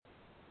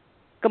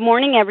Good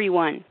morning,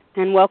 everyone,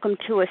 and welcome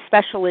to a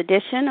special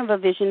edition of A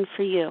Vision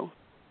for You.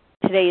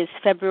 Today is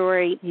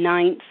February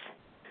 9th,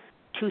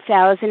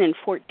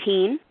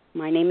 2014.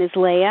 My name is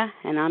Leah,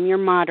 and I'm your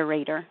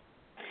moderator.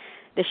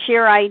 The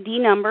share ID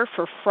number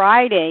for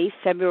Friday,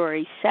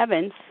 February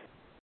 7th,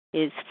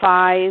 is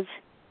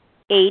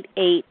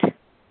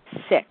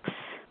 5886.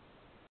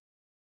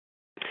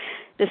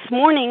 This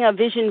morning, A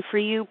Vision for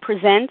You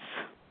presents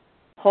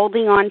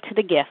Holding On to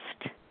the Gift.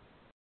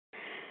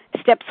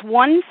 Steps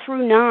 1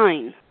 through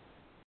 9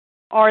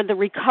 are the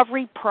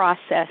recovery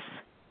process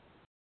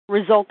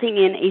resulting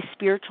in a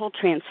spiritual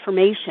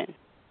transformation.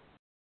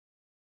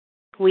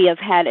 We have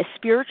had a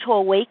spiritual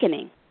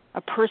awakening, a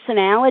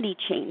personality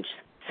change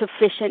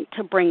sufficient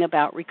to bring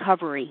about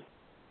recovery.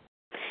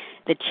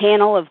 The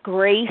channel of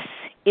grace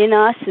in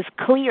us is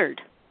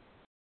cleared.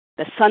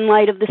 The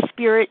sunlight of the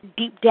Spirit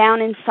deep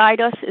down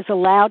inside us is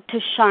allowed to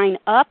shine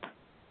up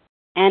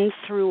and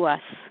through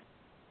us.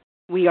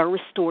 We are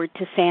restored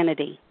to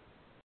sanity.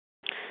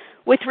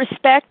 With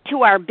respect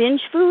to our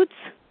binge foods,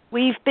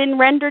 we've been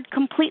rendered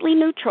completely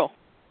neutral.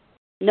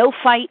 No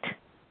fight,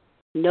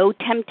 no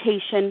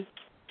temptation.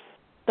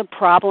 The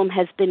problem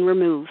has been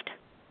removed.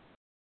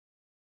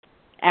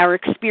 Our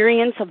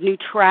experience of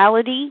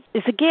neutrality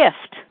is a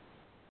gift,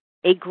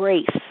 a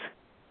grace.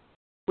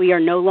 We are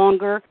no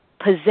longer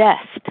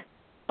possessed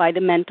by the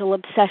mental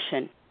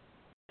obsession.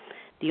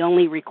 The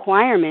only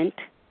requirement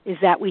is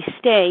that we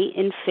stay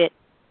in fit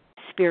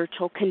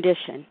spiritual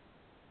condition.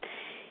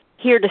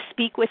 Here to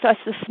speak with us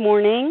this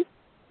morning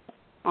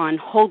on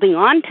holding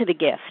on to the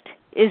gift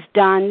is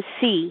Don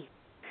C.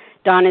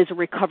 Don is a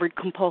recovered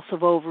compulsive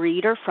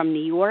overeater from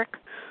New York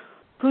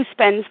who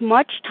spends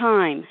much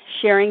time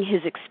sharing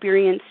his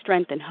experience,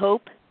 strength, and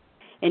hope,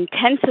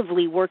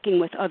 intensively working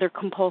with other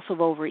compulsive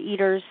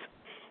overeaters,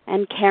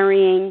 and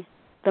carrying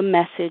the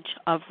message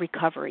of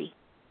recovery.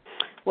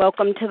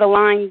 Welcome to the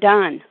line,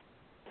 Don.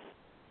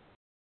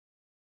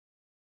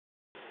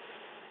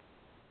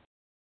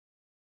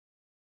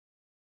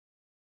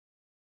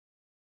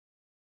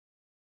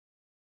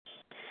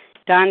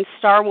 Don,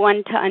 star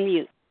 1 to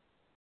unmute.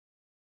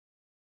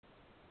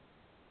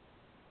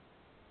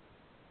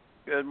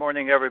 Good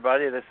morning,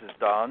 everybody. This is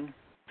Don.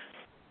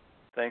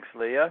 Thanks,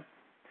 Leah.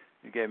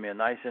 You gave me a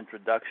nice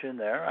introduction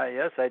there.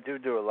 Yes, I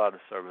do a lot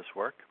of service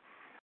work,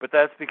 but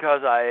that's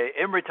because I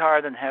am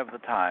retired and have the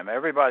time.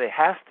 Everybody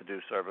has to do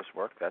service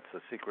work. That's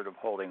the secret of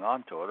holding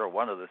on to it, or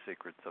one of the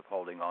secrets of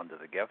holding on to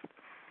the gift.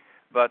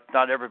 But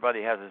not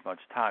everybody has as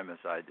much time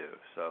as I do.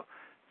 So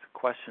it's a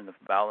question of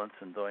balance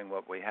and doing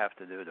what we have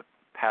to do to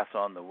pass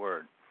on the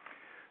word.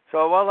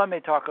 So, let me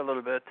talk a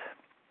little bit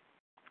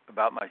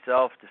about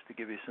myself, just to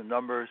give you some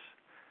numbers.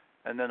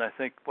 And then I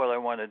think what I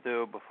want to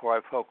do before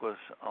I focus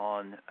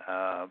on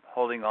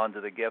holding on to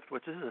the gift,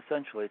 which is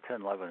essentially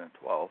 10, 11, and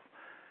 12.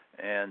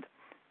 And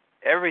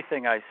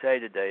everything I say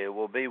today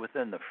will be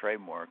within the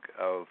framework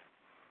of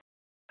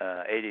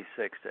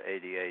 86 to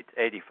 88,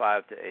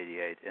 85 to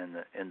 88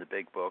 in the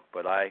big book.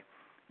 But I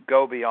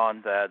go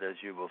beyond that,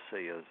 as you will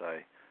see as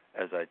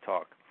I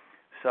talk.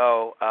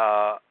 So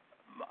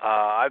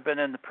I've been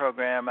in the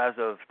program as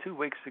of 2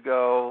 weeks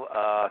ago,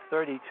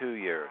 32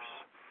 years.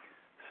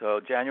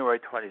 So January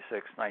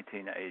 26,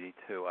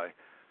 1982, I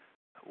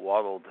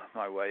waddled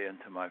my way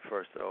into my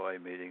first OA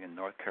meeting in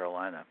North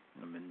Carolina.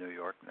 I'm in New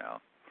York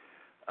now.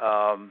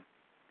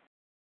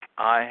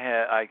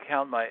 I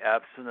count my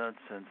abstinence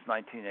since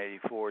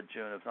 1984,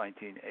 June of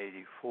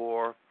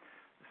 1984.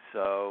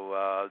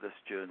 So this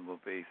June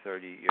will be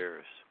 30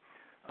 years.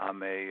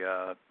 I'm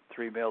a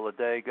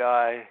 3-meal-a-day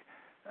guy.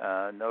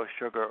 No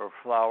sugar or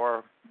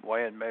flour,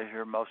 weigh and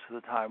measure most of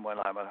the time when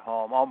I'm at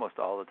home, almost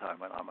all the time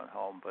when I'm at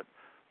home, but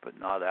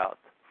not out.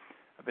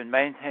 I've been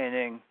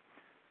maintaining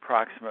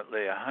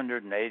approximately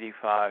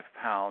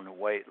 185-pound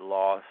weight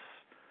loss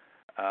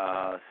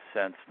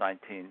since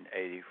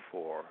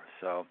 1984.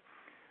 So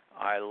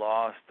I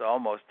lost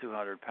almost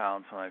 200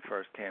 pounds when I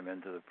first came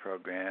into the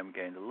program,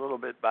 gained a little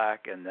bit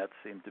back, and that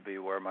seemed to be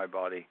where my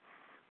body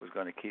was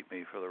going to keep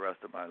me for the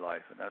rest of my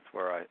life, and that's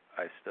where I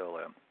still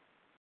am.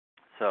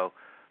 So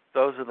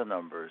those are the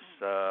numbers.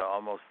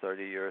 Almost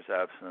 30 years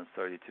abstinence,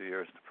 32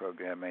 years in the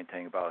program,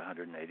 maintaining about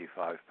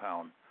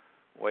 185-pound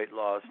weight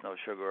loss, no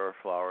sugar or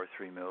flour,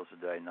 3 meals a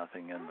day,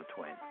 nothing in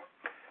between.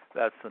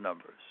 That's the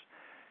numbers.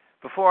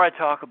 Before I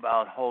talk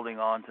about holding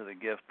on to the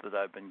gift that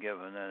I've been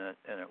given,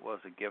 and it was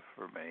a gift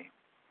for me,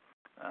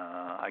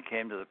 I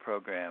came to the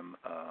program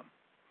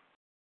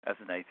as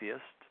an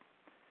atheist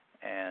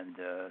and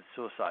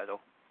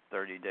suicidal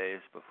 30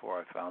 days before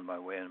I found my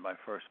way. In my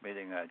first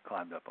meeting, I had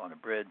climbed up on a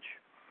bridge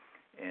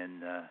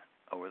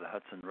over the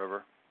Hudson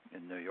River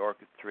in New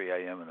York at 3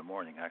 a.m. in the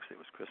morning. Actually, it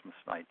was Christmas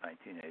night,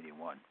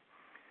 1981.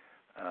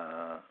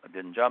 I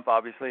didn't jump,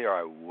 obviously, or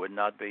I would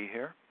not be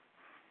here.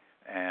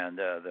 And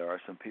there are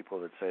some people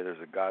that say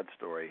there's a God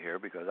story here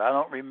because I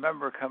don't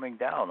remember coming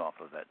down off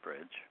of that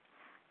bridge,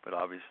 but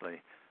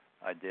obviously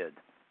I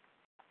did.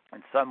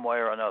 In some way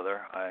or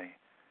another, I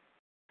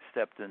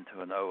stepped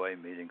into an OA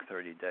meeting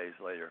 30 days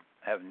later,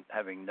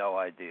 having no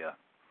idea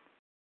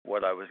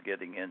what I was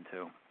getting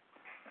into.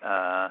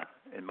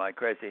 in my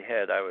crazy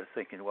head, I was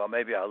thinking, well,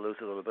 maybe I'll lose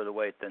a little bit of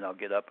weight, then I'll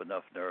get up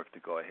enough nerve to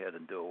go ahead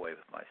and do away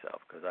with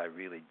myself, because I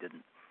really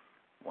didn't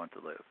want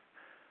to live.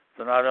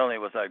 So not only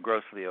was I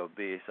grossly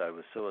obese, I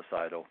was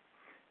suicidal,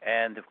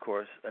 and, of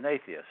course, an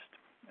atheist,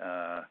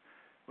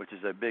 which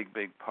is a big,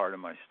 big part of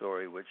my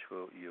story, which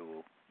you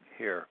will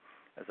hear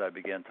as I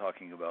begin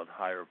talking about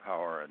higher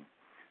power, and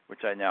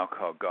which I now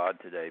call God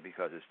today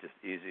because it's just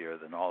easier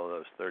than all of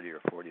those 30 or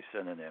 40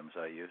 synonyms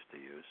I used to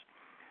use.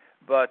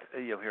 But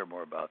you'll hear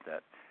more about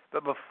that.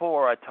 But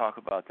before I talk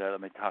about that,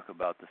 let me talk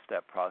about the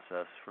step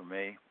process for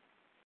me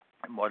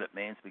and what it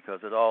means, because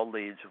it all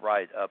leads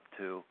right up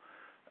to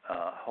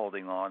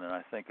holding on. And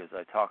I think as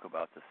I talk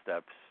about the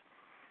steps,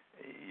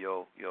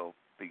 you'll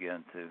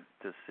begin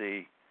to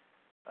see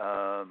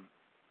how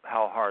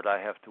hard I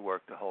have to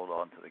work to hold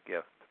on to the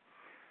gift.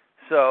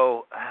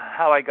 So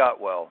how I got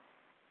well.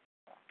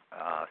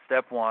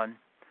 Step one,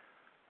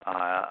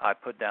 I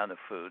put down the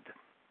food.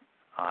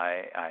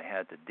 I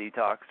had to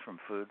detox from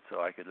food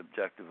so I could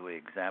objectively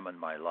examine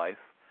my life.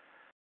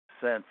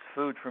 Since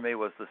food for me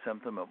was the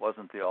symptom, it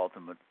wasn't the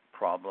ultimate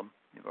problem.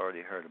 You've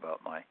already heard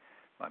about my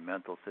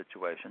mental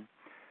situation.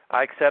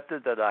 I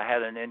accepted that I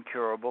had an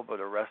incurable but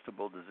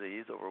arrestable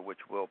disease over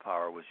which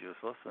willpower was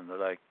useless, and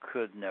that I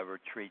could never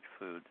treat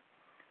food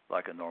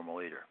like a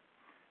normal eater.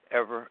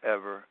 Ever,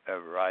 ever,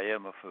 ever. I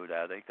am a food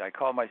addict. I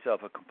call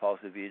myself a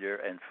compulsive eater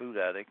and food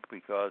addict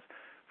because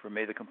for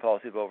me, the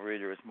compulsive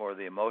overeater is more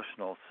the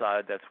emotional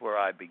side. That's where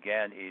I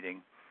began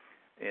eating.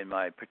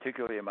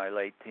 Particularly in my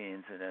late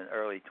teens and in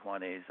early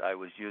 20s, I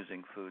was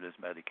using food as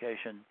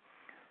medication.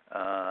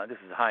 This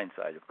is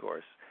hindsight, of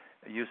course.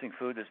 Using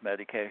food as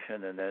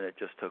medication, and then it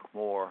just took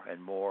more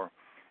and more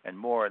and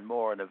more and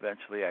more, and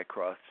eventually I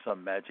crossed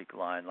some magic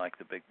line like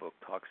the big book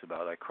talks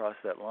about. I crossed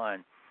that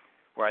line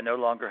where I no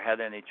longer had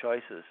any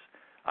choices.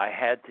 I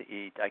had to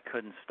eat. I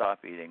couldn't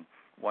stop eating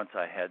once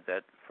I had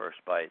that first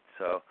bite.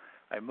 So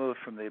I moved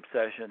from the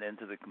obsession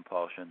into the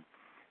compulsion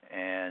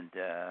and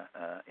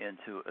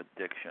into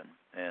addiction,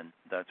 and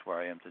that's where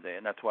I am today.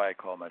 And that's why I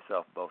call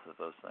myself both of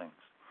those things.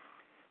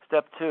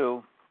 Step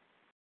two,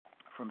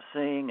 from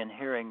seeing and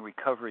hearing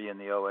recovery in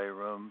the OA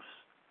rooms,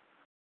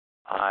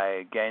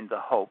 I gained the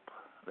hope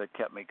that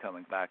kept me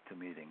coming back to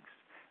meetings.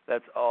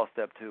 That's all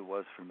step two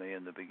was for me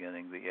in the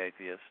beginning, the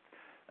atheist.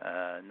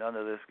 None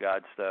of this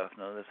God stuff,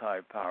 none of this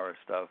high power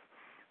stuff.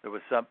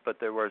 But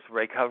there was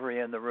recovery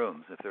in the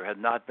rooms. If there had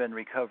not been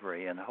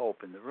recovery and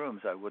hope in the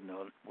rooms, I would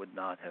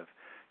not have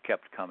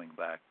kept coming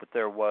back. But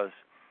there was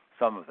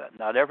some of that.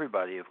 Not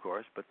everybody, of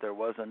course, but there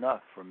was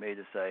enough for me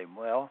to say,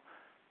 well,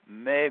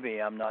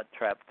 maybe I'm not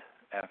trapped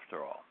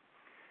after all.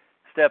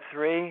 Step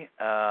three,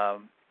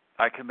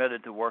 I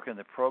committed to work in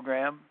the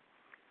program.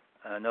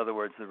 In other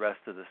words, the rest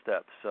of the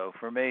steps. So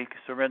for me,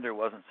 surrender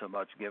wasn't so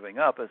much giving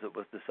up as it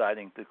was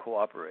deciding to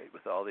cooperate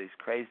with all these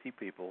crazy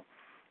people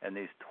and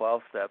these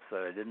 12 steps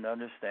that I didn't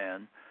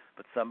understand,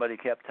 but somebody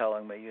kept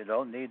telling me, you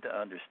don't need to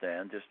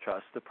understand, just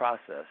trust the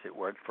process. It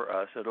worked for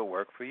us, it'll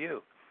work for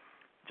you.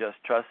 Just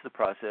trust the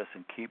process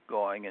and keep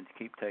going and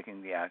keep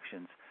taking the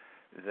actions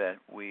that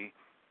we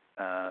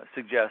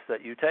suggest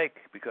that you take,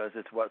 because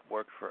it's what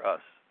worked for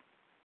us.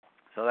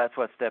 So that's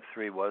what step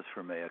three was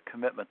for me, a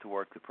commitment to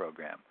work the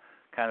program,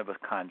 kind of a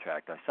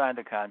contract. I signed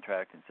a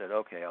contract and said,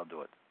 okay, I'll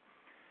do it.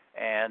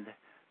 And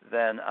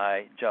then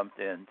I jumped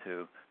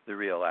into the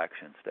real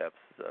action steps,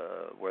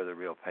 where the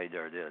real pay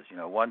dirt is.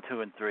 1,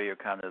 2, and 3 are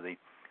kind of the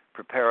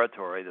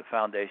preparatory, the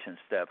foundation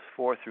steps.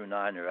 4 through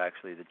 9 are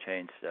actually the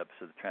change steps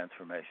or the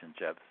transformation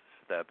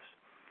steps.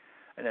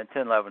 And then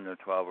 10, 11, and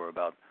 12 are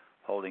about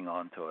holding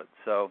on to it.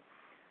 So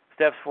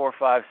steps 4,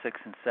 5, 6,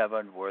 and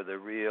 7 were the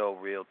real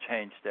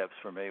change steps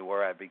for me,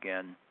 where I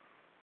began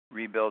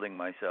rebuilding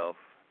myself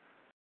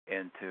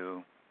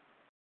into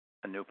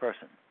a new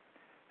person.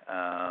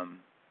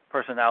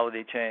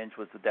 Personality change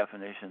was the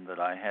definition that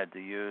I had to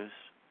use.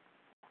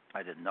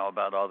 I didn't know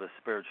about all the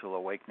spiritual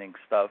awakening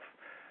stuff,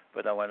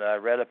 but when I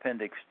read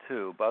Appendix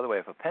 2, by the way,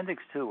 if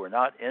Appendix 2 were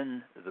not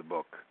in the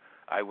book,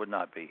 I would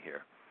not be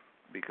here,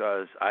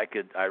 because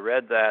I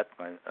read that,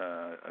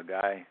 a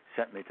guy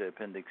sent me to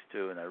Appendix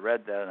 2, and I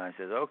read that, and I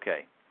said,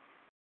 okay,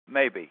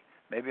 maybe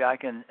I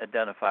can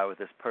identify with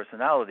this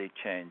personality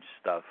change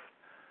stuff,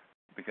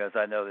 because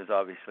I know there's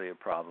obviously a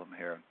problem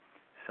here.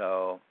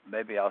 So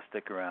maybe I'll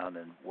stick around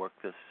and work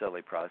this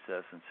silly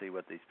process and see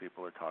what these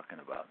people are talking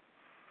about.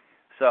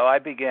 So I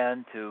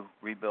began to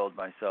rebuild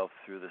myself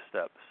through the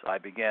steps. I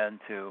began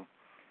to,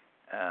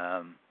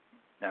 I'm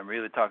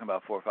really talking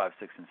about 4, 5,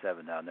 6, and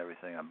 7 now, and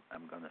everything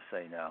I'm going to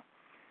say now.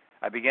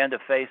 I began to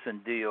face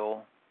and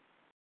deal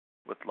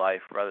with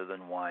life rather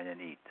than whine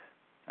and eat.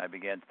 I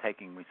began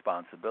taking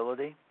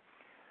responsibility.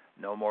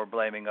 No more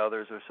blaming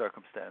others or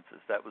circumstances.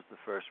 That was the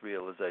first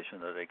realization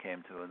that I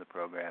came to in the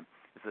program,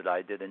 is that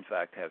I did in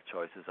fact have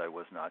choices. I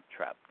was not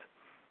trapped,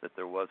 that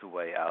there was a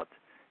way out,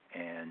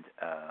 and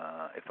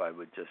if I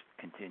would just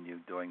continue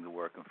doing the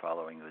work and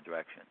following the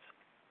directions.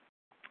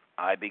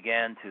 I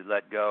began to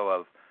let go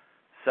of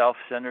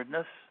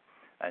self-centeredness.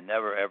 I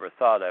never ever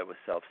thought I was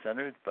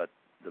self-centered, but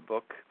the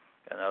book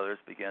and others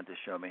began to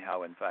show me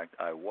how, in fact,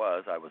 I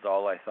was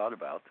all I thought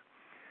about.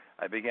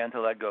 I began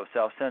to let go of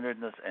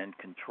self-centeredness and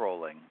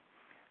controlling.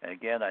 And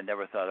again, I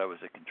never thought I was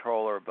a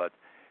controller, but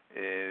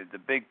the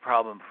big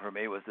problem for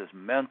me was this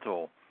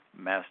mental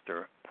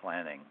master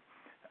planning.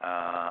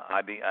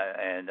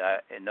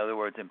 In other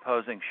words,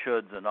 imposing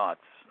shoulds and oughts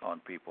on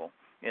people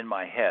in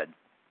my head.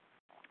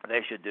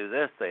 They should do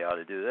this, they ought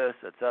to do this,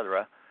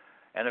 etc.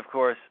 And of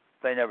course,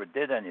 they never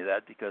did any of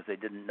that because they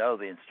didn't know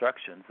the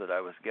instructions that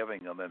I was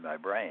giving them in my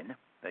brain.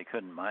 They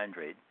couldn't mind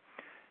read.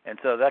 And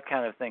so that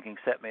kind of thinking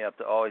set me up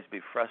to always be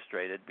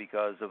frustrated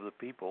because of the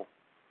people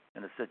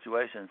and the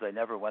situations. They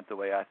never went the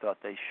way I thought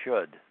they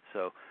should.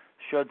 So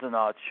shoulds and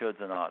oughts,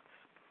 shoulds and oughts.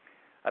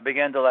 I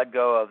began to let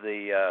go of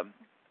the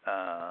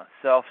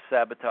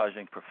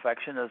self-sabotaging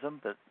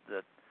perfectionism that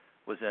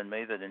was in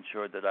me that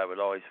ensured that I would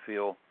always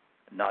feel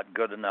not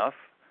good enough.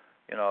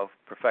 You know,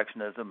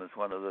 perfectionism is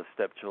one of the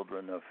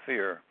stepchildren of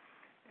fear.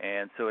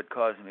 And so it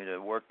caused me to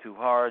work too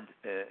hard,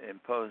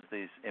 impose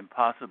these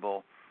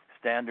impossible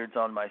standards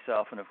on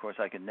myself, and of course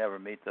I could never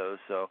meet those.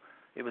 So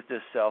it was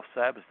just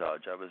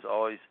self-sabotage. I was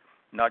always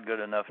not good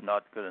enough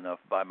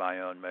by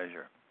my own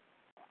measure.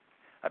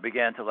 I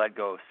began to let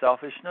go of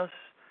selfishness.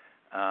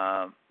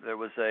 There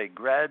was a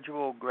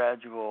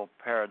gradual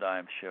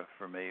paradigm shift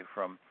for me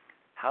from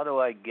how do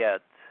I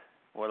get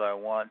what I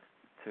want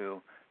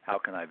to how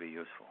can I be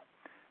useful.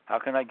 How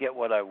can I get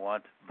what I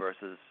want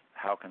versus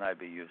how can I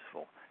be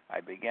useful? I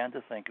began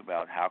to think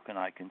about how can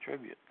I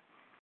contribute?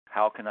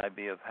 How can I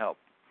be of help?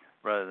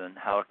 Rather than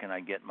how can I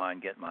get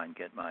mine.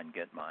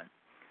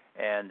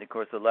 And, of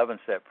course, the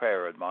 11-step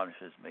prayer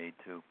admonishes me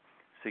to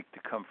seek to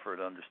comfort,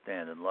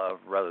 understand, and love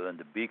rather than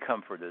to be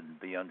comforted and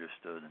be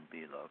understood and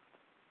be loved.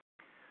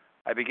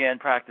 I began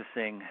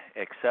practicing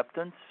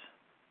acceptance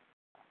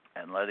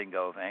and letting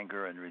go of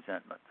anger and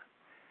resentment.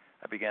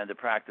 I began to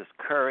practice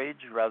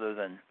courage rather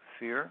than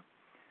fear.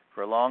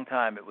 For a long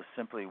time, it was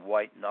simply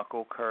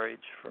white-knuckle courage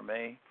for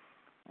me.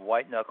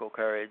 White-knuckle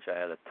courage. I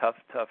had a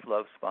tough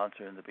love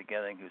sponsor in the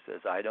beginning who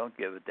says, I don't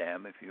give a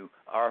damn. If you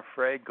are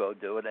afraid, go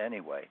do it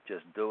anyway.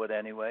 Just do it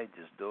anyway.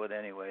 Just do it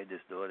anyway.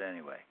 Just do it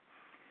anyway.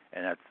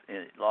 And that's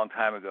a long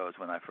time ago is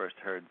when I first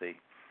heard the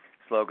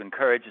slogan,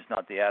 courage is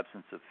not the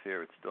absence of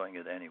fear, it's doing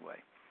it anyway.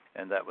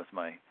 And that was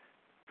my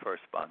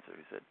first sponsor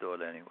who said, do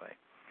it anyway.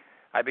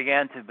 I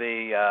began to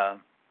be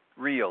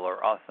real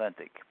or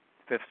authentic.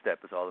 Fifth step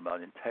is all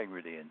about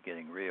integrity and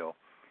getting real.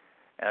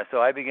 And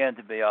so I began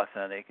to be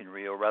authentic and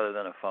real rather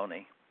than a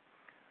phony.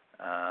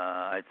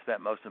 I'd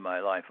spent most of my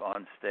life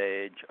on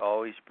stage,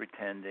 always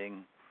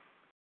pretending,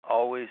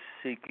 always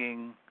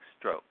seeking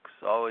strokes,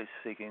 always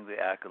seeking the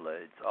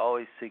accolades,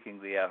 always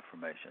seeking the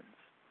affirmations.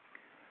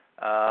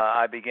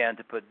 I began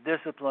to put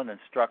discipline and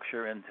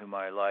structure into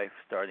my life,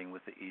 starting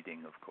with the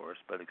eating, of course,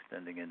 but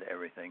extending into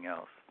everything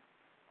else.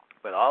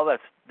 But all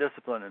that's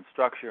discipline and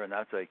structure, and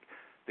that's the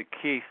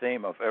key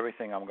theme of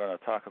everything I'm going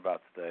to talk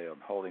about today,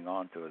 I'm holding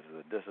on to, is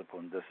the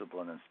discipline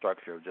and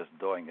structure of just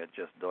doing it,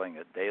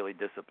 daily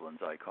disciplines,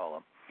 I call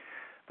them.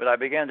 But I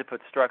began to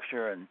put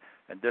structure and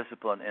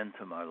discipline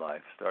into my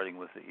life, starting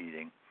with the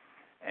eating.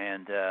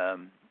 And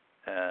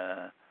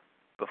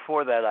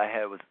before that, I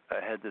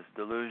had this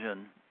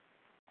delusion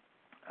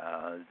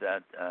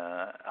that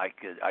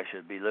I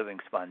should be living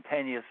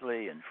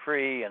spontaneously and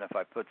free, and if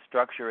I put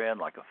structure in,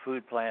 like a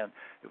food plan,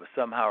 it was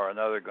somehow or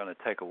another going to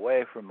take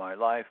away from my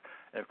life.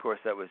 And of course,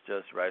 that was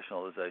just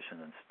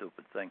rationalization and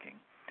stupid thinking.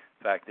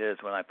 Fact is,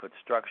 when I put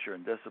structure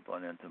and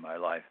discipline into my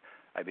life,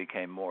 I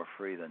became more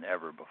free than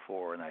ever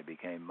before, and I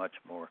became much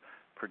more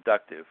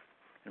productive.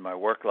 In my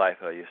work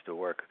life, I used to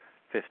work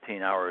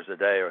 15 hours a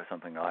day or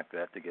something like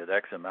that to get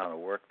X amount of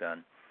work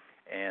done.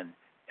 And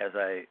as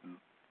I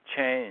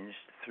changed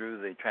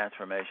through the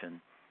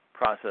transformation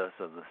process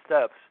of the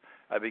steps,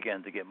 I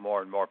began to get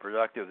more and more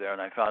productive there,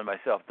 and I found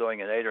myself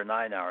doing in 8 or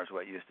 9 hours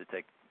what used to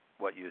take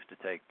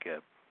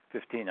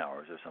 15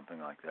 hours or something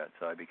like that.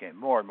 So I became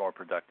more and more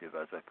productive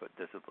as I put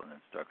discipline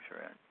and structure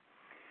in.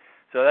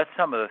 So that's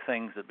some of the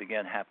things that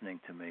began happening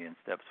to me in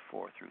steps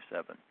 4 through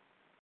 7.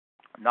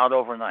 Not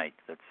overnight.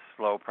 That's a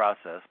slow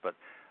process, but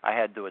I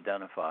had to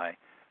identify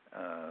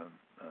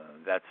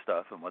that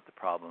stuff and what the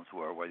problems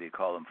were, whether you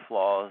call them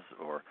flaws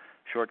or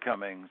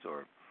shortcomings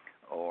or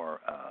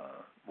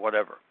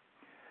whatever.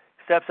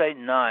 Steps 8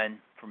 and 9,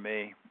 for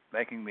me,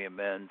 making me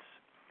amends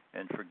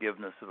and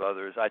forgiveness of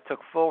others. I took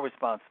full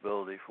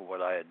responsibility for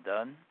what I had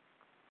done.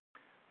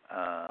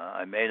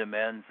 I made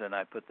amends and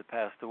I put the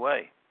past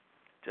away.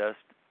 Just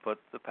put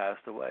the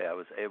past away. I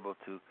was able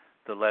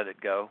to let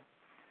it go.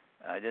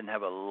 I didn't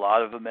have a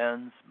lot of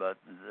amends, but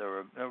there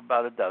were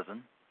about a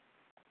dozen,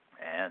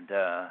 and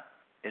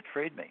it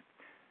freed me.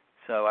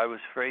 So I was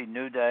free,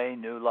 new day,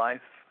 new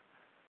life,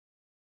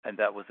 and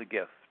that was a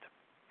gift.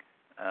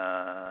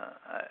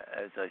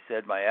 As I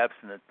said, my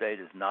abstinence date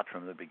is not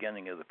from the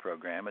beginning of the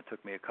program. It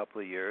took me a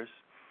couple of years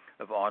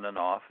of on and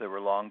off. There were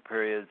long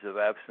periods of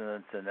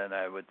abstinence, and then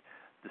I would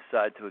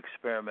decide to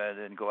experiment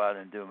and go out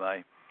and do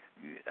my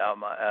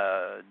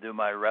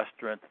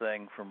restaurant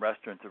thing, from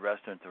restaurant to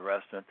restaurant to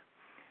restaurant,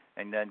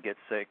 and then get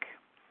sick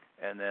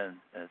and then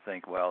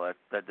think, well,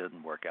 that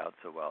didn't work out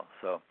so well.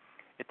 So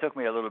it took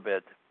me a little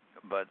bit,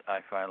 but I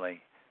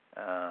finally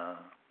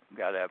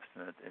got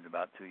abstinent in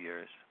about 2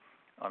 years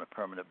on a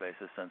permanent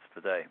basis since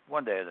today,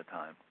 one day at a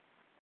time.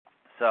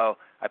 So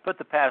I put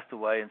the past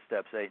away in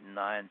steps 8 and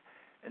 9,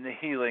 and the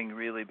healing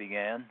really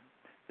began.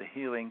 The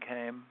healing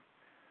came.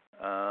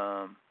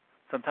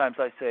 Sometimes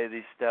I say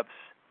these steps,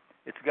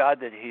 it's God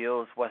that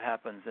heals. What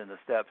happens in the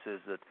steps is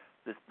that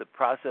the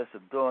process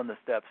of doing the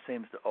steps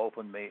seems to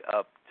open me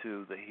up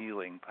to the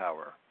healing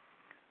power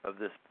of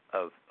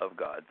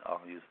God.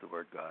 I'll use the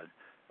word God.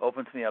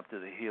 Opens me up to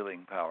the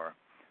healing power.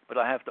 But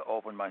I have to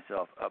open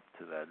myself up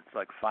to that. It's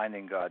like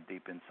finding God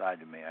deep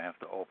inside of me. I have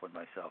to open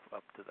myself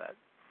up to that.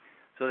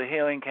 So the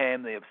healing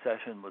came, the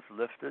obsession was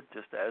lifted,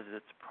 just as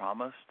it's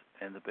promised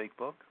in the big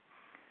book.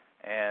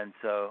 And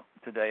so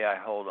today I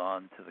hold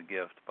on to the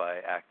gift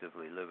by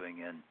actively living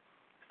in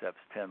steps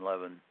 10,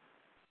 11,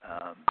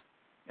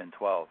 and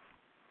 12.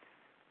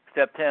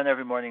 Step 10,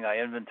 every morning I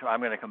inventory. I'm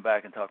going to come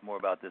back and talk more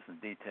about this in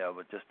detail,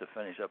 but just to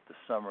finish up the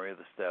summary of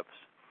the steps,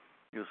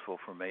 useful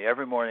for me.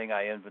 Every morning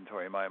I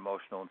inventory my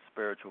emotional and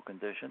spiritual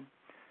condition,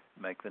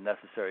 make the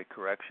necessary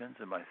corrections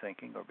in my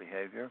thinking or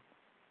behavior.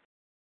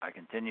 I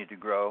continue to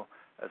grow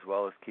as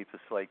well as keep the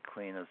slate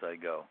clean as I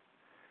go.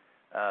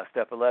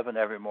 Step 11,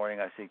 every morning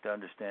I seek to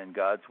understand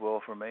God's will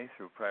for me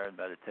through prayer and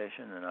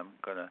meditation, and I'm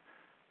going to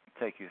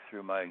take you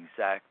through my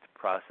exact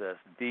process,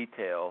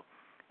 detail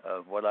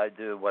of what I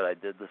do, what I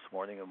did this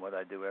morning, and what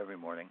I do every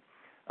morning.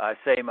 I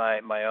say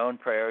my own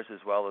prayers as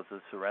well as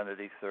the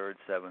Serenity 3rd,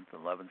 7th,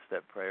 and 11th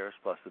step prayers,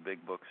 plus the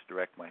big books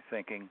direct my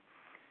thinking.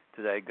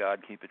 Today, God,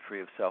 keep it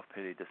free of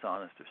self-pity,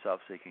 dishonest, or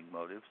self-seeking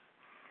motives.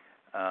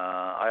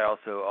 I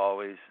also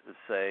always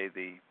say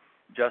the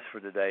Just for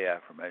Today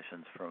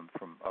affirmations from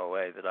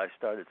OA that I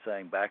started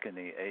saying back in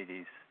the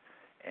 80s,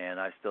 and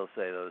I still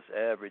say those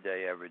every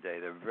day.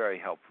 They're very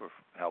helpful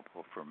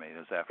for me,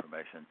 those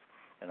affirmations,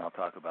 and I'll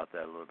talk about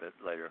that a little bit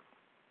later.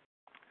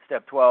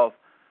 Step 12,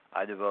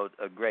 I devote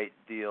a great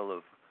deal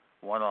of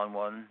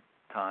one-on-one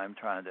time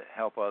trying to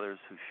help others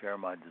who share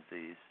my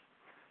disease,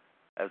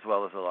 as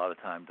well as a lot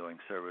of time doing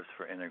service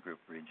for intergroup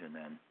region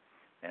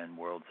and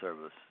world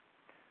service.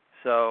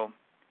 So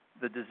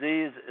the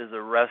disease is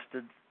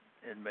arrested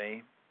in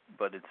me,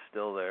 but it's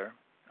still there.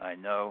 I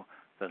know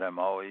that I'm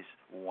always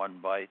one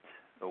bite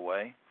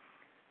away.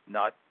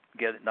 Not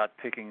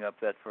picking up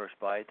that first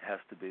bite has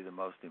to be the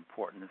most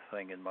important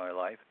thing in my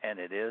life, and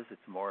it is.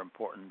 It's more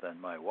important than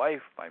my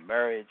wife, my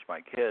marriage, my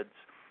kids,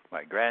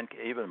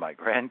 even my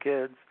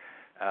grandkids.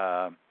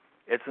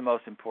 It's the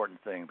most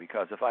important thing,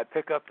 because if I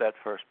pick up that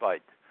first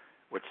bite,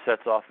 which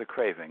sets off the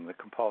craving, the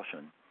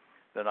compulsion,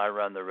 then I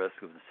run the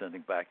risk of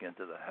descending back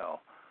into the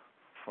hell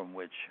from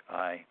which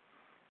I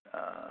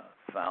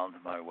found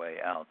my way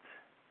out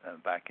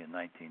back in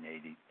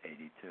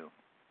 1982.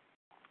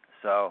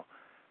 So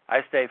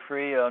I stay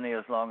free only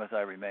as long as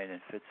I remain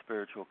in fit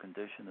spiritual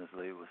condition, as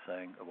Lee was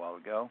saying a while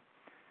ago,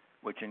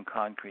 which in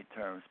concrete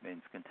terms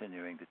means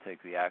continuing to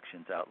take the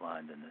actions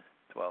outlined in the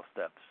 12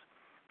 steps.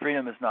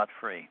 Freedom is not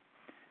free.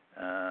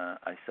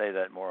 I say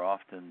that more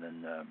often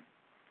than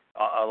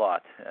a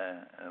lot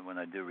when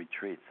I do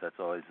retreats. That's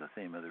always the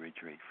theme of the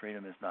retreat.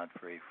 Freedom is not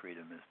free.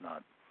 Freedom is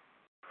not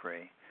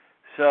free.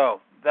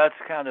 So that's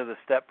kind of the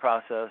step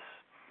process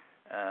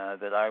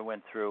that I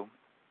went through,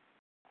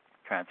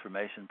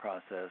 transformation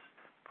process,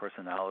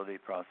 personality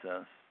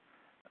process,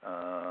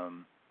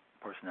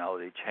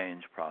 personality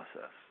change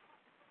process.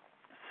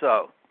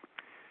 So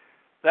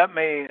let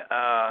me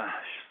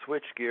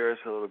switch gears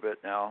a little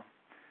bit now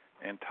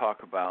and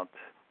talk about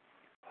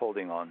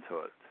holding on to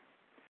it.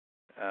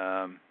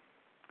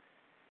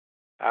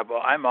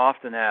 I'm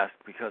often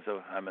asked, because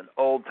I'm an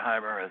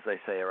old-timer, as they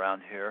say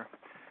around here,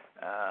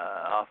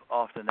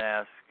 often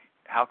asked,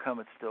 how come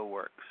it still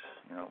works?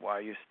 Why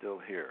are you still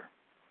here?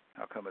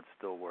 How come it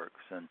still works?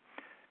 And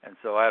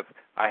so I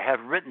have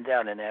written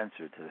down an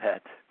answer to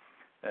that,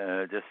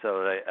 just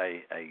so that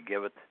I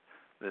give it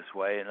this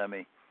way. And let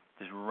me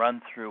just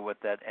run through what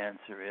that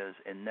answer is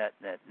in net,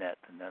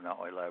 and then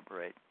I'll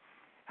elaborate.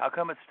 How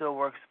come it still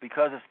works?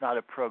 Because it's not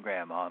a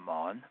program I'm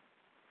on.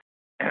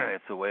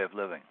 It's a way of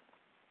living.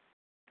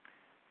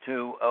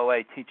 2,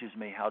 OA teaches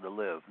me how to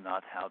live,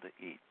 not how to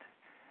eat.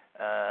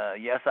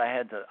 Yes,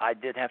 I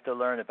did have to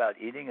learn about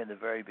eating in the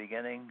very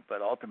beginning,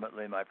 but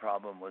ultimately my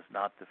problem was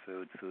not the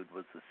food. Food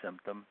was the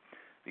symptom,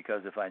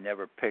 because if I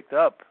never picked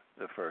up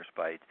the first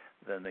bite,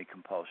 then the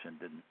compulsion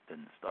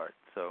didn't start.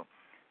 So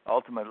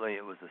ultimately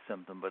it was a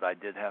symptom, but I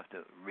did have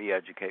to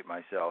re-educate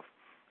myself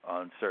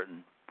on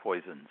certain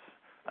poisons.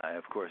 I,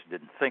 of course,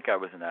 didn't think I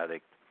was an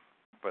addict,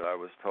 but I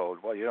was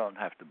told, well, you don't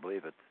have to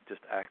believe it.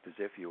 Just act as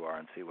if you are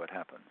and see what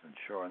happens. And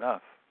sure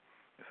enough,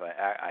 if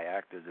I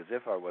acted as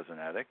if I was an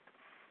addict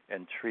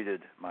and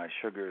treated my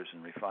sugars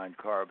and refined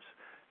carbs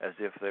as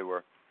if they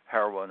were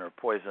heroin or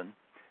poison,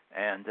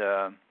 and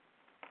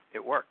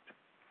it worked.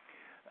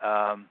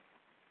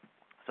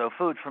 So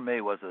food for me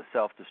was a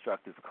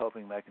self-destructive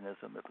coping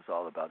mechanism. It was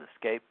all about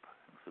escape.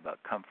 It was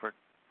about comfort.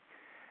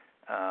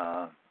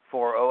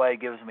 4, OA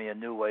gives me a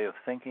new way of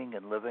thinking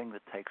and living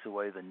that takes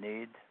away the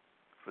need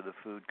for the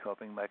food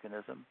coping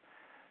mechanism.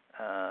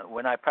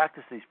 When I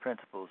practice these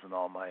principles in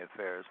all my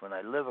affairs, when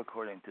I live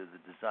according to the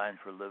design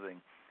for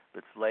living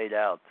that's laid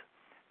out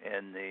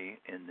in the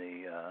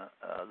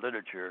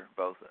literature,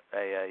 both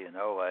AA and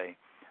OA,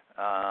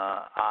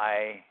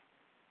 I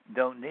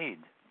don't need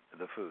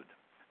the food.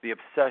 The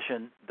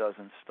obsession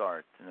doesn't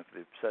start, and if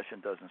the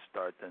obsession doesn't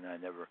start, then I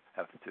never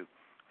have to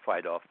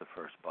fight off the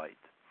first bite.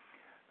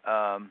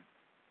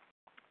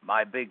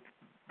 My big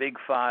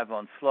five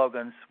on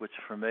slogans,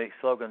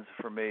 slogans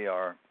for me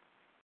are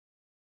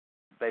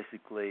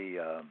basically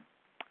a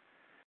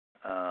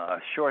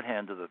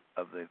shorthand of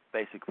the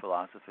basic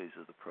philosophies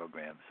of the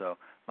program. So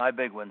my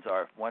big ones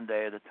are one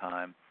day at a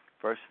time,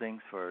 first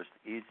things first,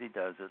 easy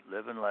does it,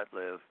 live and let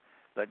live,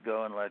 let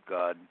go and let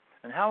God.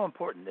 And how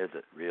important is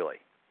it, really?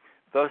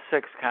 Those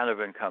six kind of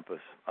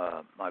encompass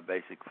my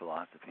basic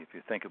philosophy, if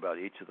you think about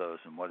each of those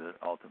and what it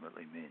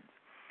ultimately means.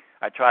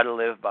 I try to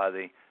live by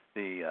the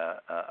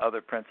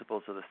other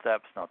principles of the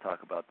steps, and I'll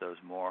talk about those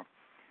more.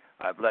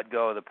 I've let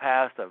go of the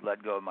past. I've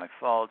let go of my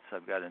faults.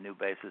 I've got a new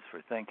basis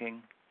for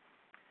thinking.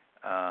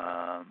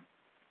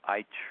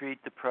 I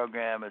treat the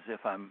program as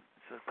if I'm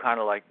kind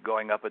of like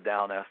going up a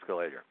down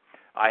escalator.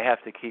 I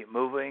have to keep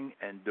moving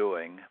and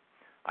doing.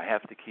 I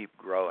have to keep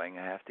growing.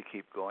 I have to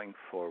keep going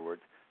forward,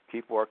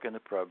 keep working the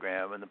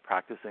program and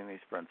practicing these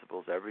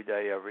principles every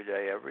day,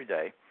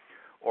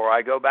 or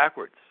I go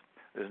backwards.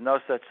 There's no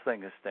such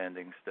thing as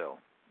standing still.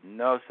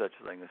 No such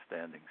thing as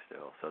standing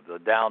still. So the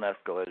down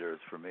escalator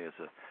for me is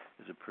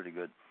a pretty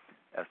good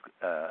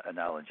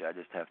analogy. I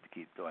just have to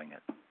keep doing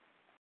it.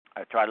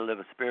 I try to live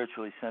a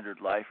spiritually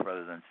centered life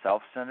rather than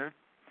self-centered,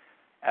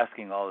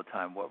 asking all the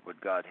time, what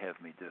would God have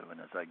me do? And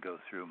as I go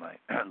through my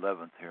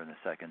 11th here in a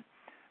second,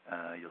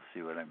 you'll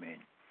see what I mean.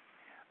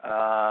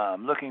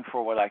 I'm looking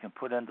for what I can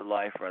put into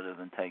life rather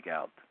than take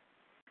out.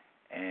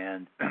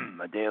 And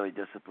my daily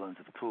disciplines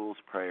of tools,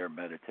 prayer,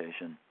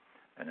 meditation,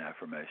 and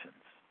affirmations.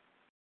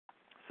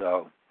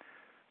 So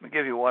let me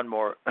give you one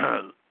more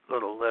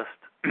little list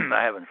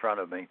I have in front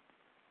of me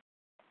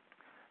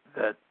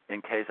that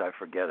in case I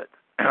forget it.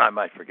 I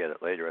might forget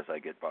it later as I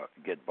get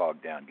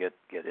bogged down, get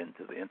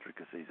into the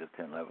intricacies of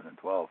 10, 11, and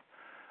 12.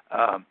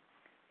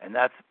 And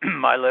that's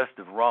my list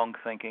of wrong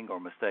thinking or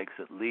mistakes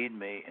that lead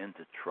me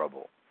into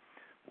trouble.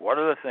 What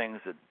are the things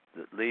that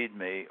lead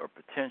me or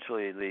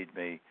potentially lead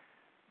me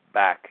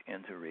back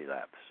into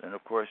relapse? And,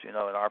 of course, in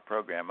our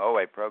program,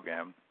 OA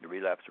program, the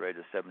relapse rate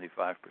is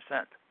 75%.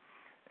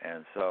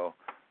 And so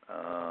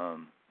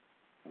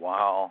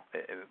while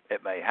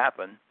it may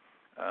happen,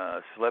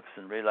 slips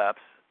and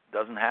relapse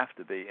doesn't have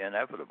to be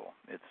inevitable.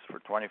 It's for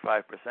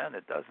 25%,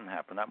 it doesn't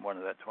happen. I'm one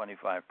of that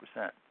 25%.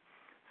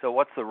 So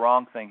what's the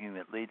wrong thinking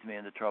that leads me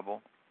into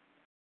trouble?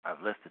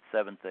 I've listed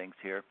 7 things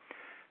here.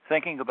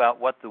 Thinking about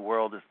what the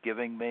world is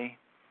giving me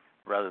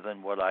rather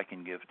than what I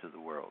can give to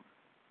the world.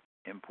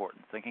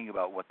 Important. Thinking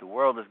about what the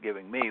world is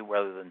giving me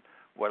rather than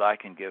what I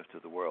can give to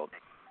the world.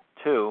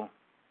 2,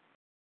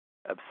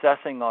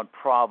 obsessing on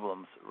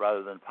problems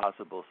rather than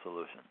possible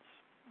solutions,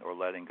 or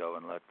letting go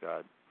and let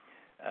God.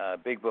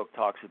 Big Book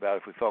talks about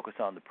if we focus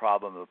on the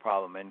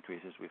problem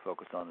increases. We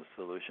focus on the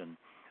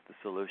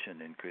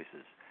solution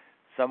increases.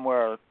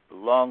 Somewhere a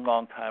long,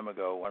 long time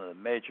ago, one of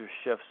the major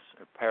shifts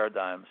or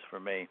paradigms for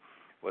me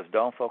was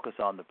don't focus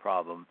on the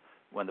problem.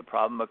 When the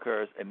problem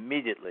occurs,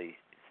 immediately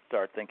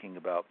start thinking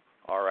about,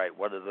 all right,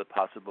 what are the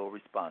possible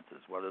responses?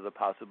 What are the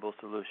possible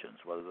solutions?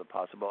 What are the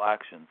possible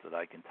actions that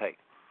I can take?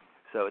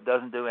 So it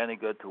doesn't do any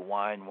good to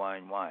whine.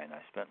 I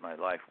spent my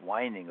life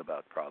whining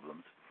about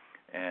problems,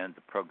 and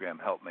the program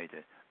helped me to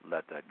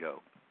let that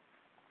go.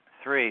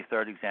 3,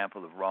 third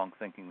example of wrong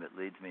thinking that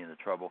leads me into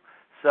trouble,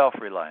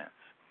 self-reliance.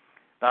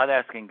 Not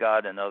asking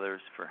God and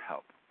others for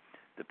help,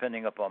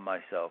 depending upon my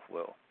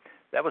self-will.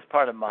 That was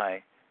part of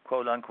my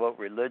quote-unquote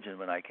religion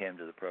when I came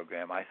to the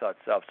program. I thought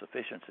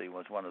self-sufficiency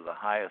was one of the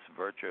highest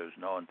virtues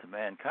known to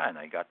mankind.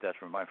 I got that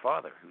from my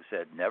father, who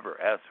said, never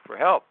ask for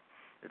help.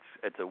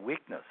 It's a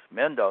weakness.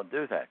 Men don't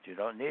do that. You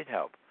don't need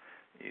help.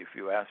 If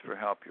you ask for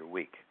help, you're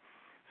weak.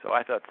 So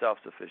I thought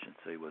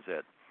self-sufficiency was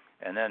it.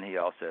 And then he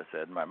also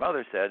said, my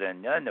mother said,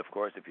 and then, of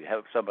course, if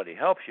somebody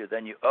helps you,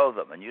 then you owe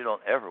them, and you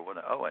don't ever want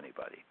to owe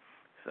anybody.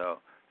 So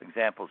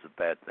examples of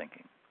bad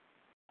thinking.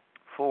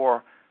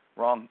 4,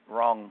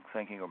 wrong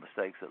thinking or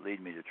mistakes that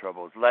lead me to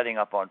trouble is letting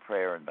up on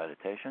prayer and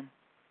meditation,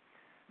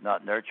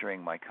 not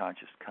nurturing my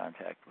conscious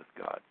contact with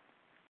God,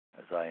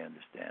 as I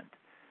understand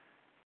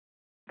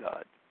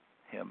God,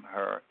 him,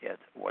 her, it,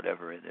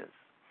 whatever it is.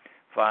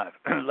 5,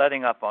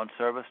 letting up on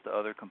service to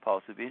other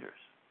compulsive eaters.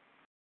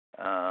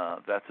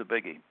 That's a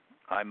biggie.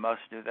 I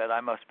must do that. I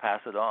must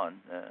pass it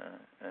on.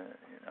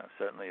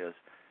 Certainly as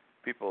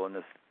people in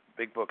this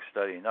Big Book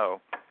study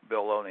know,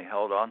 Bill only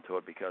held on to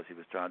it because he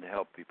was trying to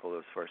help people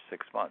those first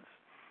 6 months.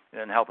 He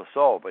didn't help a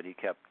soul, but he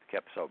kept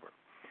sober.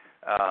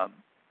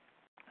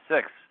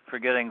 6,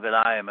 forgetting that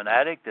I am an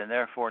addict and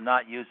therefore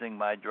not using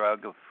my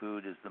drug of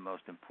food is the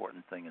most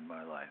important thing in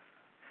my life.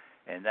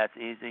 And that's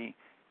easy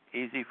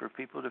for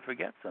people to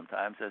forget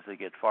sometimes as they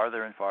get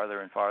farther and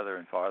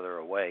farther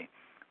away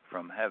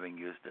from having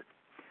used it.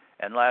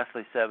 And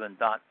lastly, 7,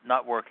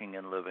 not working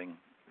and living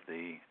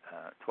the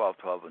 12,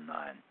 12, and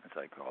 9, as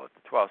I call it.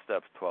 The 12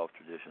 steps, 12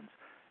 traditions,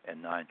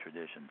 and 9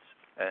 traditions,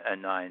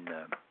 and 9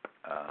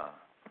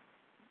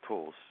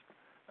 tools.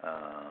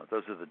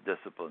 Those are the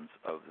disciplines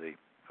of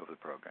the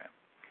program.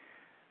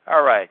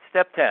 All right,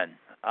 step 10.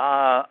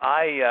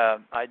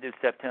 I do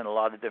step 10 a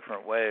lot of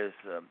different ways.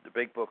 The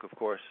big book, of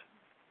course,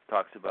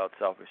 talks about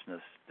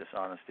selfishness,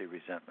 dishonesty,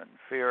 resentment, and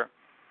fear.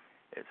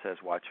 It says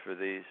watch for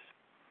these.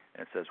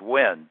 And it says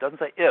when. It doesn't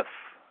say if.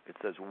 It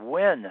says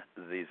when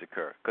these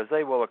occur, because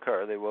they will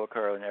occur. They will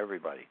occur in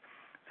everybody.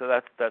 So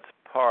that's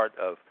part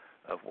of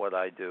what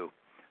I do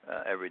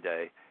every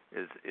day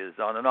is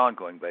on an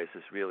ongoing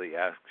basis really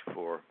ask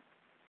for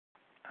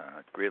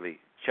really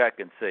check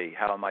and see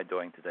how am I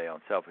doing today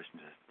on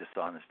selfishness,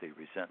 dishonesty,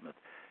 resentment,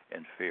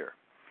 and fear.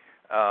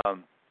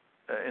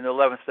 In the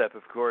 11th step,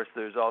 of course,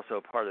 there's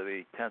also part of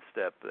the 10th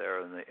step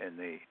there in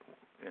the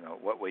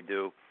what we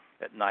do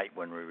at night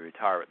when we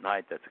retire at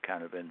night. That's a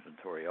kind of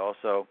inventory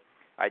also.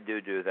 I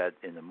do that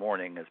in the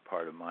morning as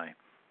part of my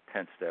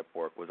 10th step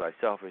work. Was I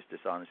selfish,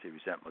 dishonesty,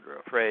 resentment, or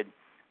afraid?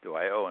 Do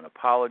I owe an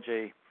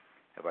apology?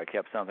 Have I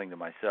kept something to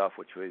myself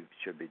which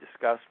should be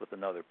discussed with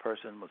another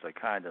person? Was I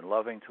kind and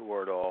loving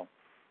toward all?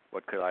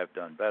 What could I have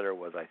done better?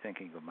 Was I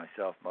thinking of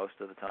myself most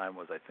of the time?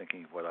 Was I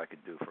thinking of what I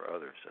could do for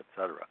others,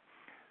 etc.?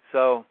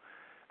 So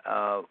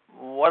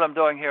what I'm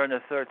doing here in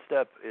the 3rd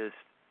step is,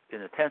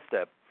 in the 10th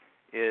step,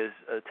 is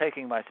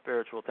taking my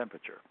spiritual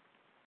temperature.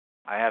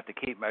 I have to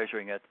keep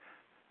measuring it,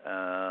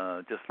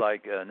 just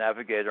like a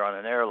navigator on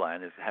an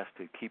airline has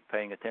to keep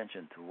paying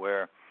attention to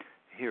where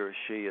he or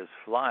she is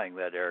flying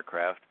that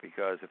aircraft,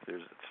 because if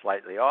there's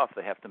slightly off,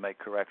 they have to make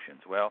corrections.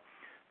 Well,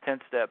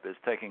 10th step is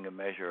taking a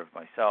measure of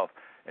myself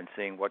and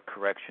seeing what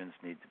corrections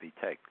need to be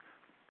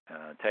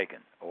taken,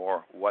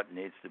 or what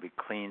needs to be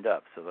cleaned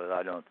up so that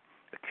I don't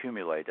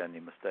accumulate any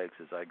mistakes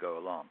as I go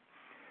along.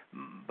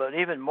 But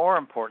even more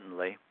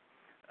importantly,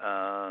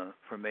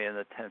 for me in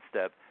the 10th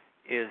step,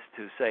 is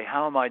to say,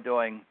 how am I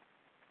doing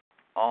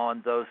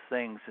on those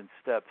things in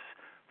steps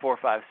 4,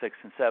 5, 6,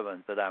 and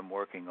 7 that I'm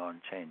working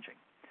on changing?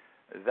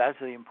 That's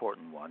the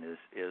important one,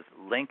 is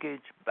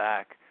linkage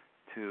back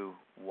to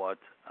what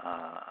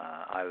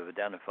I've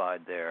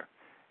identified there,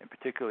 and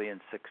particularly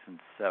in 6 and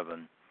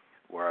 7,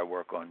 where I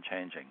work on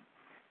changing.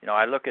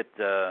 I look at,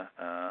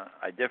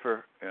 I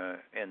differ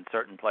in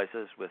certain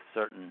places with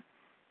certain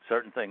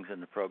things in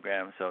the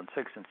program. So in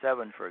 6 and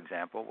 7, for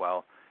example,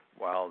 while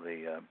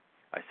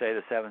I say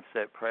the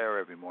 7-step prayer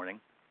every morning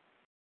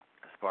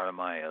as part of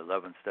my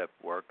 11-step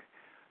work,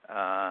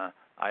 I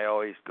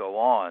always go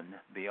on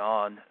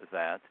beyond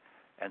that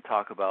and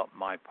talk about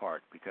my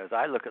part, because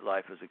I look at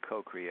life as a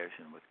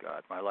co-creation with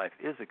God. My life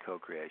is a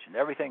co-creation.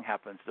 Everything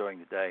happens during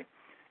the day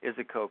is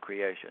a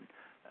co-creation.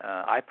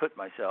 I put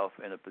myself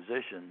in a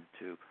position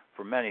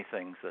for many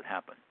things that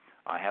happen.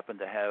 I happen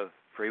to have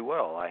free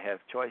will. I have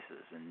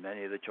choices, and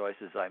many of the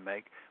choices I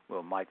make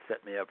might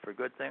set me up for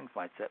good things,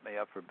 might set me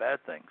up for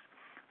bad things.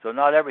 So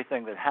not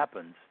everything that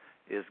happens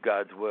is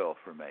God's will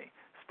for me.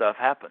 Stuff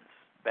happens.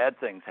 Bad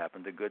things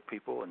happen to good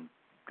people, and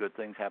good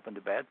things happen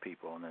to bad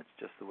people, and that's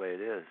just the way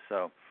it is.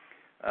 So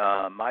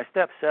my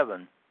step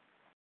 7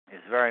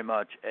 is very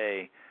much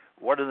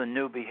what are the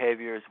new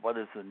behaviors, what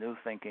is the new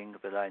thinking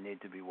that I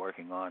need to be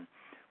working on,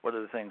 what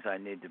are the things I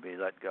need to be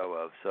let go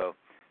of. So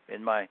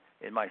in my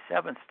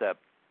 7th step,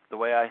 the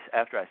way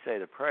after I say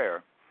the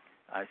prayer,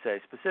 I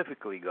say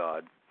specifically,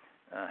 God,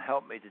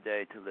 help me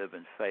today to live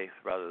in faith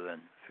rather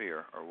than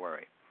fear or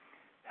worry.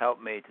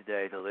 Help me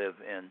today to live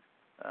in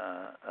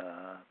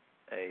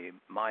a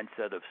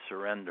mindset of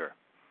surrender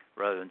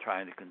rather than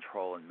trying to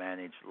control and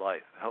manage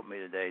life. Help me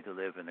today to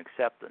live in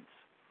acceptance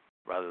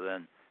rather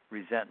than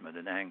resentment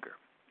and anger.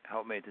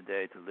 Help me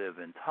today to live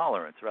in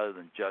tolerance rather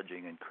than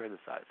judging and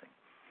criticizing.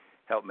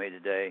 Help me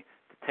today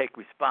to take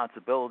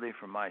responsibility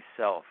for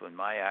myself and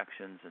my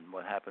actions and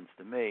what happens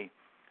to me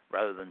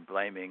rather than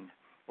blaming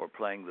or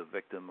playing the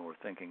victim or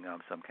thinking I'm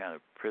some kind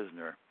of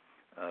prisoner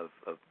of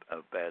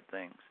bad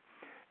things.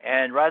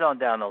 And right on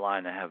down the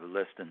line, I have a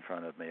list in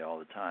front of me all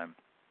the time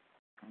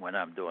when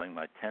I'm doing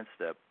my 10th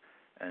step.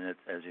 And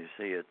as you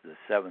see, the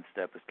 7th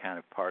step is kind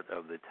of part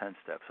of the 10th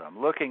step. So I'm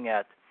looking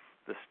at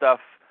the stuff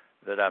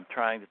that I'm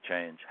trying to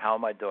change. How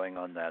am I doing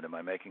on that? Am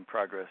I making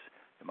progress?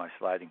 Am I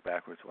sliding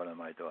backwards? What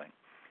am I doing?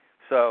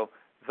 So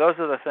those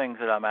are the things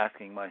that I'm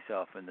asking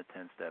myself in the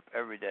 10th step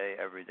every day,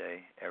 every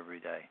day, every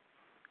day.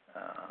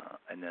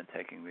 And then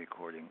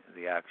recording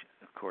the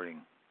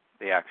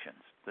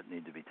actions that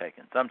need to be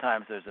taken.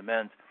 Sometimes there's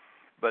amends,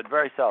 but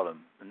very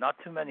seldom. Not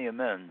too many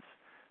amends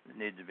that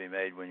need to be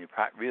made when you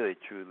really,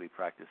 truly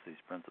practice these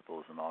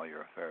principles in all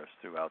your affairs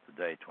throughout the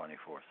day,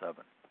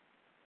 24/7.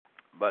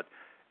 But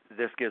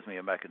this gives me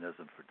a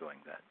mechanism for doing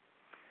that.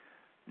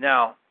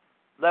 Now,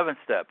 11th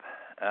step.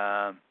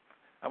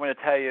 I'm going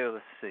to tell you,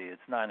 let's see,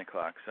 it's 9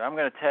 o'clock. So I'm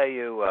going to tell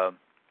you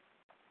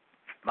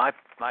my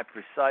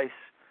precise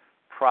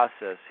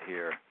process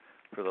here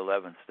for the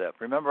 11th step.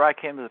 Remember, I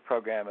came to the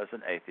program as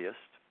an atheist,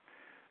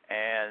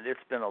 and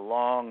it's been a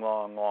long,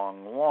 long,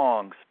 long,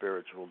 long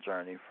spiritual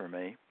journey for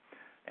me.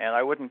 And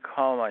I wouldn't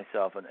call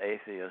myself an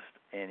atheist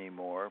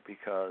anymore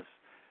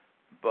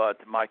but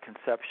my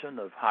conception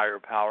of higher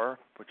power,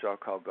 which I'll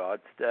call God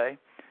today,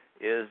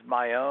 is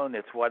my own.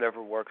 It's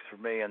whatever works for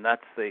me, and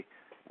that's the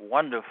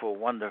wonderful,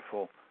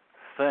 wonderful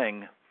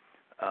thing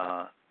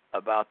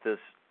about this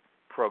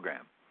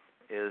program,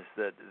 is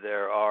that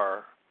there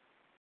are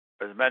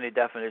as many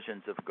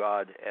definitions of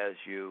God as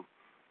you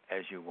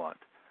want.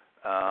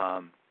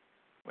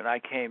 When I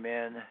came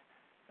in,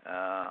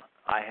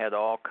 I had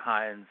all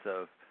kinds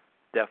of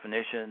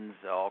definitions,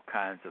 all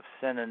kinds of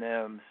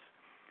synonyms.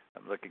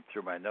 I'm looking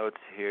through my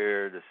notes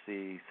here to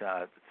see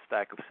a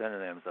stack of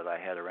synonyms that I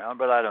had around,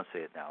 but I don't see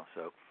it now,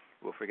 so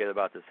we'll forget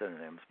about the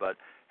synonyms. But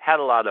had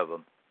a lot of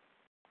them.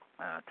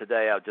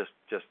 Today I'll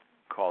just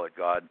call it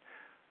God,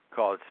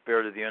 call it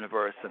Spirit of the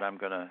Universe, and I'm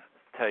going to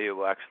tell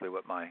you actually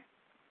what my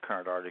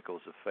current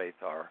articles of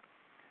faith are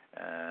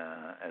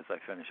as I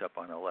finish up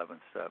on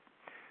 11th step.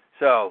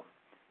 So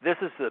this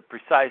is the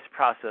precise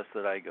process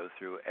that I go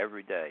through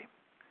every day.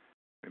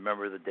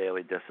 Remember the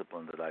daily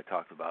discipline that I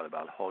talked about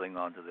holding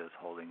on to this,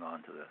 holding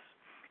on to this.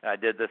 And I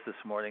did this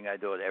morning. I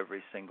do it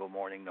every single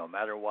morning, no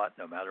matter what,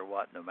 no matter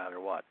what, no matter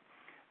what.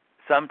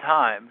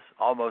 Sometimes,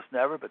 almost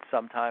never, but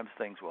sometimes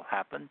things will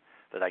happen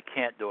that I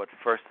can't do it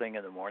first thing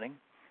in the morning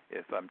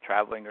if I'm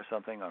traveling or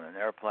something on an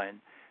airplane,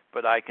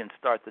 but I can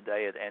start the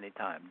day at any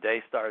time.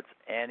 Day starts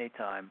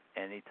anytime,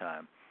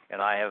 anytime.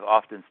 And I have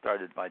often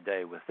started my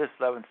day with this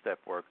 11-step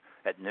work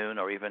at noon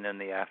or even in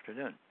the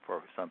afternoon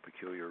for some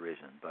peculiar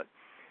reason. But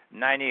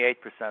 98%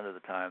 of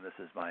the time, this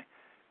is my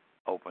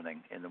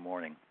opening in the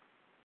morning.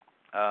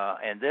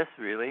 And this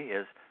really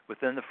is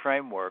within the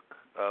framework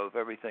of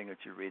everything that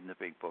you read in the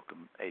big book,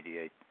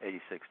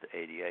 86 to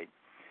 88.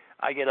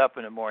 I get up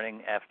in the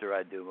morning after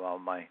I do all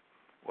my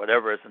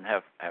whatever is and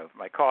have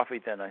my coffee,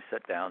 then I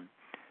sit down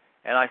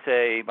and I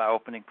say my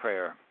opening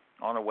prayer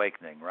on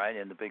awakening, right,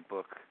 in the big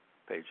book,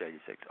 page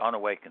 86. On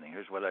awakening,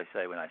 here's what I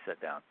say when I sit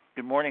down.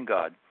 Good morning,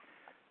 God.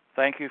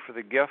 Thank you for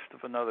the gift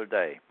of another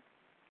day.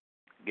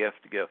 Gift,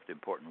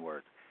 important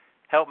word.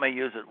 Help me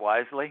use it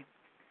wisely.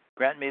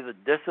 Grant me the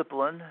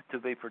discipline to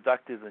be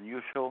productive and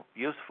useful,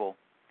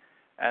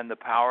 and the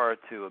power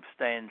to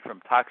abstain from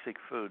toxic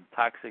food,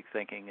 toxic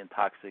thinking, and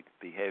toxic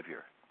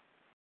behavior.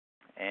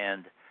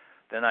 And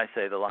then I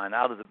say the line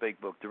out of the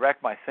big book,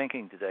 direct my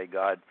thinking today,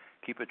 God.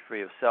 Keep it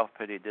free of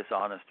self-pity,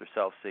 dishonest, or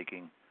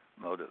self-seeking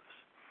motives.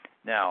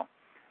 Now,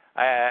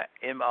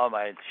 on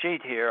my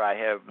sheet here, I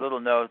have little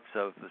notes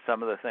of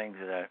some of the things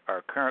that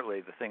are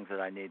currently the things that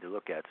I need to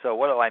look at. So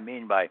what do I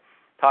mean by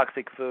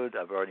toxic food?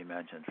 I've already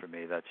mentioned for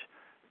me that's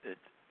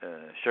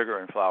sugar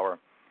and flour.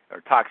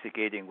 Or toxic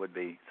eating would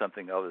be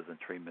something other than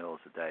 3 meals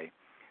a day.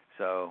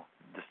 So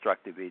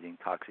destructive eating,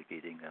 toxic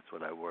eating, that's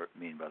what I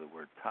mean by the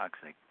word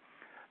toxic.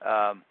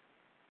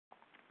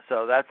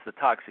 So that's the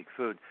toxic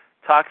food.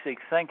 Toxic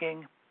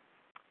thinking,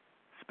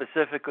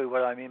 specifically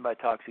what I mean by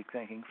toxic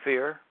thinking,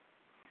 fear.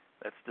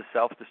 That's the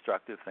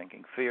self-destructive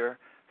thinking. Fear,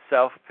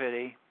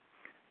 self-pity,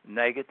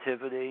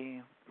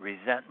 negativity,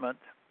 resentment,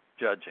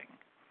 judging.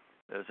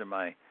 Those are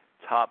my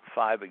top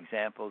 5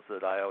 examples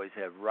that I always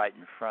have right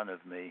in front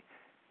of me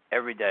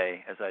every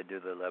day as I do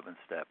the 11th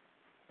step,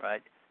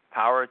 right?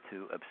 Power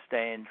to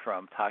abstain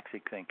from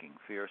toxic thinking,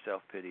 fear,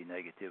 self-pity,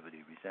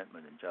 negativity,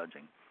 resentment, and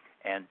judging.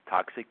 And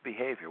toxic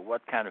behavior.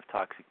 What kind of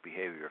toxic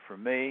behavior? For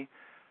me,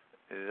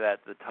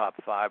 the top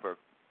 5 are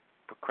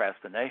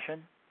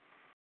procrastination,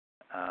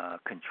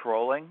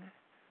 controlling,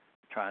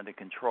 trying to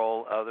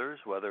control others,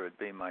 whether it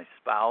be my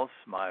spouse,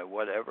 my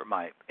whatever,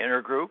 my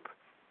inner group,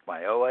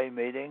 my OA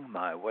meeting,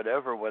 my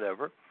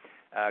whatever,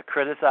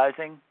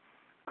 criticizing,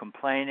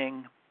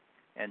 complaining,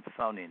 and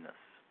phoniness.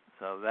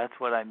 So that's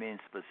what I mean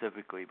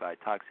specifically by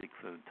toxic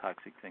food,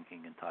 toxic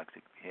thinking, and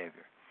toxic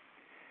behavior.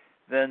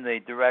 Then the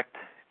direct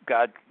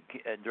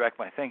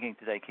my thinking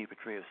today, keep it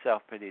free of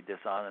self-pity,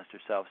 dishonest, or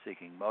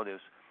self-seeking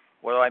motives.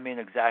 What do I mean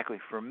exactly?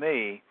 For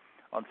me,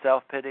 on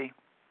self-pity,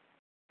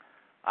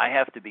 I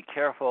have to be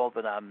careful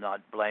that I'm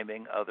not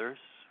blaming others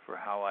for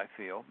how I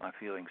feel. My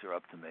feelings are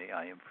up to me.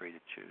 I am free to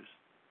choose.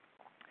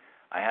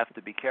 I have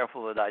to be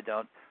careful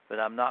that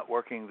I'm not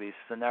working these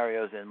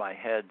scenarios in my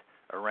head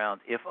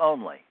around if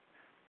only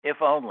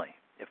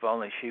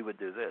she would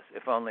do this,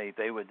 if only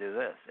they would do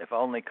this, if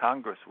only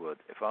Congress would,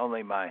 if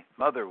only my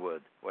mother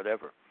would,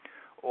 whatever.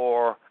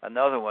 Or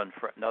another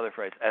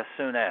phrase, as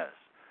soon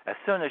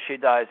as she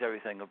dies,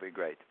 everything will be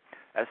great.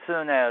 As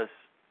soon as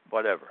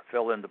whatever,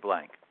 fill in the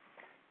blank.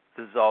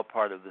 This is all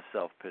part of the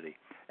self-pity.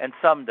 And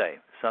someday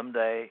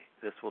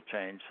this will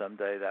change,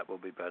 someday that will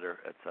be better,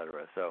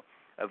 etc. So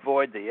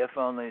avoid the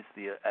if-onlys,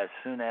 the as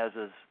soon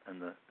as's,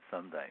 and the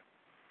someday.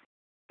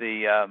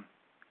 The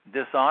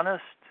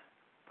dishonest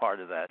part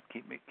of that,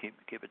 keep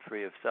it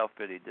free of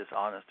self-pity,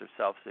 dishonest, or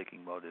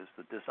self-seeking motives.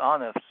 The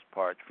dishonest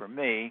part, for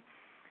me,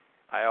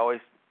 I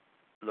always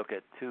look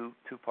at two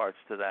parts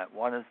to that.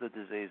 One is the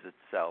disease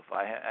itself.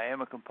 I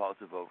am a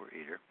compulsive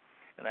overeater,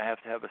 and I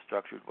have to have a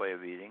structured way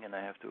of eating, and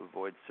I have to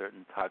avoid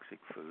certain toxic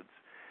foods,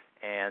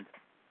 and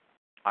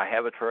I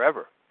have it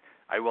forever.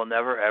 I will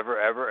never, ever,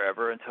 ever,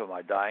 ever, until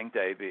my dying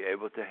day, be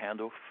able to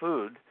handle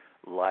food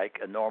like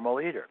a normal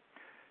eater.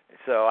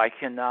 So I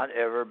cannot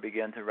ever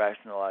begin to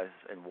rationalize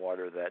and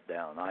water that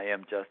down. I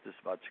am just as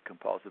much a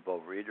compulsive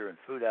overeater and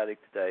food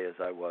addict today as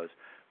I was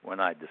when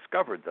I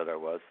discovered that I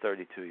was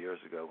 32 years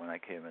ago when I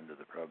came into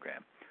the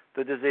program.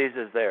 The disease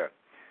is there.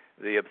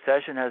 The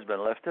obsession has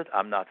been lifted.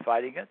 I'm not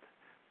fighting it,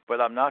 but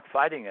I'm not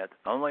fighting it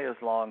only as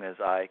long as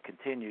I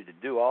continue to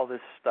do all this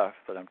stuff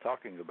that I'm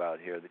talking about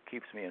here that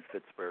keeps me in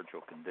fit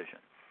spiritual condition.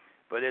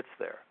 But it's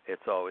there.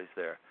 It's always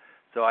there.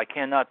 So I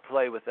cannot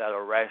play with that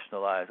or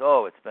rationalize,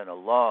 oh, it's been a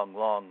long,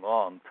 long,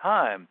 long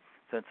time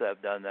since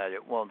I've done that.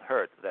 It won't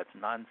hurt. That's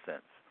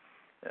nonsense.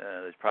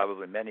 There's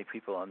probably many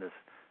people on this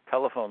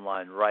telephone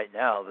line right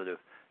now that have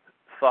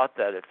thought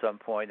that at some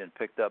point and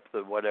picked up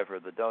the whatever,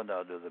 the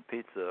donut or the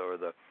pizza or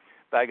the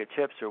bag of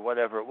chips or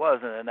whatever it was,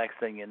 and the next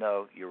thing you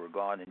know, you were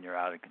gone and you're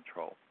out of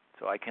control.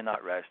 So I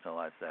cannot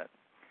rationalize that.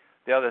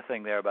 The other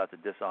thing there about the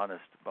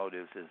dishonest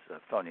motives is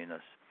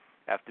phoniness.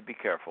 I have to be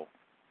careful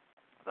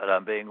that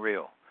I'm being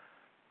real.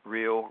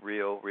 Real,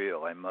 real,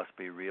 real. I must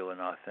be real and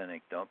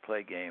authentic. Don't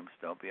play games.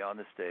 Don't be on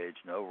the stage.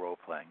 No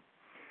role-playing.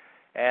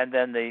 And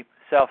then the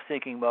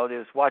self-seeking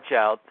motives, watch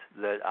out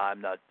that I'm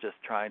not just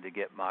trying to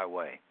get my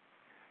way.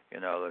 You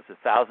know, there's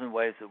 1,000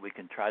 ways that we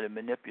can try to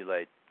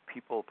manipulate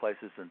people,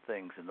 places, and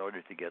things in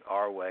order to get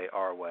our way,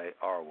 our way,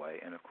 our way.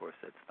 And, of course,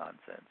 that's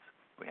nonsense.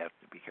 We have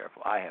to be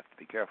careful. I have to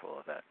be careful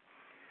of that.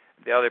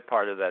 The other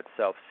part of that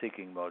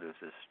self-seeking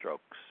motives is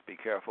strokes. Be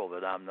careful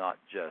that I'm not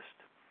just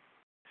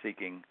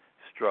seeking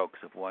strokes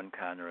of one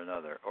kind or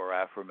another, or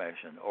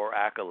affirmation, or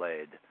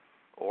accolade,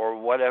 or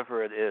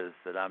whatever it is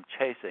that I'm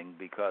chasing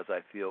because I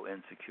feel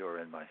insecure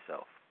in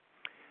myself.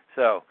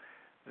 So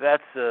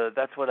that's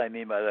what I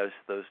mean by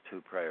those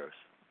two prayers.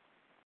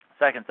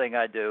 Second thing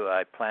I do,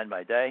 I plan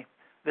my day.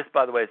 This,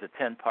 by the way, is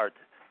a 10-part.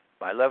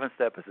 My 11th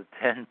step is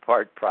a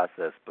 10-part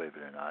process, believe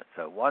it or not.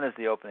 So one is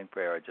the opening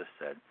prayer I just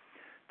said.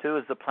 2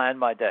 is to plan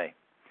my day.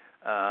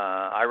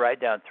 I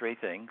write down 3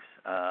 things.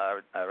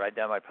 I write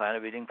down my plan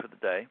of eating for the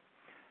day,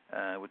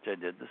 which I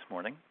did this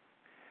morning.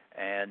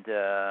 And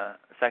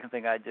second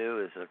thing I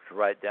do is to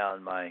write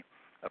down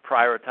a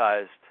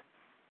prioritized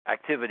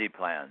activity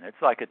plan.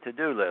 It's like a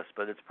to-do list,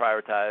 but it's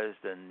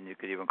prioritized, and you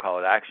could even call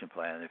it action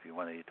plan if you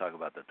want to talk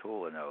about the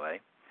tool in OA.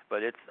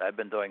 But I've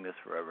been doing this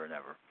forever and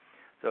ever.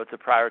 So it's a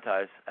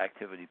prioritized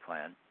activity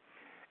plan.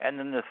 And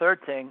then the third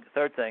thing,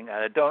 and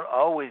I don't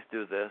always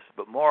do this,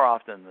 but more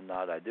often than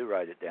not I do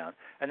write it down,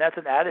 and that's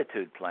an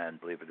attitude plan,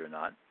 believe it or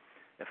not.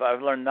 If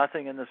I've learned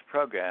nothing in this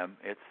program,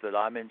 it's that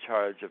I'm in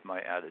charge of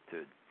my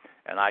attitude.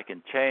 And I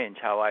can change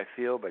how I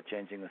feel by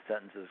changing the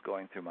sentences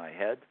going through my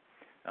head.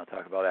 I'll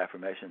talk about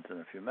affirmations in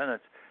a few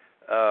minutes.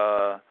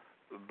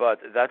 But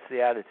that's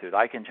the attitude.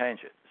 I can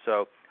change it.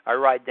 So I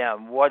write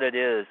down what it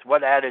is,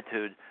 what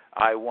attitude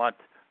I want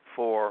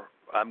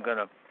I'm going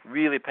to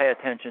really pay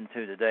attention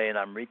to today, and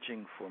I'm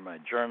reaching for my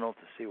journal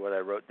to see what I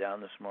wrote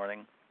down this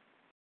morning.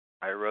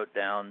 I wrote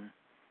down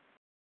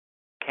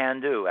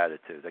can-do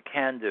attitude, a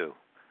can-do.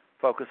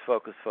 Focus,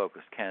 focus,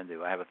 focus,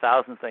 can-do. I have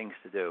 1,000 things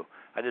to do.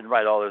 I didn't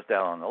write all those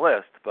down on the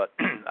list, but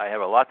I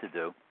have a lot to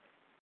do,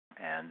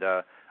 and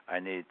I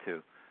need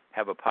to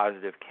have a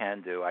positive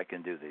can-do. I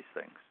can do these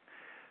things.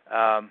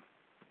 So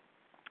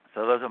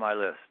those are my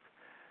list.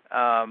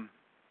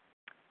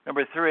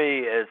 Number 3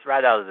 is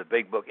right out of the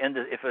big book.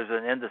 If there's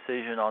an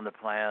indecision on the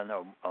plan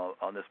or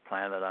on this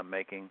plan that I'm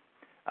making,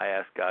 I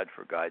ask God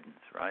for guidance,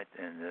 right?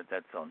 And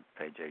that's on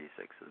page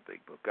 86 of the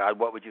big book. God,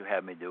 what would you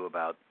have me do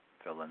about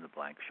fill in the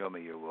blank? Show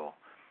me your will.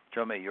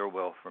 Show me your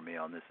will for me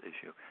on this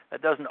issue.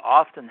 That doesn't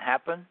often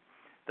happen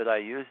that I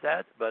use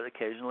that, but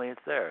occasionally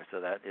it's there. So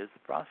that is the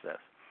process.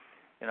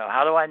 You know,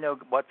 how do I know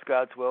what's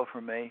God's will for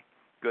me?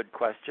 Good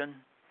question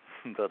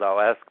that I'll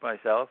ask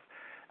myself.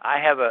 I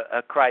have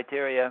a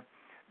criteria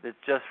that's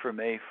just for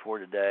me for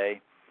today,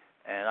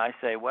 and I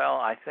say, well,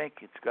 I think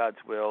it's God's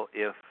will.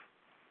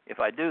 If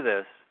I do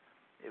this,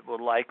 it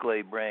will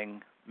likely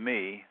bring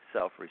me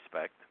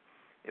self-respect.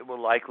 It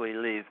will likely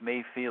leave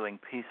me feeling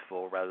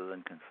peaceful rather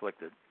than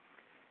conflicted.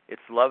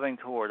 It's loving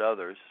toward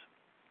others,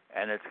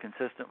 and it's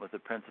consistent with the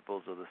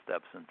principles of the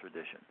steps and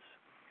traditions.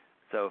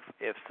 So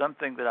if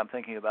something that I'm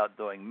thinking about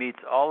doing meets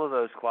all of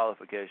those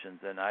qualifications,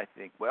 then I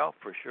think, well,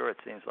 for sure it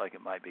seems like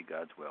it might be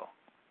God's will.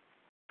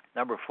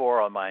 Number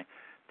 4 on my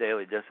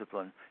daily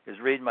discipline is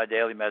read my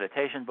daily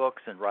meditation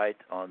books and write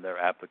on their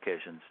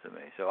applications to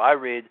me. So I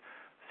read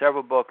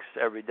several books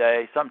every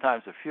day,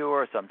 sometimes a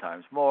fewer,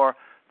 sometimes more.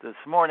 This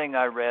morning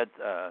I read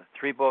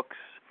 3 books.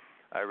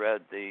 I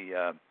read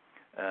the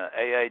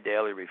AA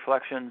Daily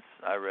Reflections.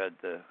 I read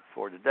the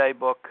For Today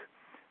book,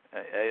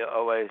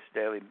 OA's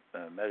Daily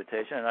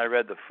Meditation, and I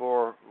read the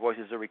 4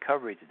 Voices of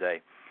Recovery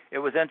today. It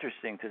was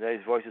interesting.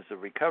 Today's Voices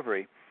of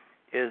Recovery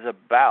is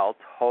about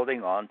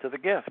holding on to the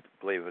gift,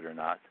 believe it or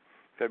not.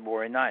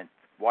 February 9th.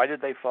 Why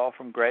did they fall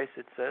from grace,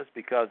 it says?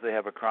 Because they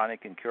have a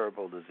chronic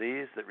incurable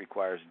disease that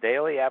requires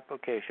daily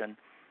application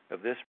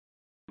of this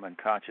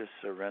unconscious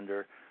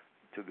surrender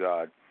to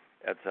God,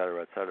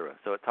 etc., etc.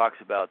 So it talks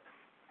about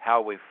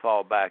how we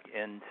fall back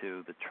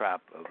into the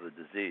trap of the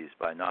disease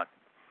by not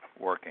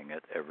working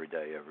it every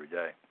day, every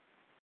day.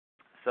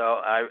 So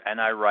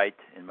I write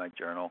in my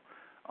journal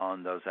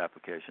on those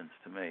applications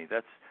to me.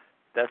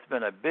 That's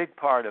been a big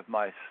part of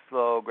my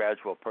slow,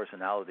 gradual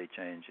personality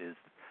change, is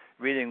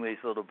reading these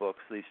little books,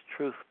 these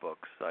truth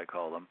books, I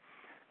call them,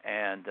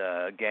 and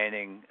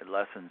gaining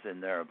lessons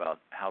in there about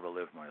how to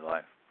live my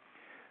life.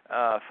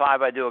 5,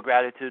 I do a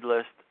gratitude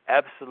list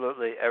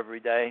absolutely every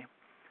day.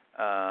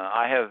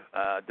 I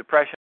have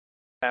depression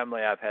in my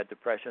family. I've had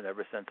depression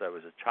ever since I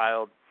was a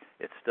child.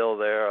 It's still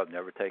there. I've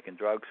never taken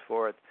drugs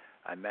for it.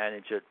 I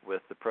manage it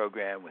with the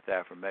program, with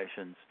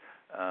affirmations.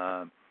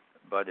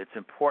 But it's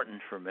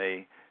important for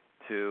me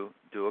to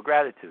do a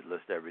gratitude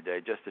list every day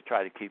just to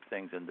try to keep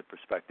things into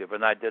perspective.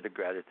 And I did a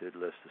gratitude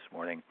list this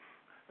morning.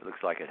 It looks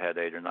like it had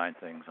 8 or 9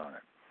 things on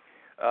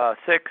it.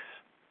 6,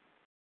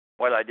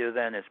 what I do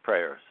then is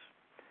prayers.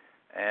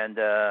 And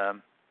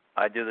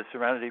I do the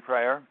Serenity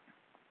Prayer.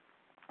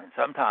 And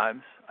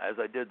sometimes, as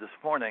I did this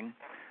morning,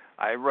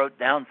 I wrote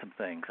down some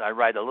things. I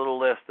write a little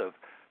list of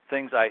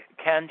things I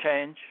can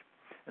change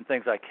and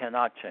things I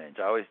cannot change.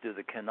 I always do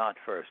the cannot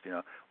first.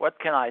 What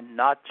can I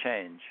not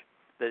change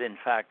that in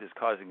fact is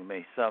causing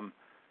me some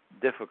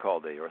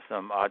difficulty or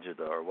some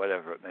agita or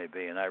whatever it may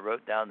be? And I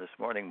wrote down this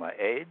morning my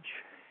age,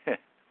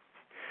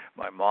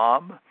 my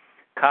mom,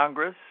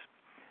 Congress,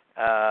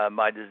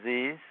 my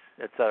disease,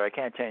 etc. I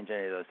can't change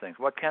any of those things.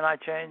 What can I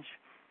change?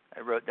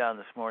 I wrote down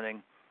this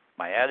morning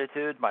my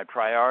attitude, my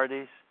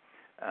priorities,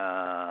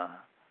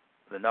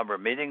 the number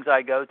of meetings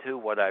I go to,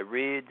 what I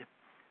read,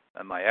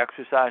 my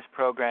exercise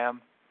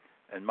program,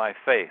 and my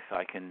faith.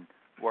 I can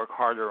work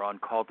harder on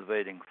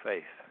cultivating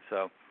faith.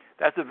 So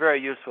that's a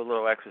very useful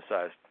little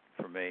exercise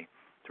for me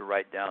to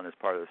write down as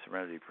part of the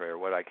Serenity Prayer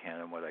what I can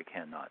and what I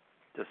cannot.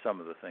 Just some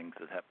of the things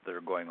that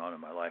are going on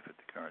in my life at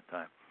the current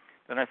time.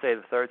 Then I say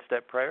the 3rd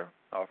step prayer,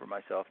 offer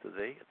myself to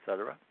thee,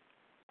 etc.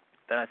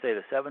 Then I say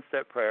the 7th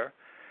step prayer.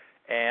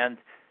 And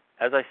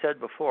as I said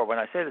before, when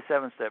I say the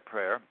 7th step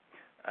prayer,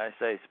 I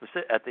say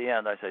at the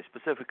end, I say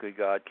specifically,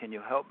 God, can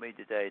you help me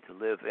today to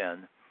live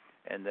in,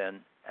 and then,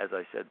 as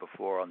I said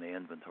before on the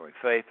inventory,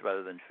 faith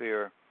rather than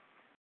fear,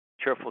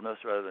 cheerfulness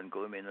rather than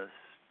gloominess,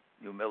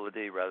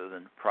 humility rather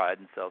than pride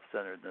and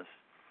self-centeredness,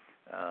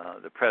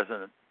 the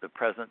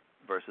present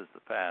versus the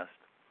past,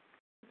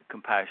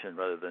 compassion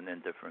rather than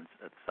indifference,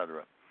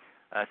 etc.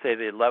 I say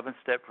the 11th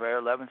step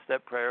prayer. 11th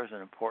step prayer is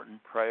an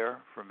important prayer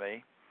for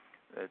me.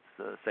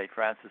 It's St.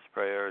 Francis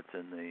prayer. It's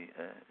in the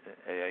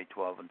AA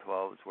 12 and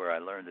 12. It's where I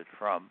learned it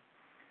from.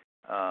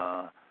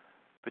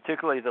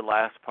 Particularly the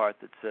last part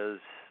that says,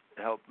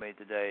 help me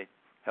today,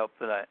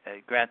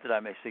 grant that I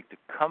may seek to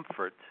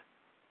comfort,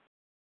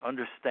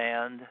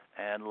 understand,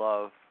 and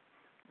love,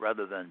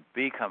 rather than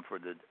be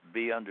comforted,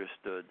 be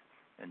understood,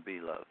 and be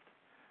loved.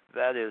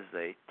 That is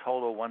a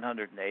total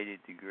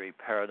 180-degree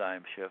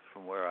paradigm shift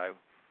from where I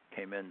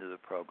came into the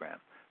program.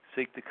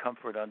 Seek to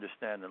comfort,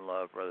 understand, and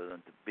love rather than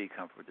to be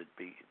comforted,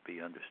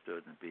 be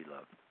understood, and be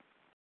loved.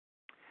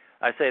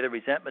 I say the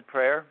resentment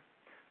prayer.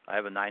 I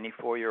have a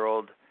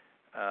 94-year-old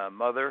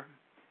mother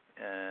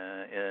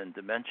in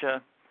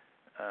dementia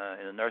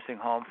in a nursing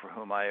home for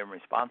whom I am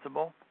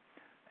responsible.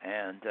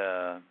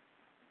 And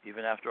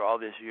even after all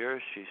these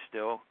years, she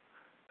still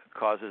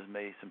causes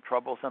me some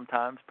trouble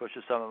sometimes,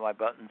 pushes some of my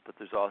buttons, but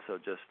there's also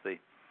just the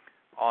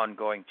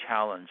ongoing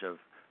challenge of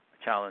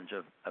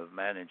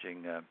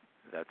managing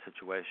that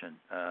situation.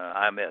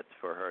 I'm it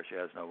for her. She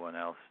has no one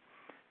else.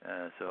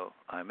 So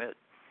I'm it.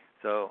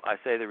 So I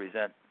say the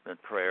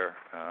resentment prayer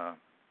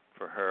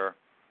for her.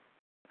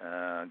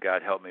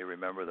 God help me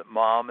remember that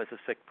Mom is a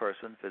sick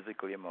person,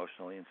 physically,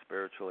 emotionally, and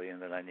spiritually,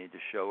 and that I need to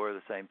show her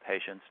the same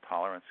patience,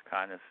 tolerance,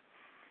 kindness,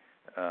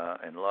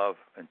 and love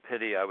and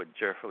pity I would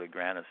cheerfully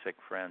grant a sick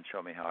friend.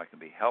 Show me how I can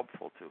be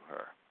helpful to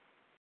her.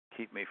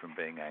 Keep me from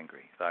being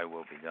angry. Thy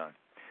will be done.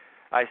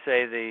 I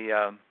say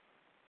the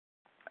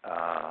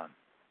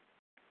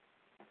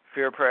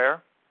fear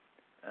prayer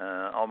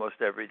almost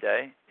every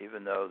day,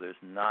 even though there's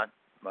not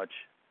much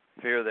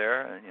fear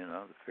there. And,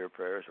 the fear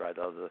prayer is right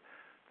out of the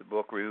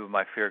book, Remove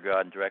My Fear,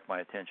 God, and Direct My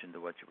Attention to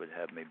What You Would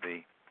Have Me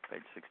Be,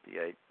 page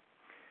 68.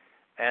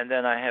 And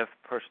then I have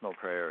personal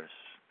prayers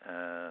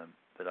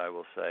that I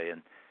will say.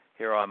 And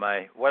here on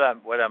my what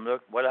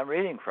I'm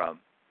reading from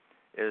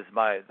is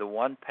the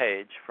one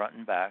page front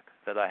and back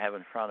that I have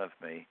in front of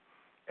me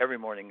every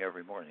morning.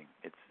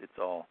 It's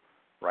all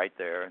right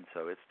there, and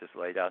so it's just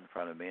laid out in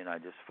front of me, and I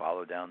just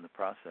follow down the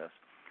process.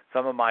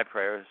 Some of my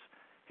prayers: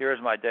 here is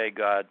my day,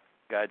 God,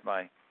 guide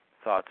my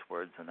thoughts,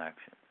 words, and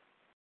actions.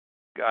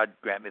 God,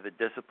 grant me the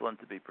discipline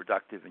to be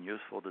productive and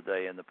useful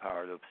today, and the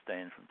power to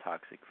abstain from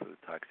toxic food,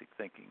 toxic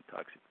thinking,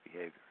 toxic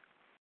behavior.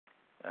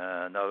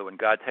 Another one: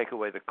 God, take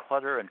away the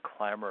clutter and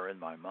clamor in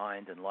my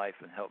mind and life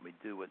and help me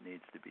do what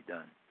needs to be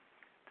done.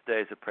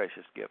 Today is a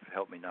precious gift.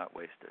 Help me not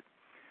waste it.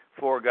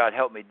 4, God,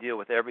 help me deal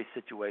with every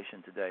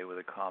situation today with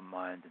a calm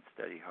mind and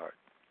steady heart.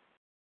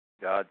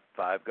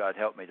 5, God,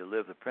 help me to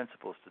live the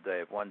principles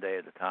today of one day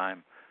at a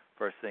time,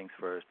 first things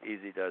first,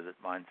 easy does it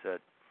mindset,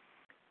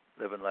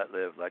 live and let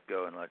live, let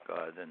go and let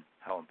God, and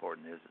how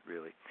important is it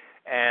really?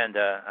 And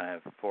I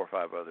have 4 or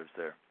 5 others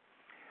there.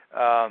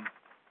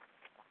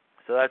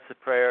 So that's the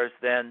prayers.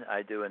 Then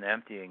I do an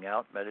emptying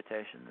out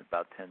meditation,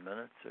 about 10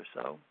 minutes or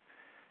so.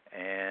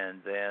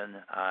 And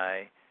then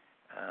I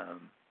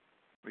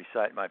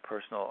recite my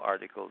personal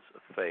articles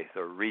of faith,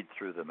 or read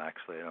through them,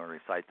 actually. I don't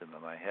recite them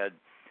in my head.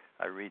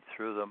 I read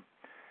through them.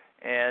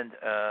 And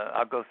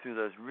I'll go through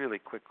those really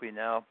quickly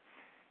now.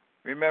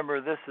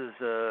 Remember, this is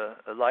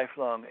a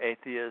lifelong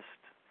atheist,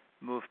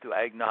 move to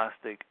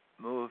agnostic,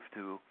 move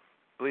to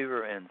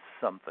believer in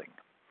something.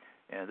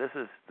 And this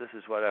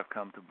is what I've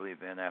come to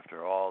believe in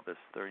after all this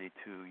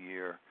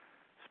 32-year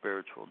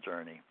spiritual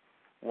journey.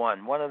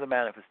 One of the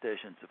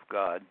manifestations of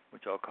God,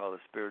 which I'll call the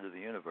spirit of the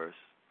universe,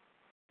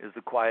 is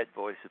the quiet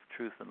voice of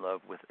truth and love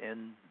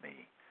within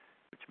me,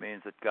 which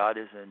means that God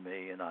is in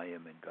me and I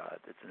am in God.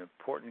 It's an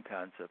important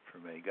concept for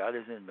me. God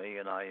is in me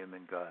and I am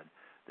in God.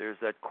 There's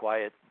that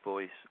quiet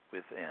voice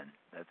within.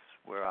 That's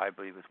where I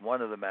believe is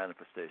one of the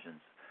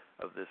manifestations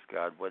of this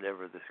God,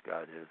 whatever this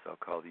God is. I'll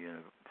call the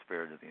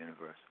spirit of the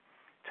universe.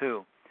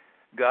 2,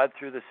 God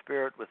through the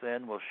spirit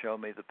within will show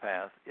me the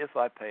path if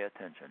I pay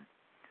attention.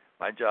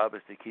 My job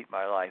is to keep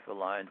my life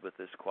aligned with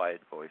this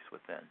quiet voice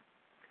within.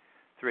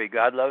 3,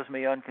 God loves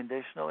me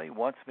unconditionally,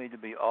 wants me to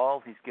be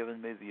all He's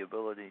given me the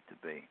ability to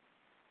be.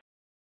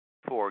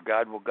 4,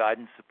 God will guide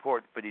and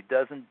support, but He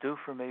doesn't do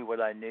for me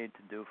what I need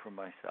to do for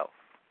myself.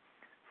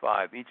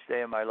 5, each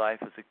day of my life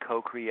is a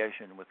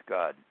co-creation with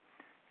God.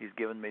 He's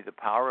given me the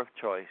power of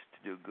choice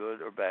to do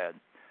good or bad.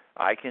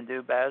 I can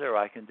do bad or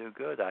I can do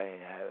good. I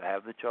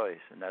have the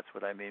choice, and that's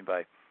what I mean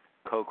by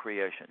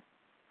co-creation.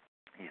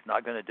 He's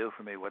not going to do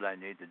for me what I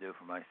need to do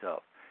for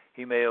myself.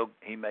 He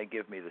may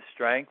give me the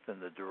strength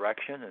and the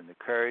direction and the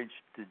courage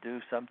to do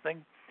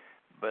something,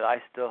 but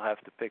I still have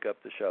to pick up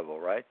the shovel,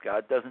 right?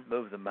 God doesn't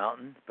move the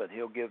mountain, but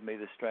He'll give me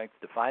the strength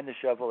to find the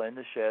shovel in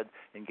the shed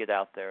and get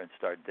out there and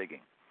start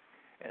digging.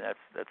 And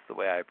that's the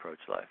way I approach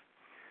life.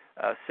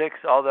 6,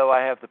 although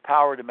I have the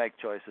power to make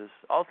choices,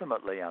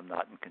 ultimately I'm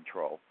not in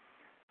control.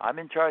 I'm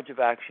in charge of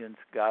actions.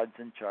 God's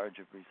in charge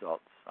of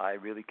results. I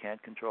really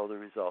can't control the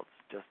results,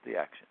 just the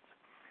actions.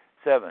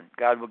 7,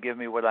 God will give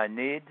me what I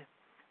need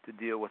to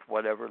deal with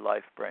whatever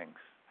life brings.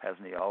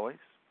 Hasn't He always?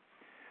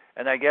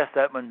 And I guess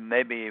that one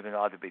maybe even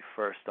ought to be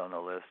first on the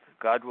list.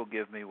 God will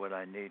give me what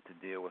I need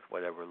to deal with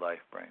whatever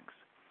life brings.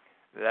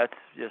 That's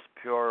just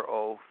pure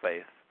old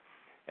faith.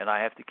 And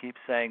I have to keep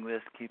saying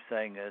this,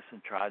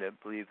 and try to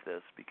believe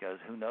this, because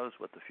who knows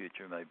what the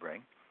future may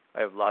bring.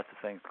 I have lots of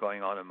things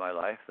going on in my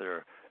life that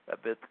are a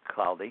bit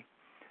cloudy,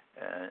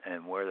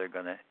 and where they're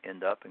going to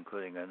end up,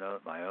 including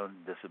my own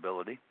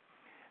disability.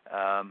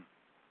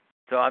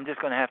 So I'm just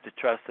going to have to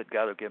trust that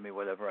God will give me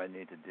whatever I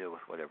need to deal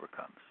with whatever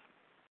comes.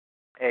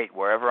 8,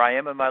 wherever I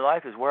am in my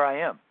life is where I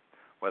am.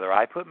 Whether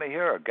I put me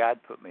here or God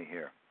put me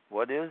here.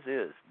 What is.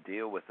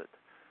 Deal with it.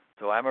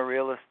 So I'm a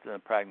realist and a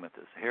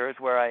pragmatist. Here's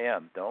where I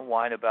am. Don't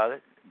whine about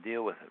it.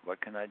 Deal with it. What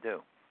can I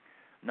do?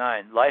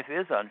 9, life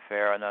is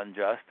unfair and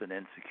unjust and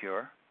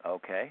insecure.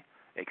 Okay.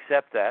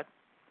 Accept that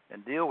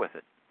and deal with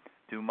it.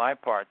 Do my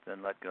part,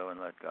 then let go and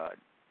let God.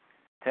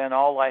 10,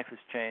 all life has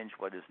changed.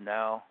 What is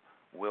now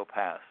will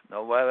pass.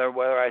 No matter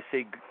whether I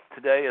see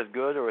today as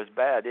good or as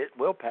bad, it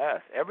will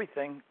pass.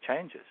 Everything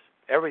changes.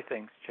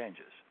 Everything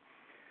changes.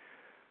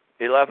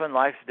 11,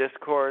 life's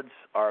discords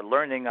are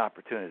learning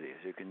opportunities.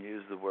 You can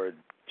use the word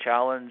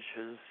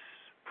challenges,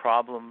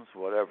 problems,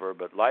 whatever,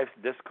 but life's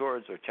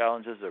discords or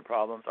challenges or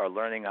problems are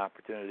learning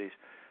opportunities,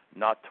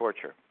 not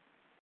torture.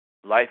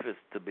 Life is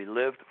to be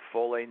lived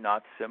fully,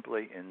 not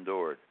simply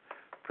endured.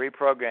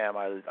 Pre-program,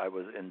 I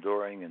was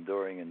enduring,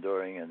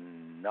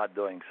 and not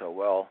doing so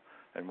well,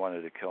 and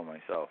wanted to kill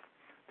myself.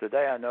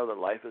 Today, I know that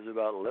life is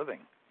about living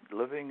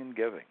and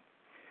giving.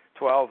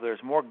 12,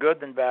 there's more good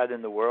than bad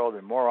in the world,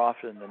 and more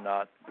often than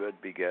not, good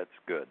begets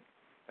good.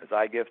 As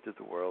I give to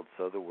the world,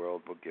 so the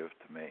world will give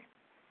to me.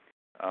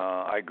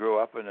 I grew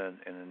up in an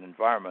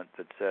environment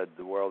that said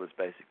the world is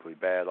basically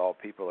bad, all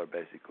people are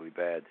basically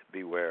bad,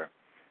 beware.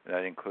 And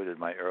that included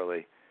my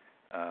early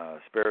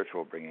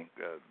spiritual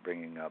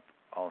bringing up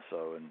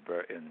also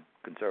in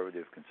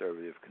conservative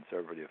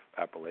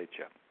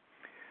Appalachia.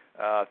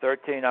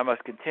 13, I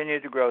must continue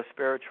to grow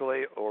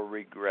spiritually or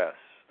regress.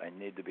 I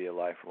need to be a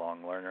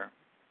lifelong learner.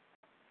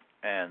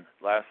 And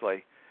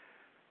lastly,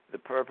 the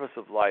purpose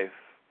of life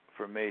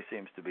for me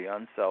seems to be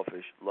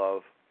unselfish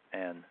love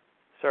and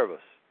service.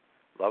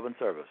 Love and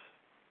service,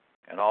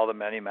 and all the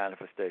many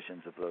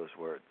manifestations of those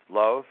words.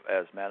 Love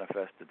as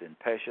manifested in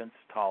patience,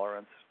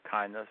 tolerance,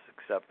 kindness,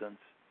 acceptance,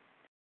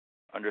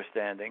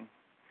 understanding,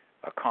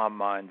 a calm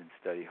mind and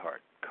steady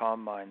heart.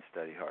 Calm mind,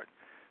 steady heart.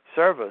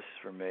 Service,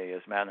 for me,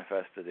 is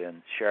manifested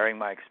in sharing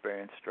my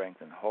experience, strength,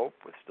 and hope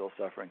with still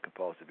suffering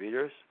compulsive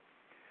eaters,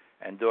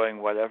 and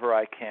doing whatever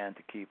I can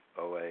to keep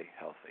OA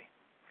healthy.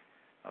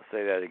 I'll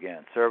say that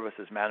again. Service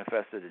is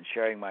manifested in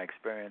sharing my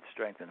experience,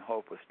 strength, and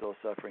hope with still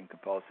suffering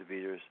compulsive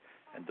eaters,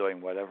 and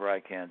doing whatever I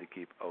can to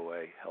keep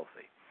OA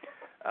healthy.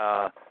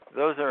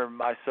 Those are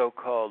my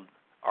so-called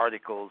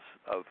articles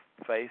of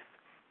faith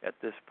at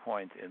this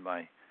point in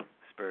my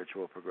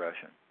spiritual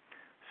progression.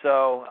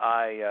 So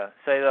I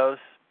say those,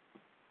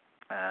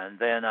 and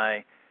then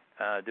I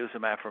do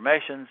some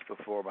affirmations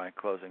before my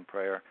closing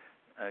prayer.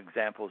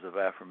 Examples of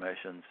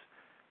affirmations.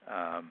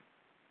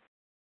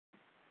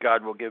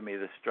 God will give me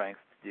the strength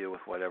to deal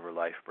with whatever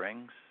life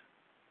brings.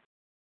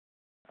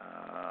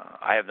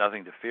 I have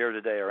nothing to fear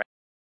today or as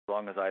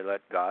long as I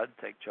let God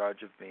take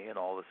charge of me and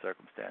all the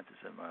circumstances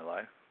in my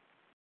life.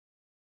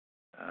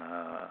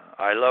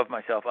 I love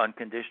myself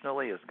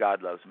unconditionally as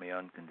God loves me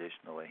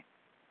unconditionally.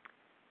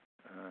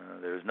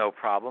 There is no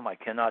problem I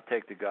cannot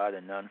take to God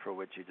and none for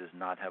which He does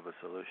not have a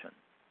solution.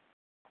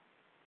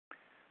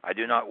 I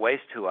do not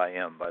waste who I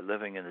am by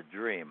living in a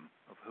dream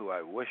of who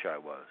I wish I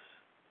was.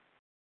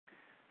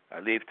 I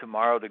leave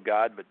tomorrow to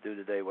God, but do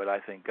today what I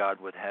think God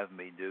would have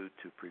me do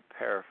to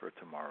prepare for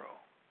tomorrow.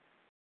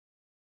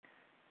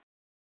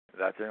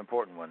 That's an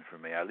important one for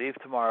me. I leave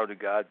tomorrow to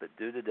God, but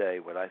do today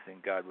what I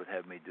think God would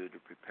have me do to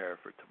prepare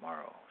for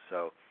tomorrow.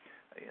 So,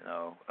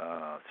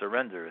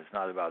 surrender is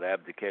not about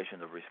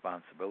abdication of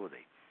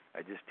responsibility.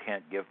 I just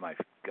can't give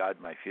God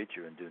my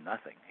future and do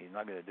nothing. He's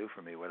not going to do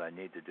for me what I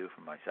need to do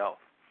for myself.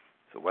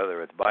 So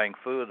whether it's buying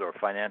food or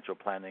financial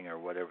planning or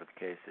whatever the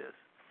case is.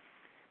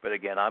 But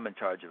again, I'm in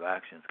charge of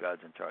actions.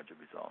 God's in charge of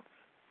results.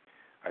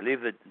 I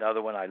leave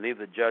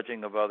the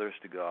judging of others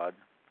to God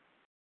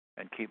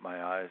and keep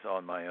my eyes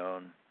on my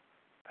own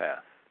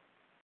path.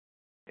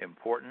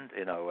 Important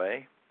in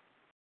OA,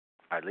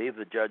 I leave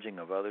the judging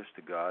of others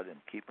to God and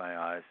keep my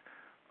eyes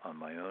on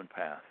my own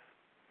path.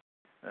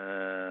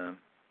 And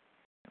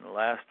the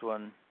last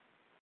one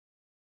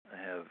I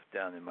have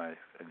down in my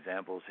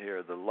examples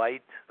here, the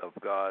light of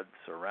God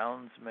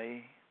surrounds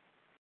me,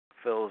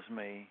 fills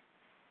me,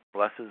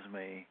 blesses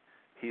me,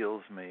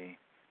 heals me,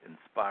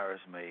 inspires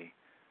me,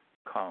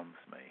 calms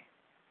me.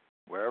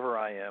 Wherever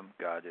I am,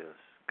 God is.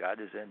 God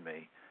is in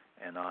me,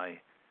 and I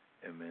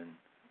am in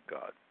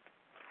God.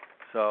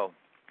 So,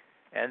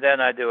 and then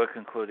I do a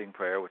concluding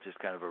prayer, which is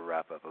kind of a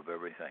wrap-up of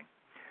everything.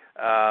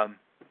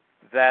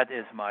 That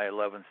is my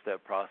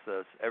 11-step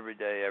process, every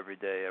day, every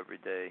day, every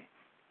day,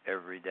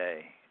 every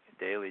day.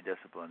 Daily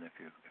discipline, if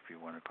you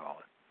want to call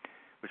it.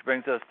 Which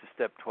brings us to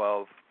step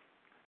 12.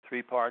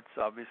 3 parts,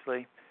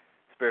 obviously.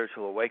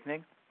 Spiritual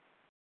awakening.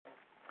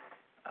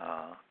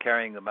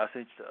 Carrying the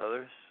message to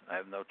others. I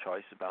have no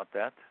choice about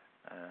that.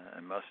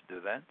 I must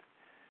do that.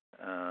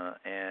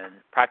 And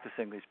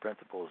practicing these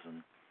principles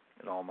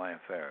in all my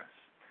affairs.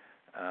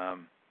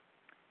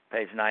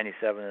 Page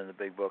 97 in the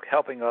big book.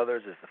 Helping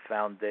others is the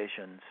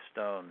foundation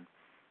stone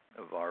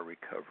of our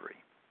recovery.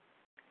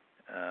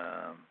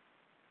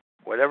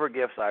 Whatever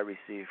gifts I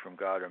receive from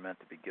God are meant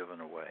to be given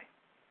away,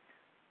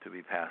 to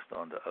be passed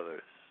on to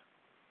others.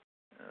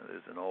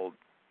 There's an old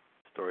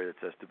story that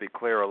says, to be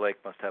clear, a lake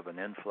must have an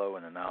inflow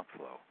and an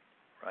outflow,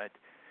 right?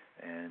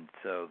 And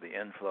so the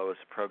inflow is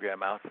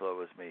program,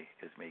 outflow is me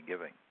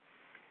giving.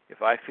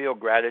 If I feel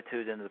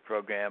gratitude in the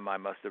program, I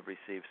must have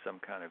received some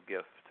kind of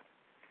gift.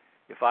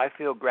 If I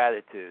feel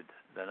gratitude,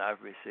 then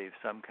I've received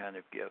some kind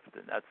of gift,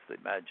 and that's the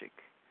magic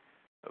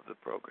of the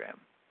program.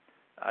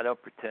 I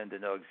don't pretend to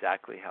know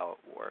exactly how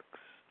it works.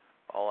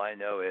 All I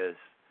know is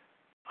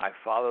I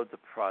followed the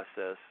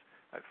process,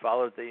 I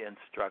followed the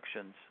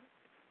instructions,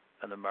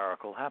 and the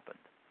miracle happened.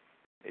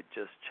 It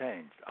just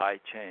changed. I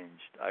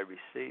changed. I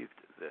received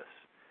this.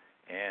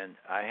 And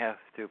I have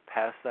to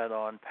pass that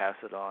on, pass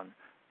it on,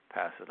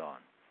 pass it on.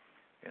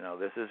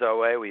 This is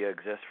OA. We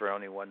exist for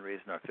only one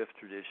reason. Our 5th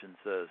tradition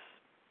says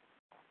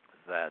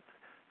that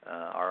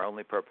our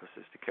only purpose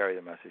is to carry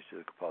the message to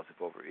the compulsive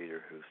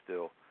overeater who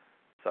still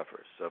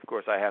suffers. So, of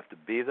course, I have to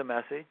be the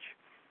message.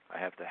 I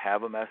have to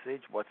have a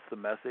message. What's the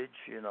message?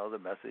 The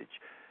message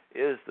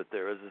is that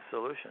there is a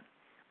solution.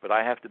 But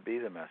I have to be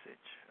the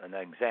message. An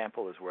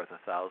example is worth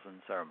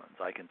 1,000 sermons.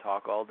 I can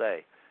talk all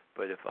day,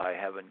 but if I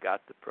haven't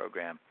got the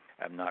program,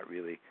 I'm not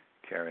really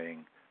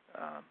carrying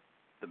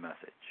the message.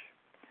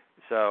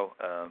 So,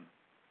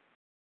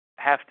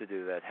 have to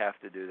do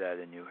that,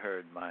 and you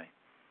heard my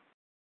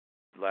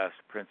last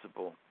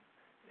principle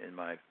in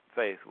my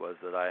faith was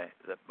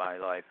that my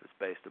life is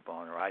based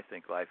upon, or I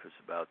think life is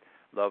about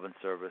love and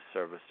service,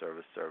 service,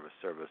 service, service,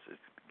 service. It's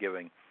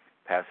giving,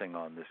 passing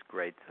on this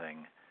great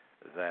thing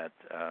that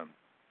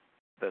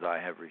I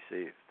have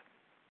received.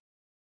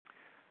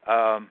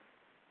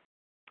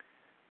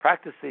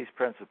 Practice these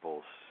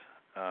principles.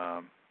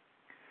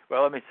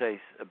 Well, let me say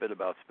a thing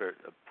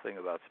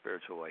about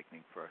spiritual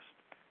awakening first.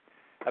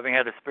 Having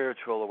had a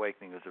spiritual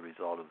awakening as a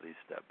result of these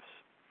steps.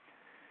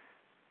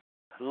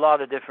 A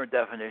lot of different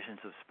definitions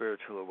of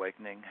spiritual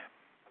awakening.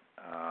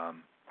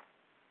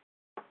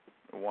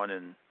 One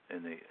in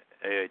the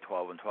AA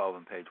 12 and 12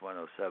 on page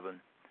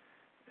 107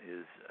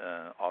 is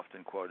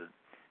often quoted.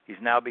 He's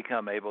now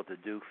become able to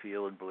do,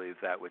 feel, and believe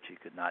that which he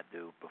could not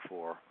do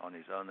before on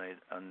his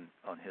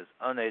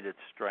unaided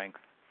strength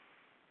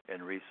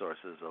and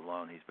resources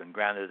alone. He's been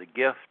granted a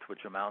gift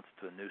which amounts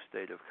to a new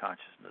state of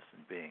consciousness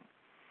and being.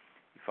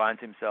 He finds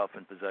himself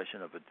in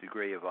possession of a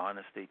degree of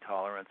honesty,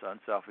 tolerance,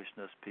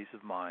 unselfishness, peace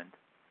of mind,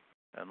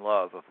 and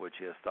love of which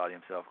he has thought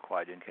himself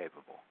quite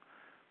incapable.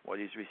 What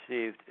he's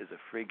received is a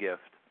free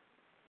gift,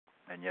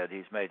 and yet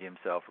he's made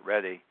himself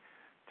ready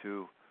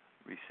to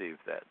receive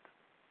that.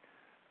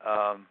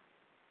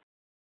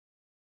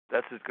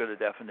 That's as good a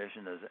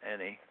definition as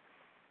any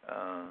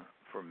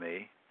for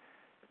me.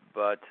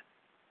 But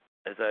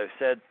as I've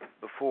said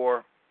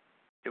before,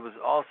 it was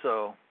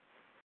also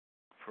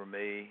for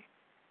me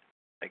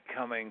a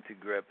coming to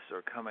grips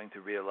or coming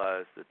to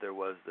realize that there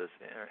was this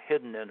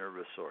hidden inner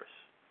resource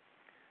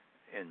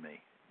in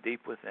me.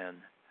 Deep within,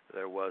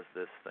 there was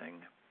this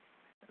thing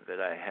that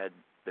I had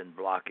been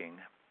blocking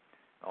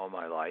all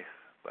my life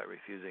by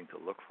refusing to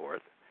look for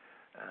it,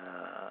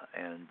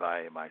 and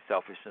by my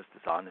selfishness,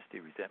 dishonesty,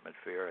 resentment,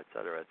 fear,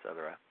 etc.,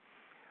 etc.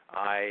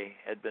 I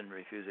had been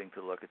refusing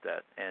to look at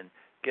that, and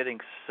getting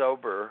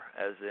sober,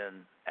 as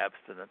in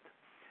abstinent,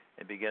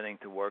 and beginning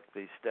to work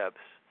these steps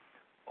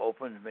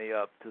opened me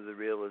up to the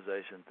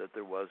realization that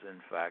there was,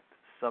 in fact,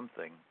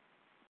 something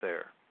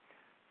there,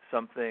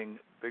 something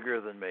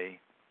bigger than me,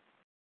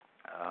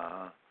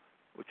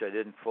 which I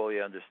didn't fully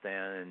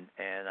understand,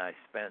 and I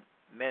spent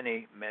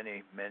many,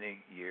 many,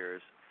 many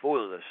years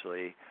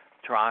foolishly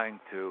trying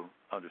to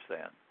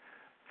understand,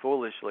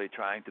 foolishly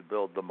trying to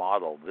build the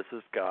model. This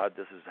is God,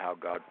 this is how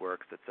God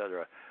works,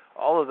 etc.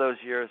 All of those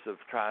years of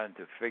trying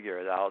to figure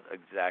it out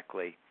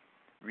exactly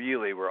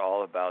really were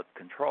all about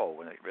control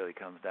when it really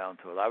comes down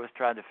to it. I was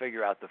trying to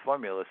figure out the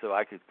formula so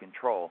I could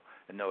control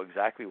and know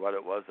exactly what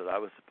it was that I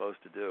was supposed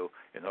to do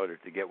in order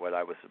to get what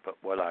I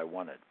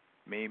wanted.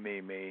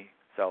 Me,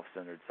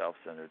 self-centered,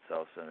 self-centered,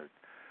 self-centered.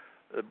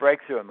 The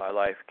breakthrough in my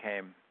life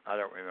came, I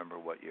don't remember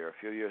what year, a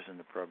few years in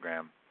the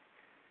program,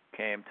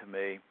 came to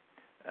me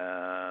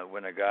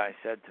when a guy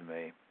said to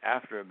me,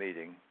 after a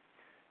meeting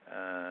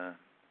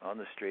on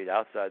the street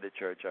outside the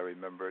church, I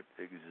remember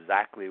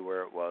exactly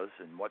where it was,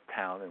 in what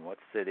town, in what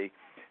city,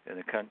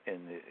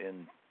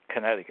 in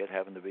Connecticut,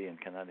 happened to be in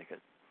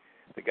Connecticut.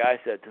 The guy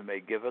said to me,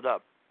 "Give it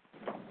up."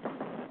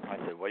 I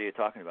said, "What are you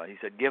talking about?" He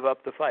said, "Give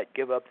up the fight,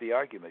 give up the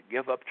argument,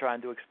 give up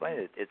trying to explain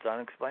it. It's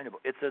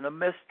unexplainable. It's a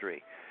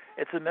mystery.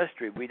 It's a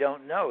mystery. We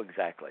don't know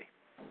exactly.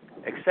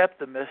 Accept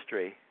the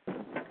mystery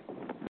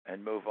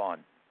and move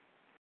on."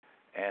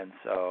 And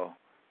so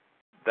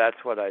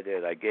that's what I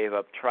did. I gave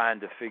up trying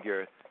to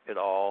figure it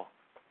all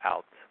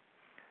out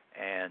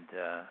and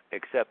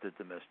accepted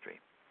the mystery.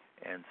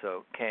 And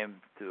so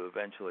came to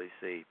eventually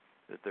see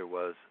that there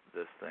was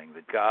this thing,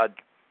 that God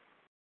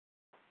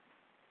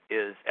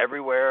is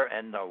everywhere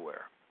and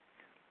nowhere.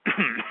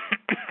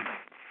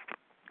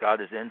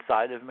 God is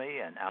inside of me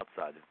and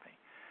outside of me.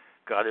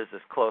 God is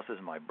as close as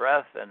my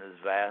breath and as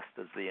vast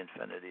as the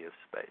infinity of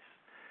space.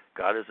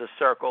 God is a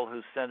circle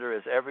whose center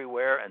is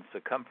everywhere and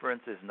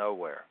circumference is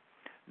nowhere.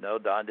 No,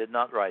 Don did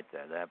not write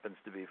that. It happens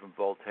to be from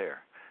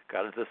Voltaire.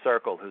 God is a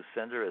circle whose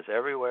center is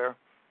everywhere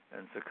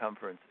and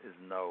circumference is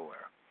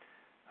nowhere.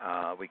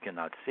 We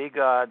cannot see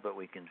God, but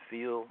we can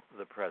feel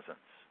the presence.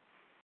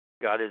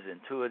 God is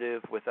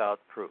intuitive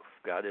without proof.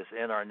 God is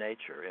in our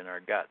nature, in our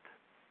gut.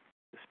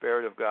 The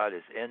Spirit of God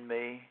is in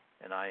me,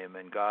 and I am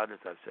in God, as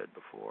I've said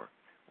before.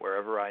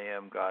 Wherever I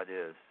am, God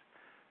is.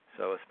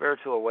 So a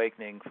spiritual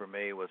awakening for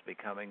me was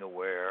becoming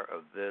aware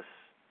of this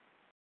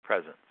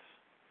presence.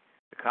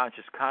 The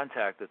conscious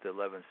contact that the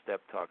 11th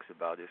step talks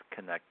about is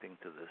connecting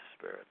to this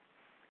Spirit.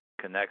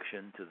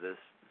 Connection to this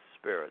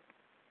Spirit,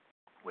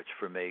 which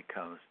for me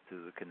comes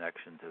to the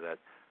connection to that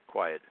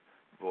quiet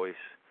voice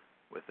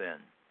within.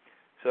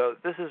 So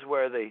this is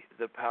where the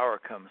power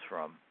comes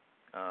from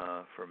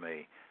for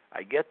me.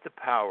 I get the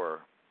power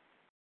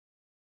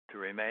to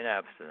remain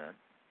abstinent,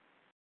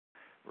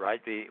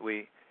 right?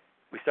 We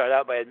start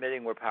out by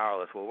admitting we're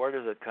powerless. Well, where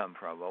does it come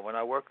from? Well, when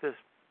I work this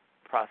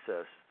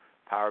process,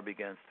 power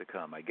begins to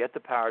come. I get the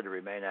power to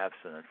remain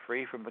abstinent,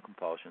 free from the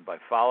compulsion, by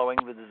following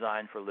the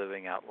design for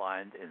living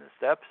outlined in the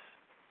steps,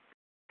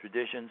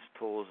 traditions,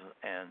 tools,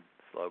 and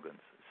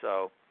slogans.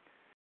 So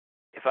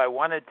if I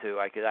wanted to,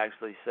 I could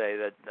actually say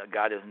that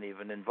God isn't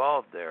even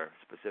involved there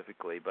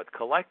specifically, but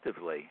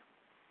collectively,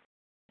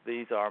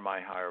 these are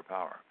my higher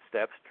power.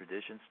 Steps,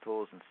 traditions,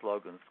 tools, and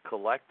slogans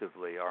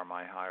collectively are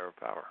my higher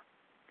power.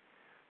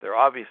 They're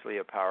obviously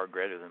a power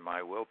greater than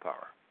my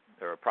willpower.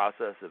 They're a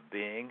process of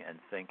being and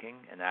thinking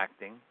and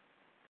acting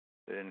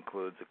that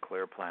includes a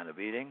clear plan of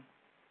eating,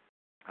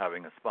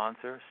 having a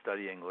sponsor,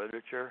 studying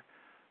literature,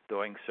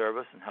 doing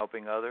service and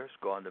helping others,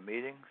 going to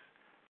meetings,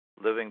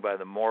 living by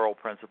the moral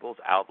principles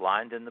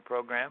outlined in the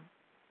program,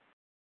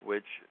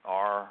 which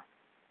are,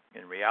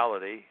 in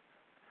reality,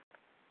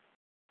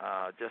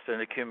 just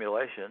an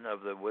accumulation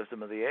of the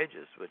wisdom of the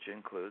ages, which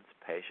includes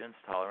patience,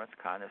 tolerance,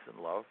 kindness,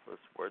 and love, those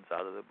words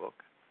out of the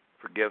book,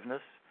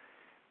 forgiveness,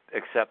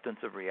 acceptance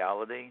of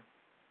reality,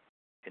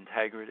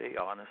 integrity,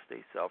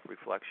 honesty,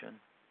 self-reflection,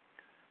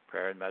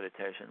 prayer and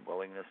meditation,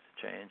 willingness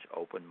to change,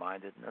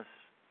 open-mindedness,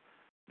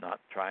 not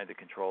trying to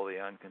control the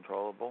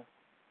uncontrollable,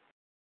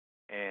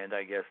 and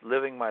I guess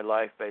living my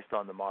life based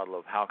on the model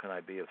of how can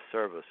I be of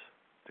service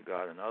to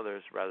God and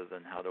others rather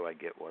than how do I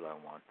get what I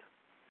want.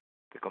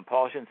 The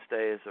compulsion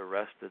stays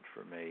arrested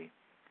for me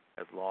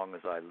as long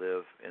as I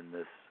live in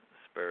this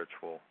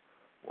spiritual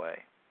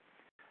way.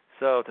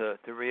 So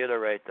to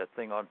reiterate that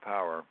thing on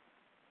power,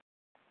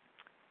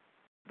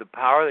 the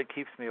power that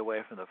keeps me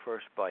away from the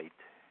first bite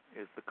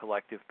is the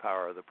collective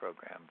power of the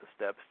program, the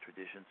steps,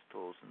 traditions,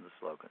 tools, and the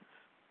slogans.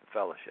 the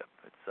fellowship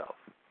itself.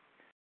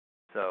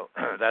 So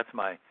that's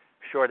my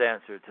short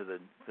answer to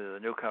the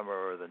newcomer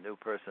or the new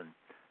person.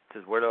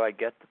 Says, where do I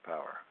get the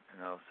power?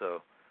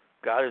 So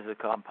God is the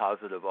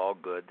composite of all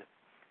good,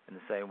 in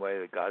the same way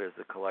that God is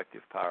the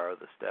collective power of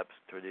the steps,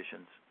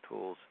 traditions,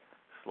 tools,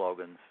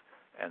 slogans,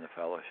 and the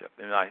fellowship.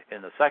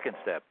 In the second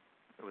step,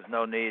 there was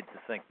no need to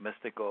think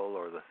mystical,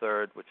 or the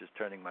third, which is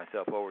turning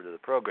myself over to the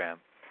program.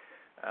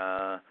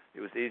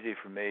 It was easy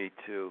for me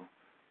to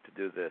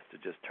do this, to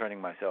just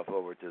turning myself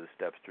over to the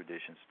steps,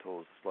 traditions,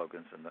 tools,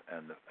 slogans,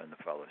 and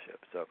the fellowship.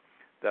 So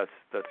that's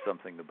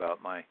something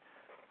about my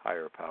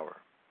higher power.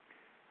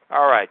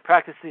 All right,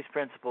 practice these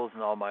principles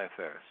in all my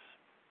affairs.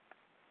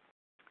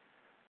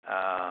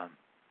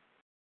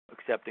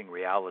 Accepting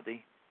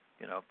reality.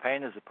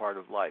 Pain is a part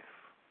of life.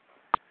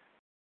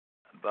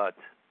 But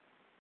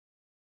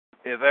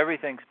if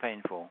everything's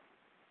painful,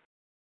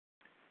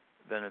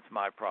 then it's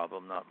my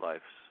problem, not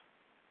life's.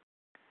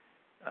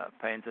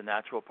 Pain's a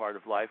natural part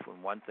of life.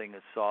 When one thing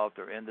is solved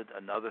or ended,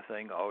 another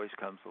thing always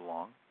comes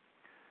along.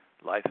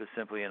 Life is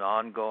simply an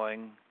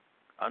ongoing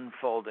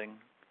unfolding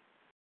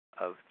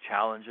of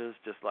challenges,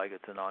 just like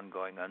it's an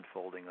ongoing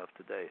unfolding of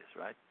today's,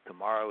 right?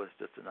 Tomorrow is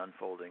just an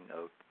unfolding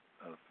of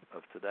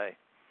today.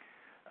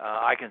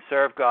 I can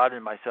serve God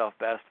and myself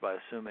best by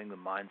assuming the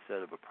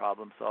mindset of a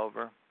problem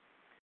solver.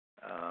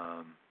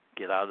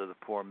 Get out of the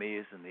poor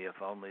me's and the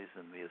if-onlys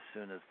and the as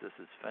soon as this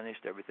is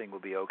finished, everything will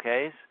be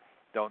okay.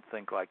 Don't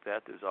think like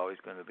that. There's always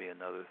going to be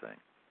another thing.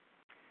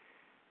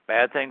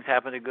 Bad things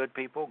happen to good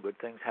people. Good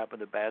things happen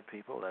to bad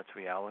people. That's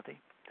reality.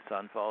 The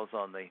sun falls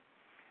on the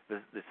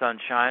sun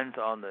shines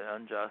on the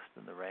unjust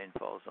and the rain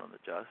falls on the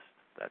just.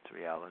 That's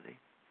reality.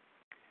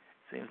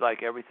 Seems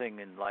like everything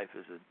in life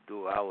is a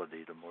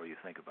duality the more you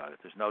think about it.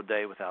 There's no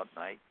day without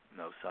night,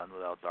 no sun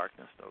without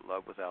darkness, no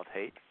love without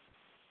hate,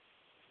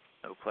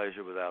 no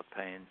pleasure without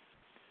pain,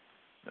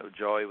 no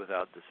joy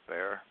without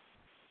despair,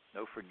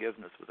 no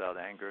forgiveness without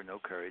anger, no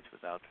courage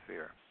without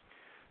fear.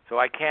 So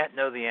I can't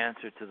know the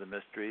answer to the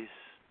mysteries.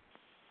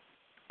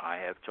 I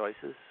have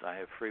choices. I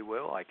have free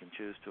will. I can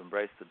choose to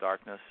embrace the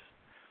darkness,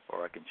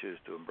 or I can choose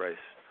to embrace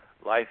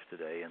life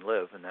today and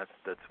live, and that's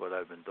what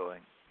I've been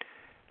doing.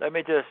 Let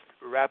me just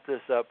wrap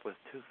this up with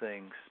two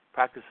things.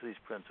 Practice these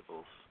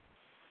principles.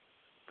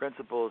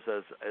 Principles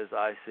as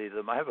I see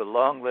them. I have a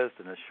long list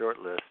and a short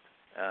list.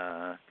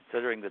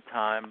 Considering the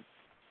time,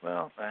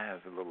 well, I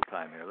have a little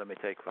time here. Let me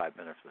take 5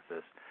 minutes with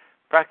this.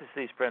 Practice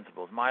these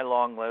principles. My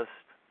long list,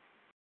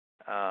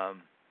 I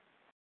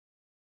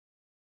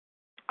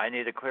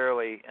need a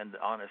clearly and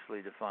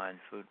honestly defined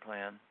food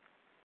plan.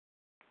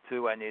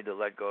 2, I need to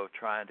let go of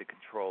trying to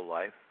control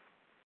life.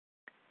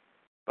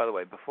 By the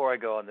way, before I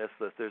go on this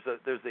list, there's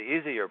the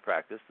easier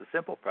practice, the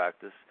simple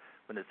practice.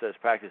 When it says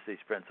practice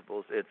these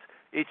principles, it's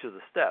each of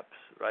the steps,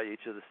 right?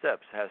 Each of the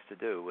steps has to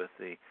do with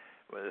the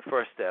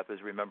first step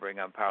is remembering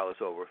I'm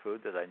powerless over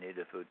food, that I need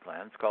a food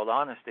plan. It's called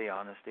honesty,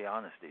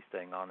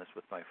 staying honest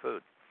with my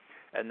food.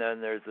 And then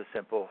there's the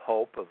simple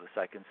hope of the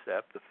second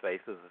step, the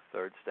faith of the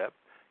third step,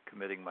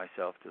 committing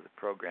myself to the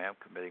program,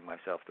 committing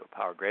myself to a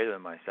power greater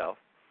than myself.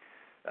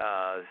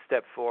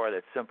 Step 4 at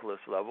its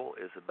simplest level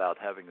is about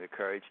having the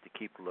courage to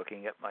keep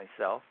looking at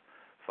myself.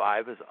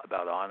 5 is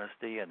about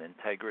honesty and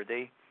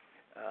integrity,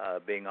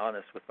 being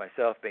honest with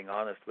myself, being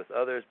honest with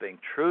others, being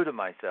true to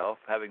myself,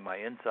 having my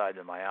inside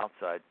and my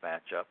outside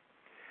match up.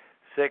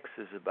 6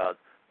 is about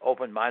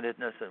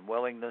open-mindedness and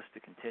willingness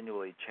to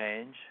continually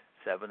change.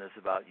 7 is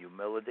about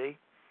humility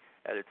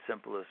at its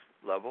simplest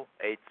level.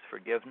 8 is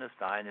forgiveness.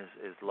 9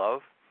 is love.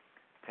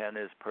 10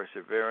 is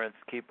perseverance,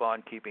 keep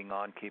on keeping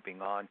on, keep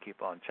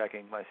on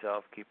checking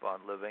myself, keep on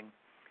living.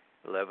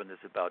 11 is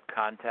about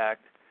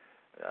contact,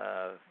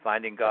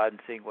 finding God and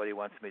seeing what He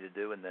wants me to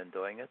do and then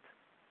doing it.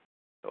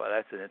 Well,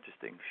 that's an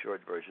interesting short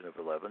version of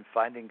 11.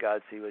 Finding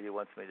God, see what He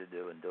wants me to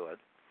do and do it.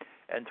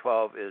 And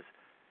 12 is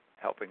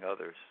helping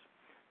others.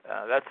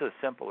 That's the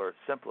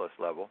simplest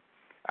level.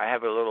 I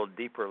have a little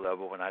deeper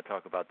level when I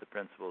talk about the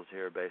principles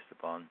here based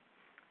upon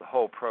the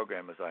whole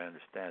program as I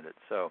understand it.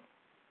 So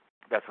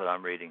that's what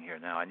I'm reading here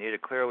now. I need a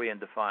clearly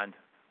and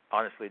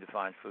honestly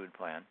defined food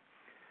plan.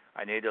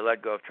 I need to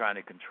let go of trying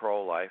to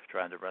control life,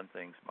 trying to run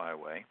things my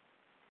way.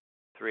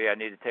 3, I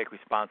need to take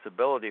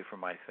responsibility for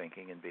my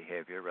thinking and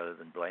behavior rather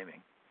than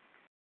blaming.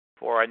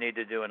 4, I need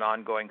to do an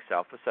ongoing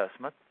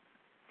self-assessment,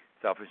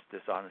 selfish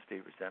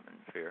dishonesty, resentment,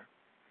 and fear.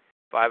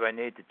 5, I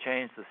need to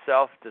change the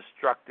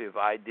self-destructive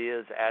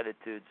ideas,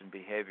 attitudes, and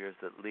behaviors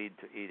that lead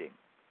to eating.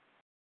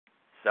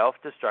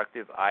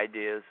 Self-destructive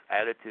ideas,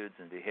 attitudes,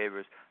 and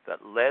behaviors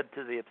that led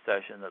to the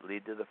obsession, that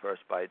lead to the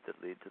first bite,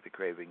 that lead to the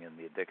craving and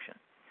the addiction.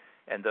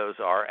 And those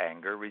are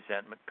anger,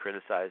 resentment,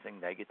 criticizing,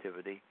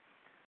 negativity,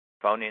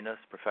 phoniness,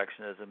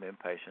 perfectionism,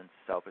 impatience,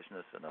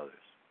 selfishness, and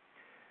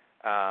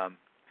others.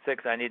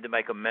 6, I need to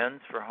make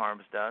amends for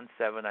harms done.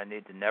 7, I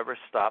need to never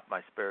stop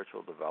my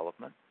spiritual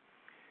development.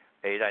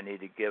 8, I need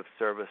to give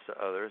service to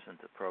others and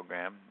to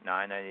program.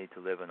 9, I need to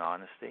live in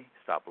honesty,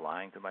 stop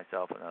lying to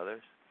myself and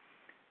others.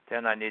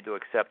 10, I need to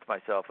accept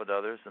myself and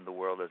others and the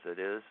world as it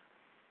is,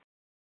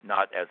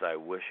 not as I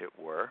wish it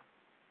were.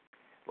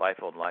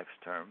 Life on life's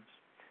terms.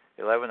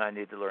 11, I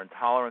need to learn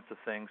tolerance of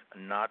things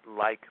not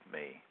like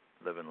me.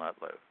 Live and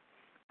let live.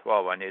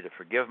 12, I need to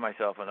forgive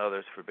myself and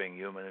others for being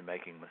human and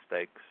making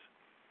mistakes.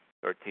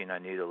 13, I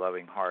need a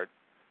loving heart.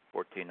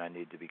 14, I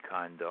need to be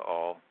kind to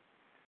all.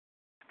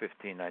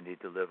 15, I need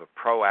to live a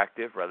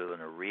proactive rather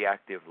than a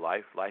reactive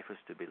life. Life is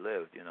to be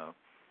lived, you know.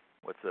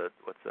 What's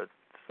that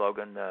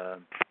slogan?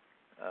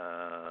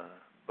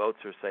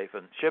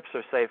 Ships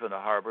are safe in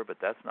a harbor, but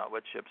that's not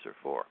what ships are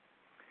for.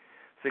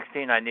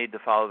 16, I need to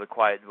follow the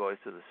quiet voice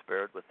of the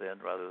Spirit within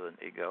rather than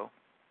ego.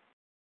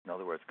 In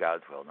other words,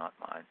 God's will, not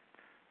mine.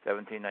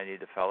 17, I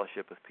need to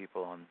fellowship with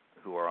people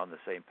who are on the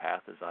same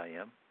path as I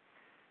am.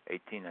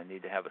 18, I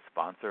need to have a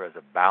sponsor as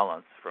a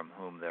balance from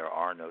whom there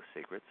are no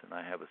secrets, and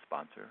I have a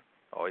sponsor.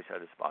 Always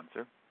had a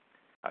sponsor.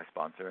 I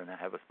sponsor and I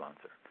have a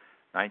sponsor.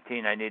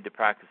 19, I need to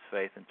practice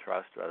faith and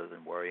trust rather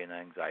than worry and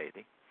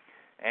anxiety.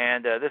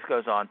 And this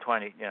goes on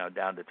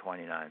down to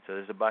 29. So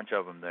there's a bunch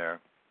of them there.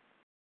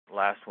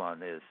 Last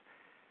one is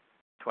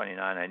 29.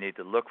 I need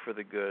to look for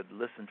the good,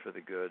 listen for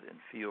the good, and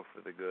feel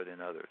for the good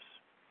in others.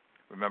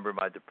 Remember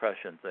my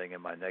depression thing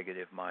and my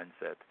negative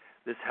mindset.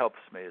 This helps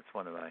me. It's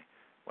one of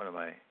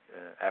my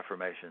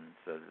affirmations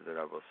that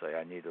I will say.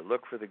 I need to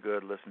look for the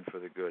good, listen for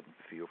the good, and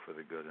feel for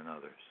the good in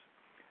others.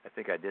 I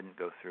think I didn't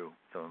go through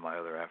some of my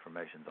other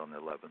affirmations on the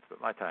 11th,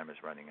 but my time is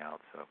running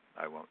out, so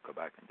I won't go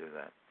back and do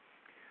that.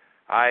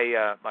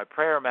 My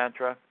prayer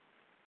mantra,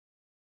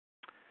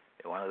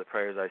 one of the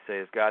prayers I say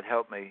is, God,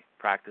 help me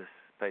practice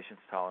patience,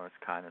 tolerance,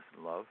 kindness,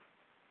 and love.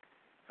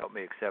 Help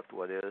me accept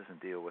what is and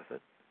deal with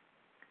it.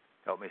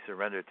 Help me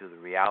surrender to the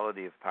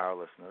reality of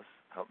powerlessness.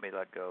 Help me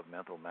let go of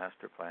mental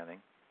master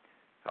planning.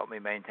 Help me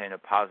maintain a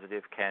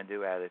positive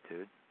can-do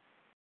attitude.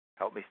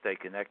 Help me stay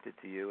connected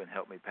to you, and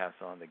help me pass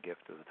on the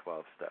gift of the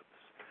 12 steps.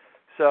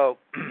 So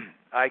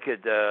I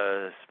could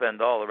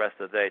spend all the rest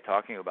of the day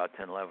talking about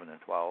 10, 11, and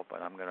 12,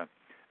 but I'm gonna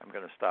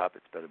stop.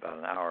 It's been about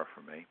an hour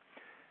for me.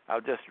 I'll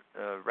just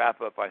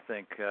wrap up, I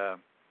think,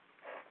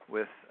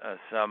 with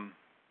some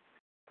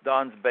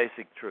Don's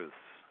basic truths.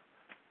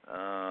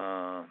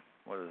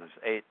 What is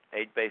this?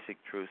 Eight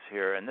basic truths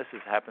here, and this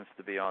happens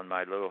to be on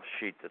my little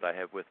sheet that I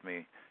have with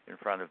me in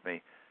front of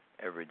me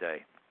every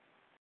day.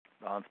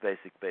 Don's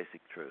basic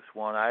truths.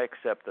 1, I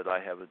accept that I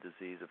have a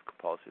disease of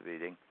compulsive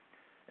eating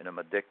and am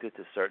addicted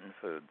to certain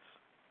foods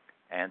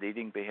and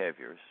eating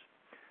behaviors.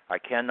 I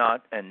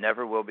cannot and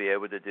never will be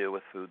able to deal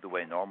with food the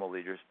way normal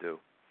eaters do.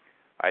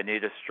 I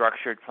need a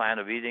structured plan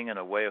of eating and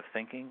a way of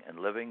thinking and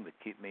living that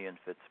keep me in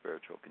fit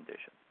spiritual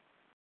condition.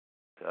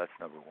 So that's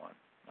number 1.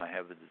 I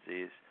have the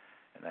disease,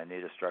 and I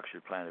need a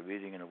structured plan of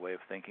eating and a way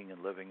of thinking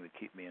and living that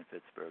keep me in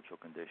fit spiritual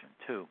condition.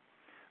 2,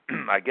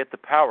 I get the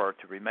power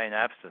to remain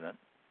abstinent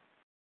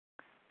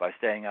by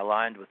staying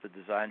aligned with the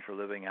design for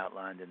living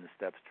outlined in the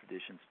steps,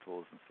 traditions,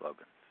 tools, and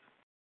slogans.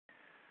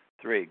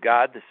 3,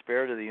 God, the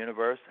Spirit of the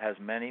universe, has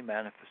many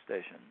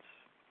manifestations,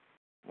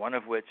 one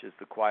of which is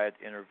the quiet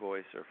inner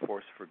voice or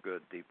force for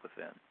good deep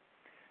within.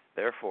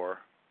 Therefore,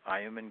 I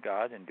am in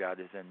God, and God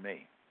is in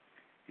me.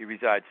 He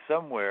resides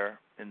somewhere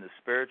in the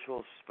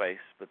spiritual space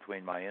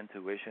between my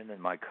intuition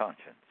and my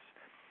conscience.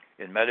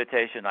 In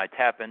meditation, I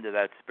tap into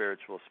that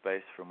spiritual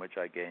space from which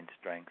I gain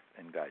strength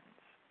and guidance.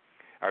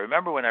 I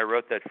remember when I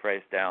wrote that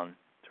phrase down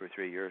 2 or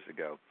 3 years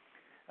ago,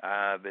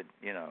 but,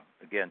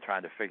 again,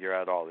 trying to figure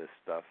out all this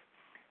stuff,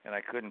 and I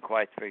couldn't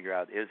quite figure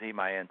out, is he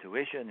my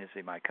intuition, is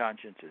he my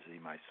conscience, is he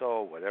my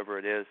soul, whatever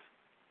it is.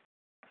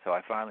 So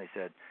I finally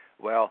said,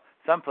 well,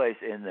 someplace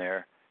in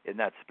there, in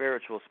that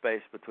spiritual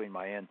space between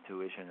my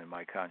intuition and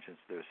my conscience,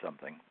 there's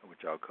something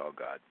which I'll call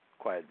God,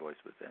 quiet voice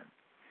within.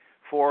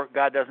 4,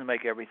 God doesn't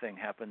make everything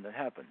happen that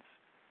happens,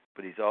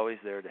 but he's always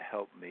there to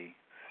help me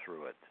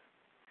through it.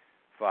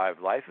 5,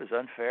 life is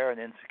unfair and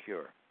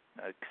insecure.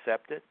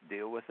 Accept it,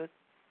 deal with it.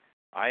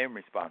 I am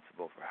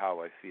responsible for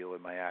how I feel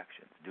in my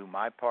actions. Do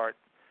my part,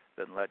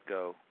 then let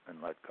go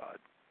and let God.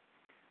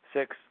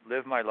 6,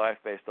 live my life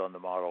based on the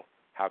model,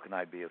 how can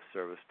I be of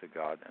service to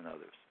God and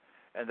others?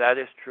 And that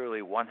is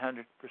truly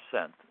 100%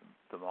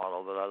 the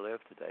model that I live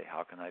today.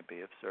 How can I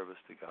be of service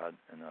to God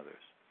and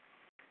others?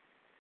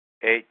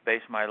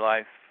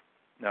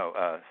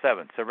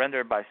 7,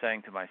 surrender by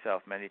saying to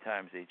myself many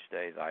times each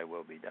day, thy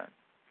will be done.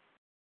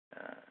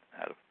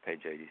 Out of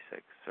page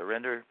 86.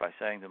 Surrender by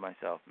saying to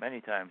myself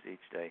many times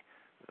each day,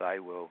 thy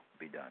will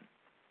be done.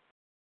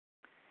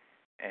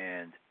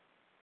 And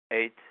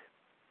 8,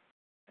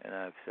 and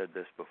I've said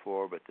this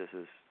before, but this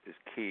is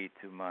key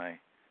to my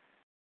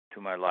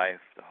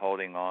life, to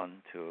holding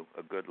on to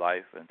a good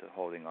life and to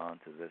holding on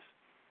to this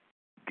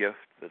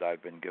gift that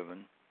I've been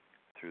given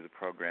through the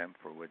program,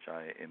 for which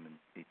I am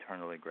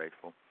eternally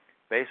grateful.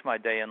 Base my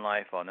day in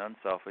life on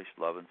unselfish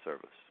love and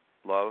service.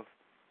 Love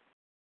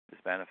is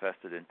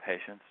manifested in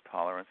patience,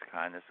 tolerance,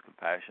 kindness,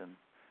 compassion,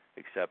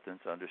 acceptance,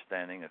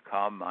 understanding, a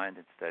calm mind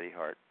and steady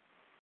heart.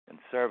 And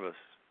service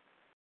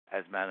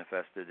has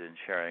manifested in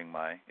sharing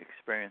my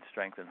experience,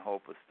 strength, and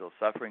hope with still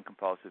suffering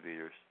compulsive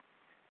eaters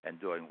and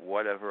doing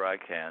whatever I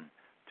can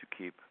to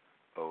keep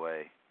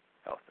OA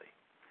healthy.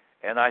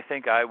 And I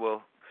think I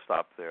will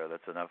stop there.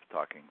 That's enough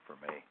talking for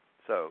me.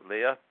 So,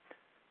 Leah,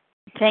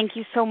 Thank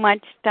you so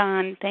much,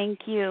 Don.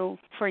 Thank you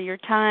for your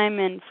time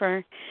and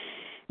for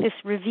this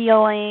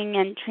revealing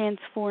and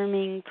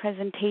transforming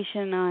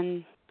presentation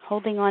on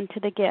holding on to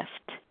the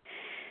gift.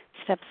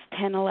 Steps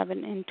 10,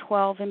 11, and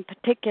 12 in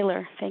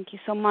particular. Thank you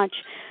so much.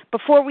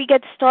 Before we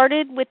get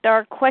started with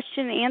our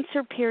question and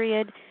answer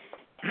period,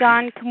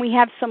 Don, can we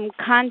have some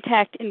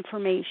contact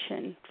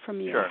information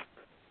from you?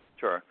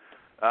 Sure.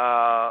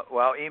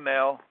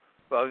 Email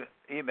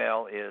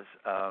is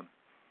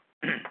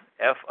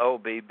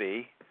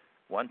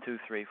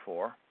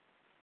FOBB1234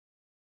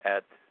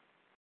 at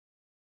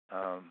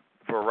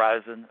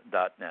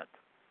Verizon.net.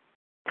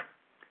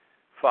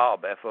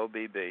 FOB,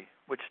 F-O-B-B,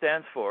 which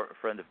stands for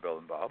Friend of Bill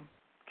and Bob,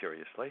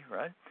 curiously,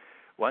 right?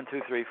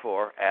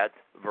 1234 at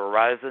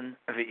Verizon,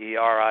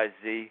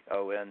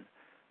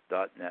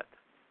 Verizon.net.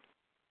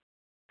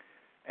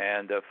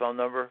 And phone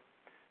number,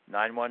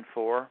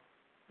 914,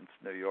 it's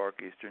New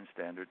York Eastern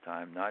Standard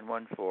Time,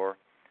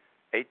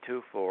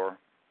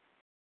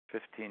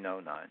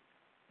 914-824-1509.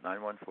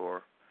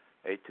 914-824-1509,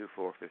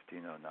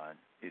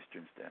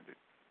 Eastern Standard.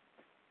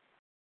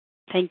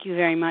 Thank you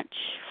very much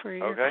for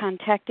your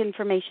contact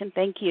information.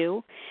 Thank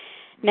you.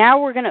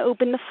 Now we're going to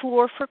open the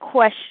floor for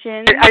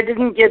questions. I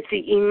didn't get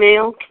the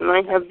email. Can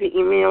I have the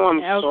email?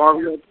 I'm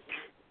sorry.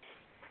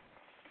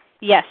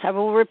 Yes, I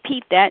will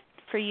repeat that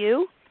for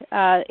you.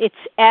 It's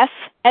F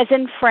as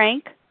in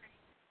Frank,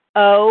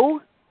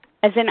 O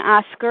as in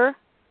Oscar,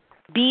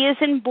 B as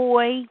in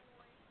boy,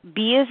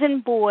 B as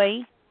in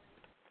boy,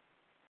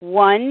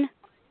 1,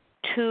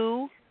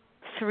 2,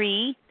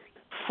 3,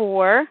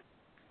 4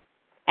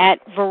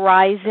 at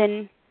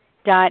Verizon.net.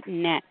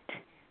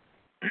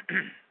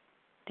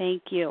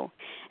 Thank you.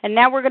 And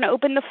now we're going to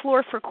open the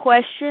floor for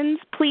questions.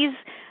 Please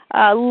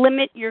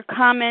limit your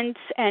comments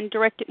and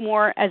direct it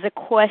more as a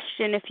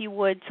question, if you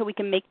would, so we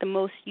can make the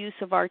most use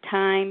of our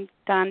time.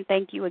 Don,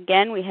 thank you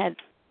again. We had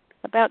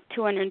about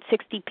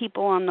 260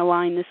 people on the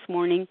line this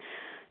morning,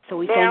 so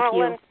we thank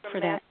you for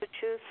that.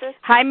 Massachusetts.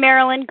 Hi,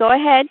 Marilyn. Go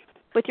ahead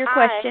with your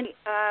question.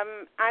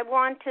 I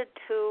wanted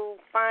to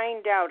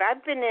find out.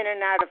 I've been in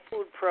and out of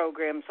food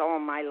programs all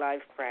my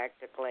life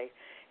practically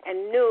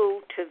and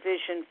new to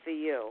Vision for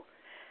You.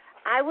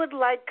 I would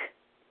like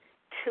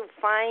to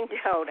find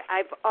out.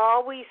 I've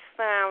always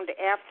found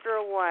after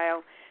a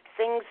while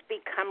things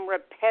become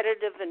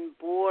repetitive and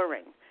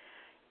boring.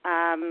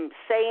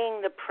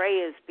 Saying the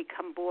prayers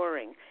become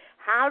boring.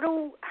 How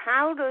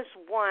does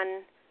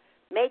one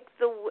make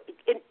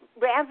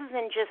rather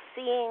than just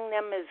seeing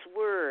them as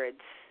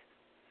words,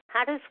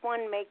 how does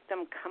one make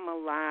them come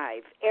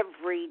alive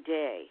every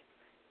day?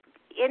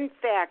 In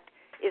fact,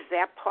 is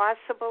that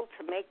possible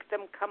to make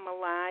them come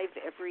alive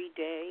every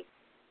day?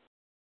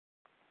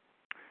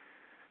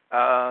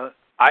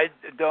 I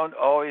don't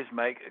always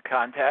make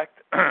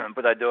contact,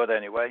 but I do it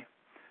anyway.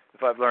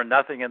 If I've learned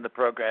nothing in the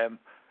program,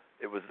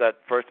 it was that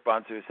first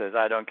sponsor who says,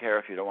 I don't care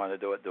if you don't want to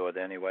do it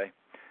anyway.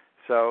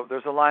 So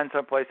there's a line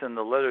someplace in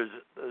the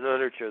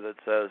literature that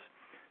says,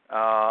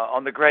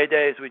 on the gray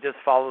days, we just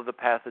follow the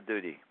path of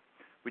duty.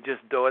 We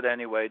just do it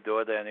anyway, do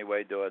it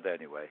anyway, do it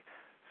anyway.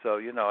 So,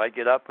 I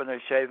get up and I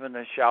shave and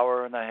I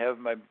shower and I have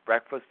my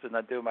breakfast and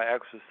I do my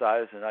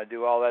exercise and I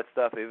do all that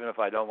stuff. Even if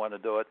I don't want to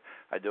do it,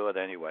 I do it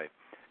anyway.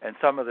 And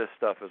some of this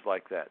stuff is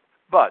like that.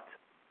 But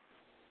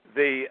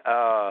if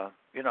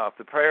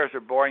the prayers are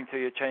boring to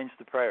you, change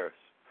the prayers.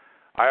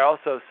 I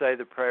also say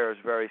the prayers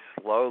very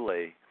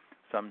slowly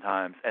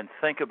sometimes and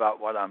think about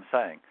what I'm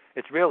saying.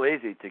 It's real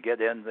easy to get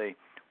in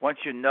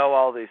once you know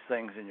all these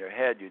things in your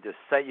head, you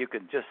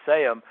can just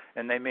say them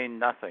and they mean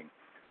nothing.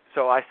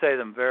 So I say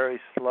them very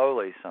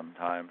slowly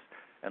sometimes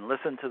and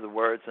listen to the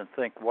words and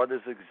think, what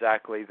does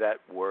exactly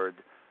that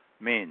word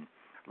mean?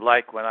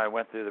 Like when I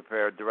went through the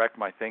prayer, direct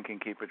my thinking,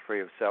 keep it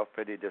free of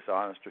self-pity,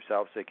 dishonest, or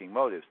self-seeking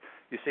motives.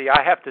 You see,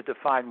 I have to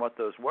define what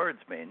those words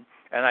mean,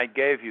 and I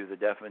gave you the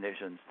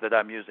definitions that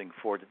I'm using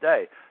for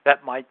today.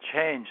 That might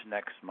change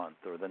next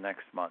month or the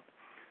next month.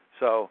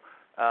 So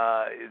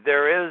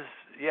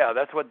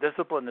that's what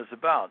discipline is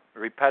about,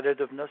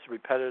 repetitiveness,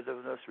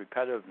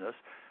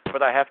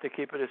 but I have to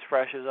keep it as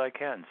fresh as I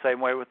can. Same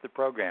way with the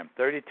program.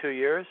 32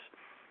 years,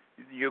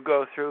 you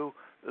go through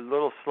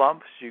little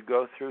slumps, you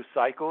go through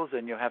cycles,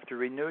 and you have to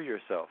renew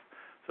yourself.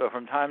 So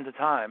from time to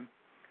time,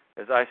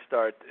 as I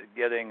start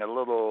getting a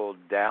little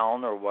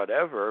down or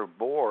whatever,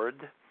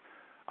 bored,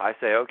 I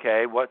say,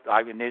 okay,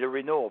 I need a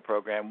renewal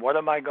program. What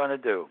am I going to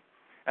do?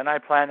 And I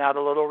plan out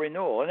a little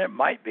renewal. And it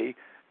might be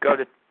go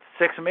to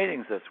 6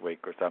 meetings this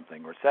week or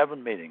something, or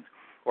 7 meetings.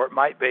 Or it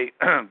might be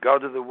go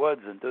to the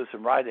woods and do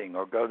some writing,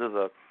 or go to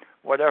the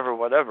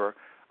whatever.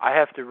 I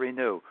have to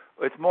renew.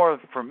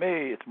 For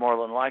me, it's more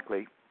than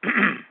likely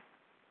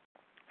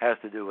has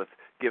to do with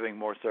giving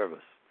more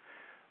service.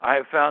 I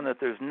have found that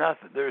there's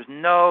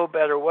no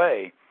better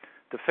way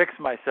to fix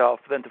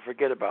myself than to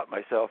forget about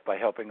myself by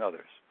helping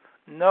others.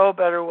 No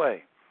better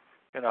way.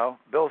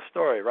 Bill's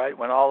story, right?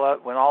 When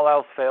all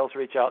else fails,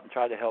 reach out and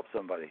try to help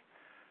somebody.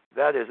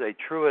 That is a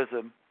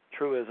truism.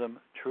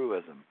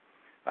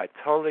 I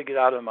totally get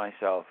out of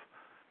myself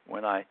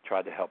when I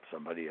try to help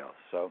somebody else.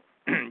 So,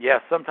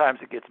 yes, sometimes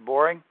it gets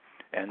boring,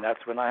 And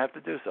that's when I have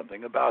to do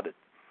something about it.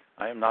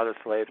 I am not a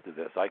slave to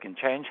this. I can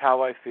change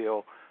how I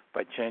feel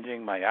by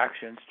changing my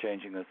actions,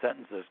 changing the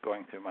sentences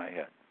going through my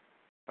head.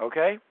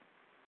 Okay?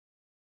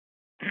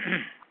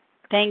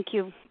 Thank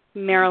you,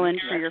 Marilyn,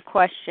 for your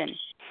question.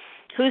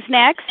 Who's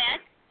next?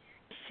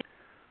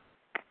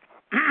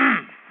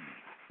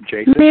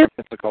 Jason from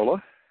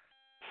Pensacola.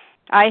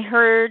 I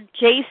heard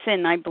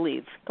Jason, I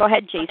believe. Go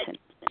ahead, Jason.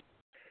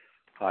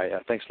 Hi,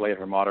 thanks, Leah,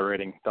 for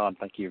moderating. Don,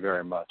 thank you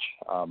very much.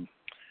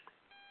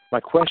 My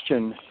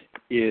question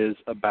is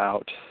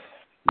about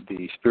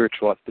the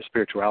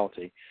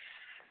spirituality,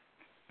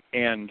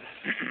 and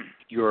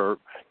your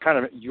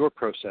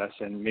process,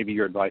 and maybe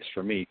your advice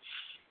for me.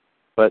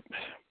 But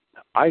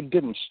I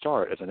didn't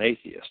start as an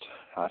atheist.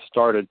 I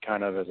started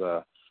kind of as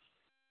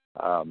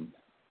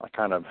I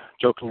kind of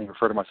jokingly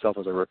refer to myself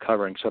as a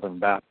recovering Southern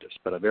Baptist,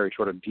 but a very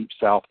sort of deep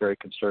South, very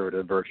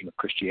conservative version of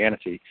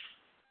Christianity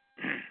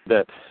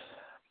that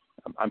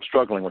I'm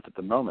struggling with at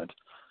the moment.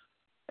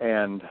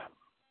 And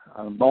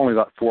I'm only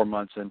about 4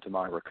 months into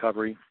my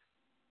recovery.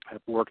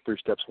 I've worked through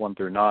steps 1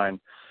 through 9.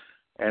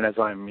 And as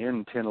I'm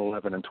in 10,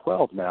 11, and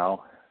 12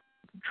 now,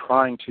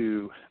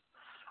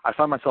 I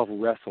find myself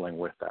wrestling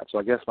with that. So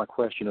I guess my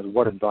question is,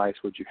 what advice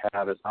would you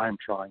have as I'm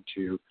trying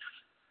to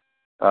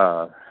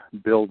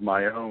build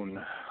my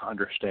own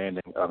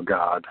understanding of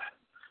God,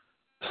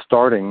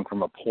 starting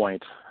from a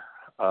point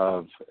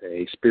of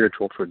a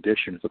spiritual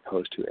tradition as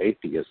opposed to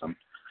atheism?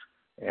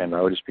 And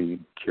I would just be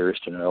curious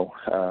to know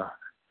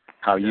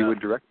how you would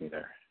direct me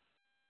there.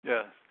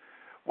 Yes.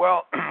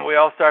 Well, we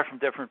all start from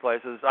different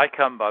places. I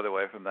come, by the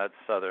way, from that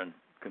Southern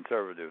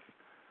conservative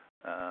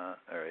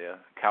area,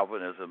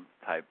 Calvinism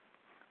type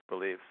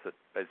beliefs that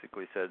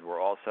basically said we're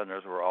all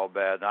sinners, we're all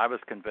bad. And I was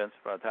convinced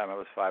by the time I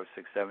was 5,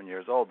 6, 7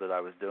 years old that I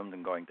was doomed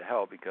and going to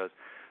hell, because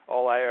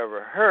all I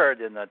ever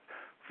heard in that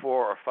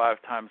 4 or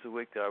 5 times a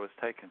week that I was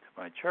taken to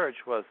my church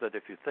was that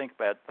if you think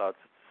bad thoughts,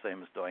 it's the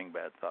same as doing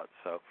bad thoughts.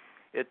 So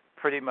it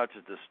pretty much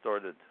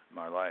distorted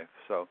my life.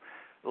 So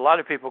a lot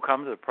of people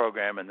come to the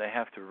program and they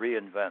have to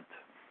reinvent,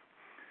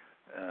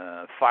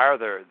 fire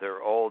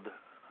their old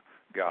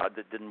God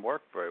that didn't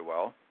work very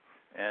well,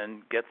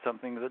 and get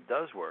something that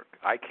does work.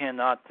 I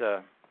cannot,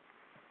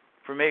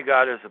 for me,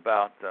 God is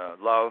about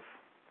love,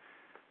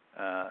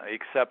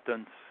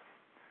 acceptance,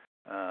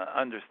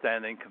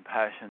 understanding,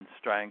 compassion,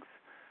 strength.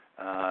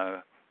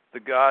 The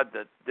God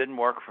that didn't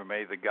work for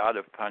me, the God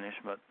of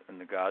punishment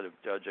and the God of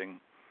judging,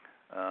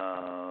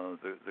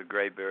 the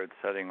graybeard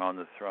sitting on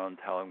the throne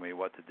telling me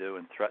what to do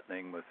and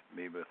threatening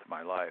me with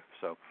my life.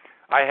 So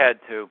I had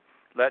to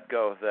let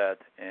go of that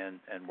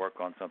and work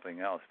on something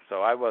else.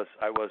 So I was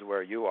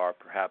where you are,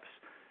 perhaps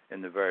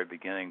in the very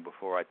beginning,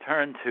 before I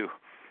turned to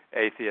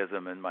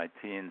atheism in my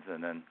teens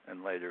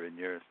and later in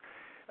years.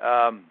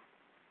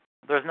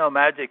 There's no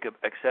magic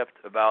except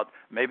about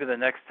maybe the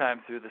next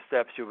time through the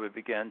steps you would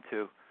begin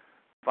to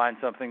find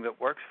something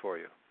that works for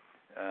you.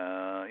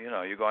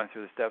 You're going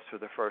through the steps for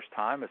the first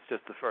time. It's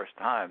just the first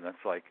time.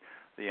 That's like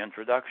the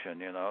introduction.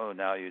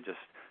 Now you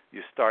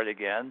start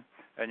again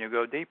and you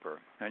go deeper,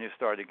 and you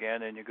start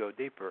again and you go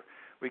deeper.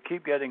 We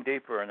keep getting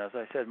deeper, and as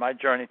I said, my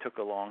journey took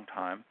a long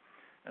time,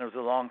 and it was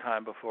a long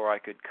time before I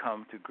could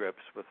come to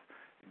grips with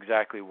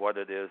exactly what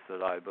it is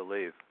that I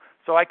believe.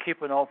 So I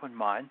keep an open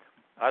mind.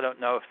 I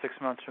don't know if 6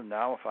 months from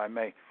now if I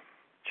may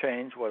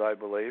change what I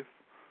believe,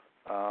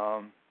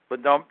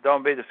 but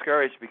don't be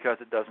discouraged because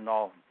it doesn't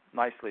all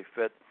nicely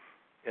fit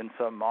in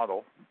some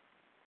model.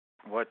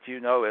 What you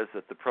know is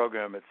that the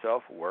program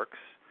itself works.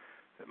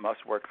 It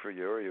must work for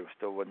you, or you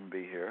still wouldn't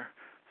be here.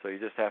 So you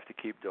just have to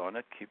keep doing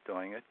it, keep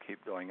doing it,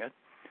 keep doing it,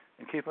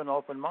 and keep an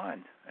open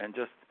mind, and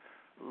just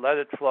let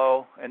it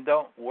flow, and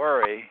don't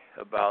worry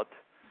about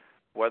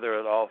whether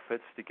it all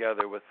fits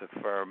together with the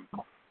firm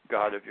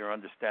God of your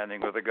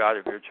understanding or the God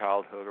of your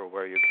childhood or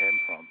where you came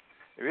from.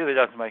 It really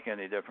doesn't make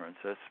any difference.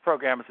 This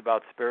program is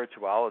about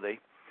spirituality,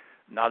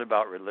 not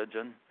about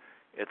religion.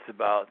 It's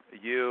about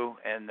you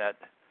and that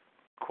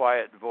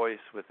quiet voice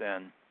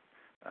within,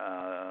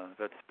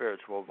 that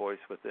spiritual voice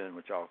within,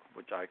 which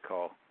I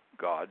call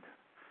God,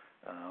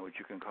 which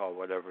you can call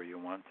whatever you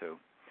want to.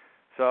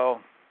 So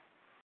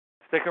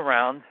stick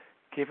around,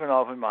 keep an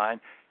open mind,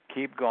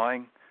 keep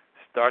going,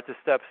 start the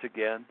steps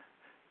again,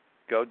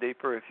 go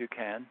deeper if you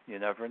can. You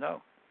never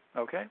know.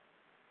 Okay?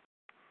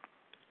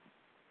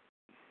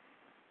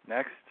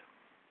 Next.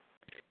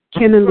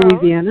 Kim in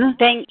Louisiana.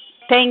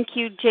 Thank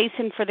you,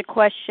 Jason, for the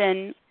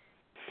question.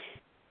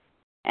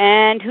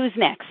 And who's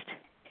next?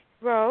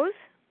 Rose.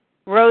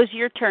 Rose,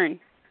 your turn.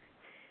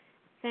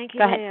 Thank you,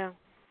 Go ahead. Leah.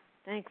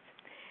 Thanks.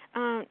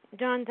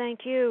 Don,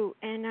 thank you.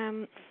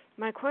 And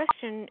my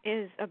question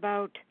is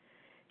about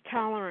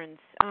tolerance.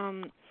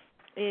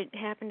 It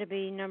happened to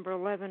be number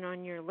 11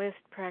 on your list,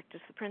 practice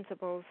the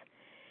principles.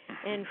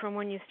 And from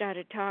when you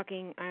started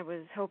talking, I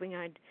was hoping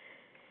I'd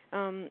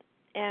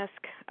ask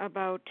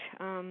about,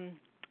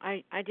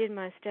 I did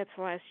my steps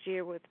last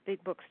year with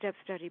Big Book Step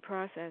Study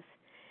Process.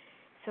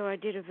 So I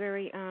did a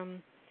very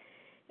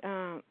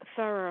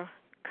thorough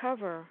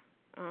cover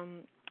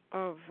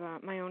of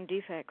my own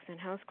defects in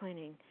house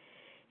cleaning.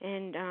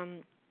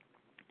 And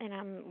and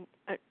I'm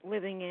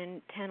living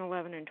in 10,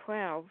 11, and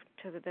 12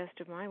 to the best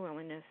of my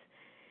willingness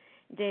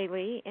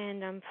daily,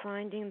 and I'm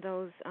finding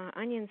those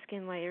onion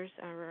skin layers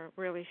are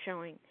really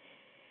showing.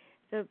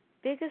 The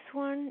biggest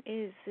one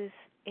is this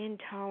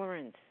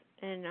intolerance,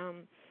 and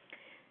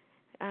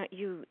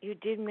you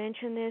did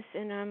mention this,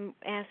 and I'm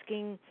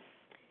asking,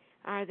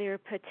 are there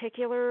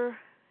particular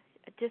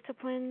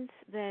disciplines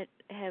that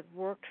have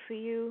worked for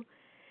you?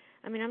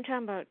 I mean, I'm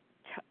talking about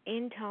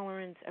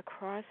intolerance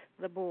across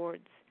the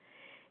boards,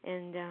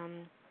 and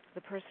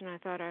the person I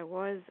thought I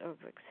was of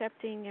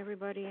accepting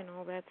everybody and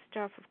all that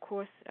stuff, of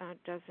course,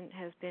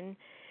 has been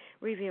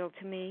revealed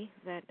to me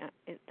that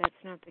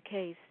that's not the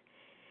case.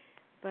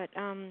 But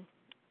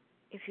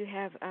if you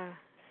have a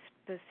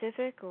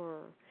specific or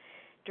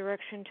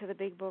direction to the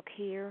big book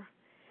here.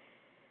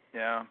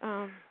 Yeah.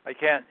 I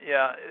can't.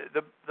 Yeah.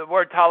 The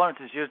word tolerance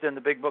is used in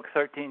the big book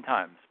 13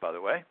 times, by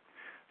the way.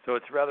 So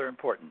it's rather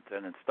important,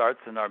 and it starts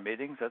in our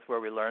meetings. That's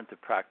where we learn to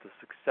practice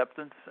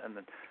acceptance and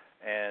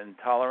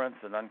tolerance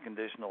and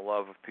unconditional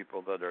love of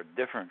people that are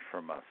different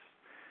from us.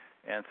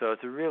 And so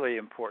it's a really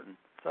important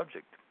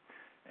subject.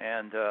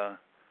 And for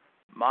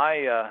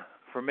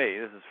me,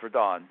 this is for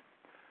Dawn,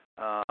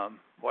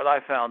 what I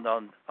found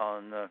on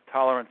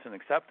tolerance and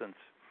acceptance,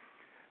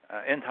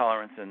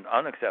 intolerance and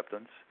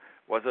unacceptance,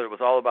 was that it was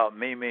all about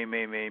me.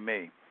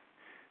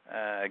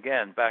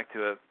 Again, back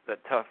to that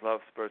tough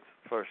love first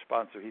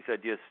sponsor. He said,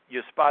 you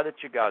spot it,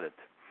 you got it.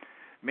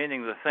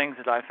 Meaning the things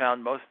that I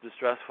found most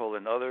distressful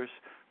in others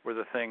were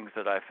the things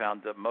that I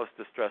found the most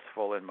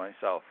distressful in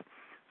myself,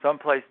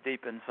 someplace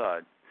deep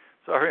inside.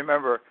 So I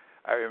remember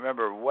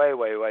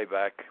way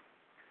back,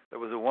 there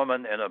was a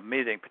woman in a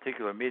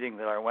particular meeting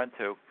that I went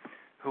to,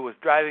 who was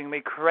driving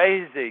me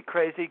crazy,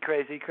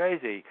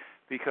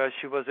 because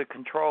she was a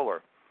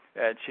controller.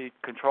 And she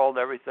controlled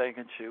everything,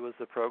 and she was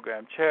the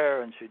program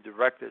chair, and she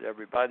directed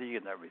everybody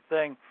and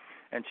everything,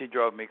 and she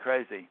drove me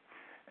crazy.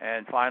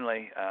 And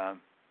finally,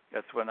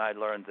 that's when I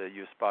learned that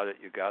you spot it,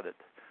 you got it.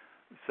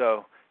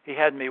 So he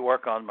had me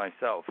work on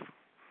myself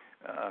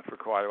for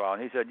quite a while.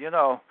 And he said, you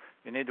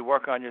need to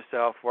work on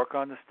yourself, work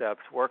on the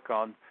steps, work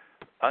on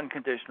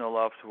unconditional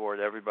love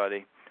toward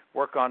everybody,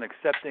 work on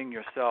accepting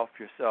yourself,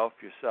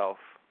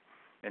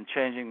 and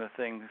changing the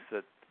things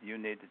that you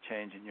need to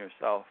change in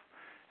yourself.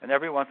 And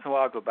every once in a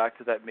while, go back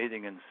to that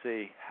meeting and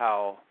see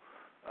how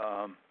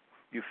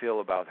you feel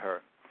about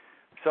her.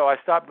 So I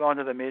stopped going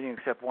to the meeting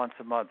except once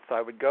a month. So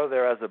I would go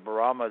there as a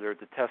barometer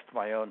to test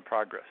my own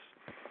progress.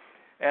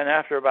 And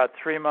after about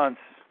 3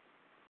 months,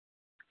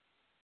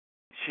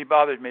 she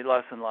bothered me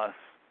less and less.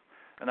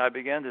 And I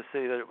began to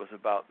see that it was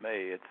about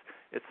me.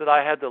 It's that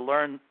I had to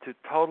learn to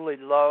totally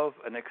love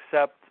and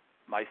accept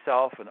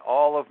myself and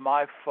all of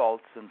my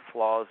faults and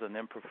flaws and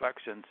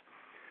imperfections.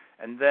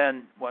 And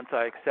then once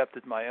I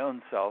accepted my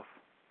own self,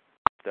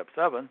 step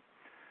 7,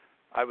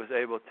 I was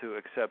able to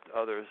accept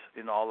others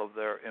in all of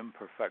their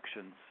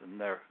imperfections and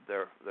their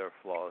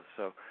flaws.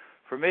 So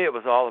for me, it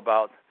was all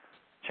about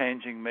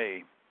changing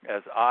me.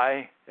 As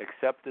I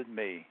accepted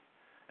me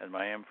and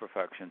my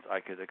imperfections, I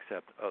could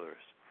accept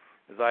others.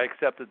 As I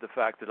accepted the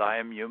fact that I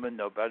am human,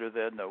 no better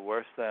than, no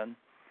worse than,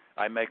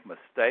 I make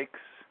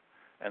mistakes,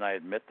 and I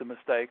admit the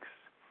mistakes.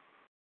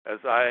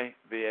 As I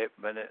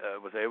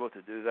was able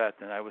to do that,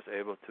 then I was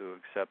able to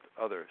accept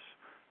others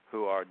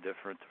who are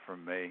different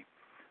from me,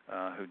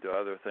 who do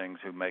other things,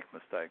 who make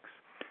mistakes.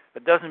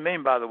 It doesn't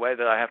mean, by the way,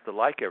 that I have to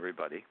like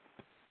everybody.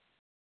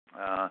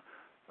 There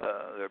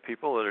are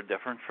people that are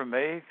different from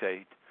me.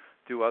 They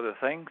do other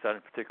things. I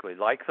don't particularly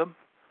like them,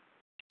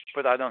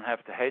 but I don't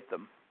have to hate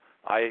them.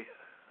 I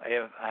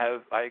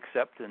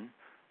accept and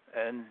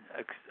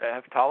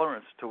have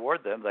tolerance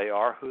toward them. They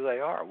are who they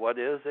are. What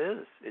is.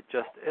 It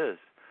just is.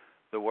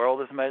 The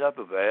world is made up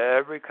of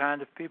every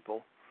kind of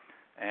people,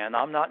 and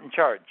I'm not in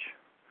charge.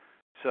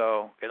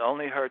 So it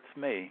only hurts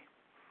me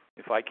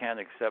if I can't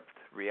accept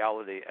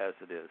reality as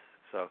it is.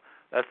 So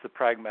that's the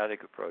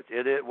pragmatic approach.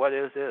 What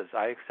is.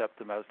 I accept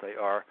them as they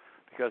are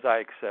because I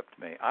accept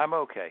me. I'm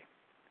okay.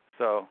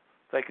 So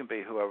they can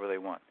be whoever they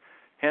want.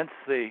 Hence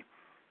I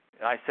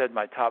said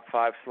my top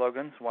 5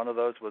 slogans. One of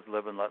those was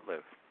live and let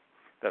live.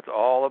 That's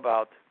all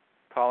about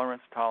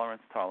tolerance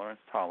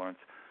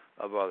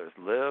of others.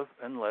 Live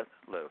and let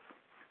live.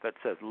 That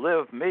says,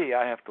 live me,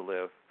 I have to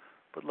live,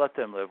 but let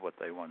them live what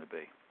they want to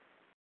be.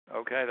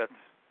 Okay, that's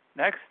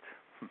next.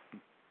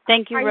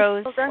 Thank you,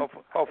 Rose.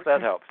 Hope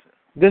that helps.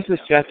 This is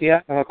Jackie.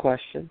 I have a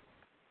question.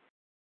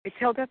 It's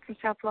Hilda from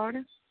South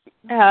Florida.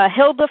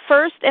 Hilda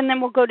first, and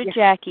then we'll go to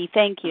Jackie.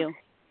 Thank you.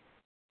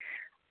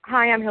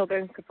 Hi, I'm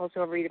Hilda,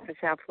 compulsive overeater from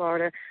South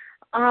Florida.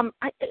 I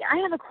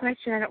have a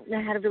question. I don't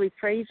know how to really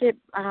phrase it.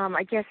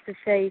 I guess to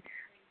say,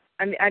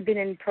 I've been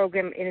in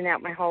program in and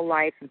out my whole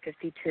life. I'm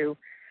 52.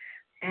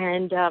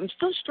 And I'm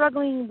still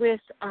struggling with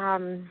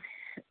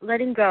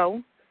letting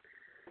go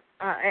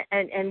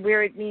and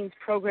where it means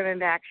program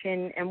of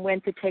action and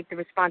when to take the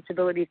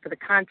responsibility for the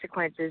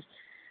consequences.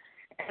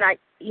 And I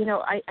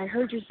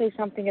heard you say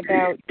something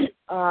about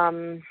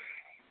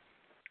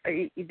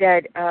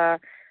that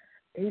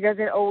he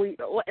doesn't always,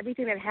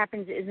 everything that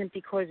happens isn't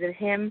because of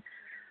him.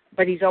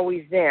 but he's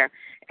always there.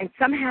 And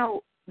somehow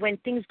when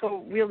things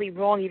go really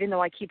wrong, even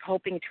though I keep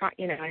hoping,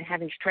 and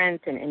having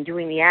strength and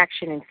doing the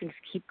action, and things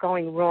keep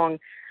going wrong,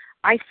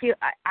 I feel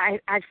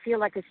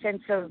like a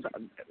sense of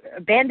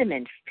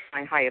abandonment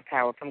from my higher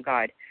power, from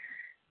God.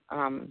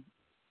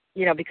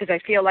 Because I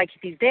feel like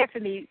if he's there for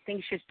me,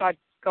 things should start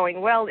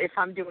going well if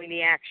I'm doing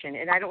the action.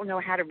 And I don't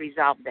know how to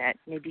resolve that.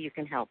 Maybe you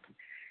can help.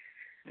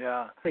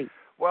 Yeah. Please.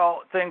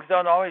 Well, things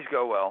don't always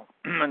go well,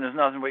 and there's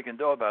nothing we can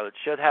do about it.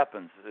 Shit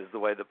happens is the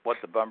way what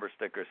the bumper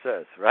sticker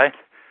says, right?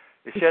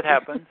 The shit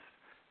happens.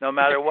 No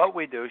matter what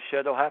we do,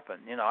 shit will happen.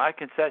 I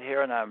can sit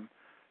here and I'm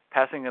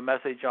passing a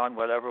message on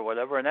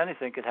whatever, and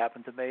anything could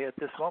happen to me at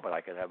this moment. I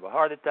could have a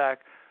heart attack.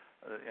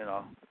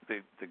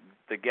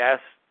 The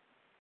gas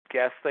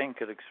thing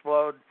could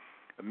explode.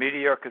 A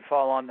meteor could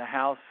fall on the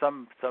house.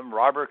 Some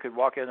robber could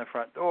walk in the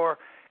front door.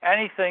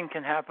 Anything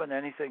can happen.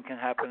 Anything can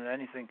happen.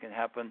 Anything can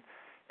happen,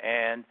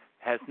 and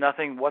has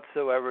nothing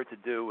whatsoever to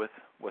do with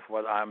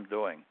what I'm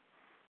doing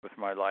with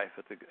my life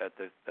at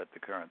the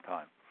current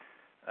time.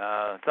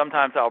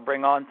 Sometimes I'll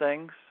bring on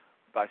things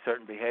by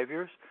certain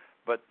behaviors,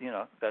 but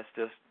that's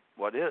just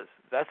what is.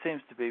 That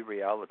seems to be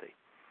reality.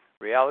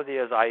 Reality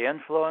is I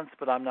influence,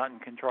 but I'm not in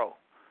control.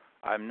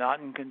 I'm not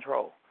in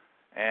control.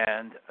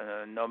 And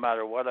no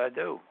matter what I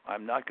do,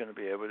 I'm not going to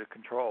be able to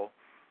control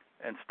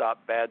and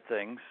stop bad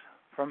things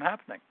from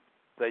happening.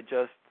 They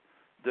just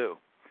do.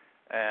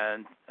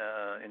 And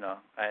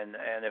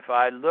and if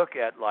I look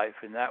at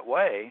life in that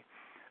way,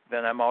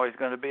 then I'm always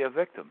going to be a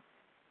victim.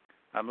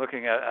 I'm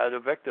looking at a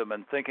victim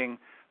and thinking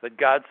that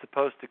God's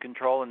supposed to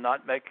control and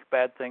not make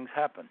bad things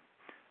happen.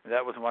 And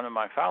that was one of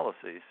my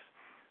fallacies.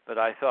 That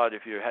I thought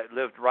if you had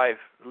lived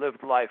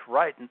life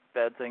right,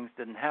 bad things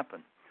didn't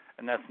happen,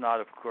 and that's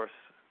not, of course,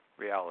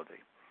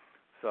 reality.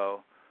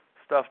 So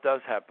stuff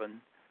does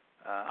happen.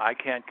 I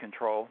can't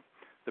control.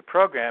 The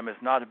program is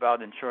not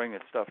about ensuring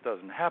that stuff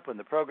doesn't happen.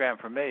 The program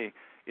for me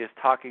is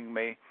talking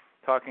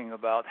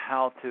about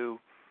how to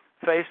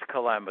face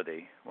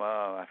calamity. Well,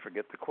 I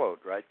forget the quote,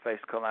 right?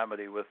 Face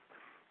calamity with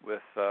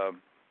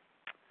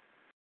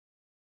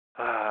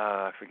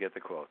I forget the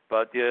quote.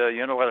 But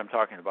you know what I'm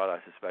talking about, I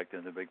suspect,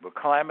 in the big book.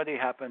 Calamity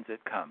happens,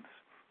 it comes.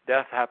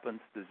 Death happens,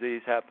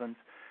 disease happens.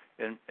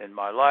 In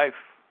my life,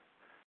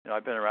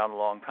 I've been around a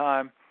long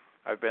time.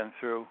 I've been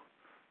through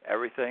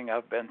everything.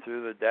 I've been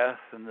through the death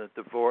and the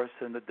divorce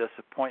and the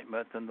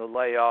disappointment and the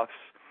layoffs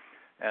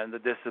and the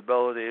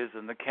disabilities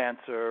and the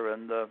cancer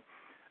and the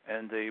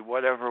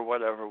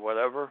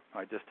whatever.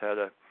 I just had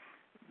a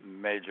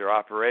major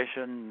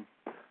operation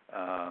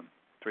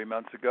 3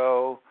 months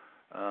ago.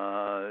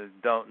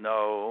 Don't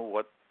know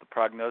what the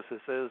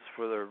prognosis is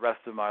for the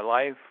rest of my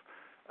life.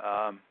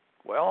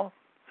 Well,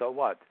 so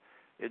what?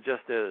 It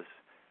just is.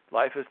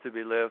 Life is to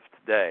be lived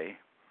today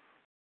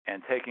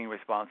and taking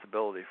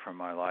responsibility for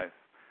my life.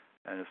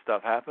 And if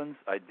stuff happens,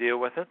 I deal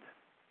with it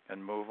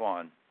and move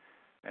on.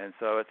 And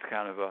so it's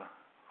kind of a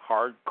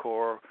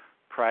hardcore,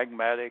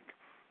 pragmatic,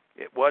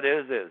 what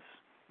is.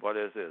 What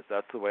is.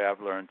 That's the way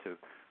I've learned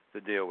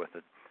to deal with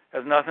it. It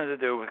has nothing to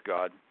do with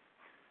God.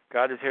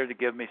 God is here to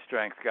give me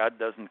strength. God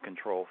doesn't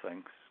control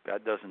things.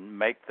 God doesn't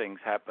make things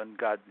happen.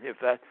 God, if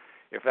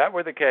that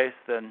were the case,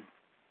 then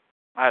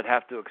I'd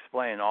have to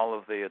explain all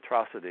of the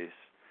atrocities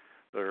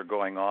that are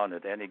going on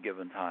at any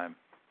given time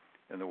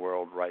in the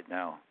world right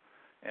now.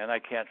 And I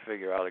can't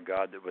figure out a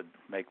God that would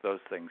make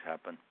those things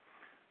happen.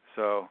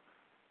 So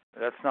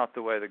that's not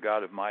the way the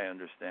God of my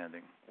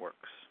understanding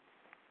works.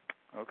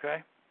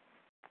 Okay?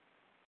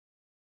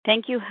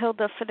 Thank you,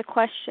 Hilda, for the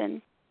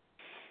question.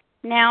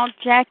 Now,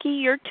 Jackie,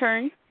 your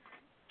turn.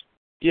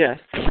 Yes.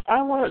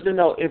 I wanted to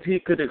know if he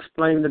could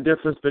explain the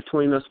difference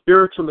between a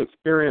spiritual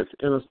experience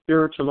and a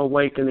spiritual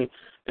awakening,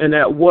 and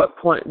at what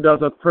point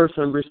does a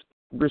person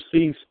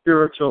receive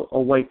spiritual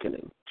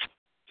awakening?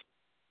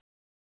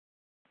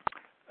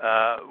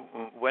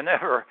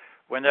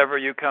 Whenever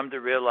you come to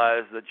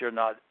realize that you're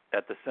not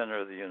at the center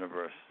of the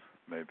universe,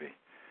 maybe.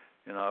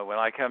 When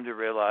I come to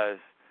realize,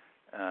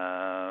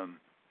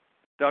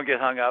 don't get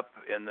hung up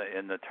in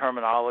the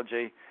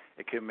terminology.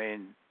 It can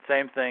mean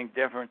same thing,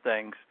 different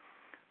things,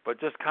 but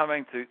just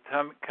coming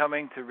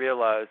to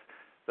realize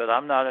that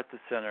I'm not at the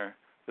center,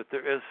 that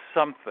there is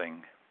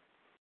something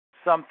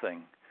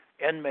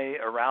in me,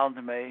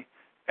 around me,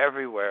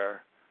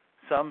 everywhere,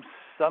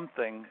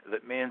 something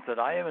that means that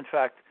I am in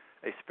fact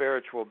a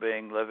spiritual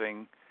being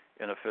living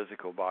in a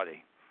physical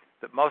body.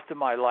 That most of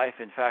my life,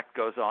 in fact,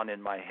 goes on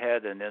in my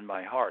head and in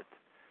my heart.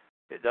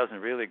 It doesn't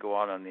really go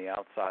on the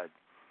outside.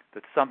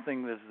 That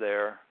something is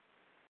there,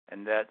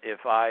 and that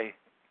if I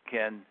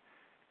can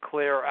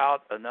clear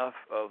out enough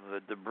of the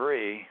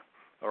debris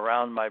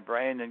around my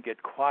brain and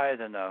get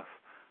quiet enough,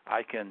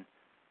 I can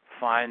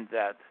find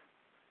that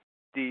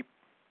deep,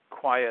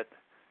 quiet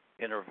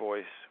inner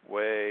voice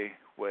way,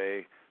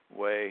 way,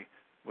 way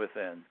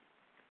within.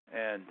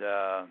 And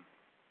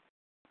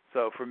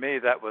so for me,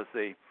 that was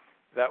the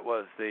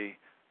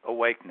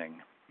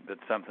awakening, that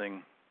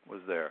something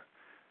was there.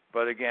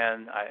 But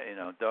again,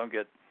 don't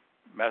get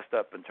messed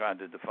up in trying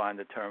to define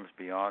the terms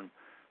beyond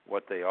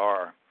what they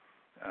are.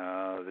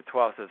 The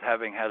 12th is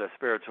having had a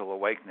spiritual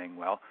awakening.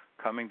 Well,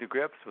 coming to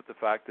grips with the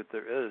fact that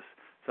there is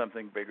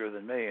something bigger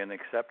than me, and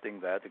accepting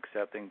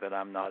that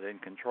I'm not in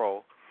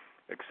control,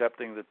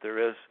 accepting that there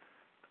is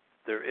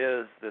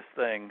this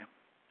thing,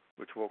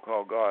 which we'll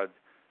call God,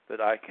 that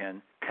I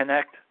can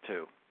connect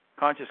to.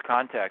 Conscious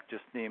contact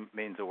just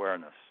means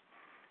awareness.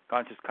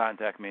 Conscious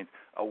contact means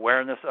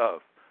awareness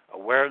of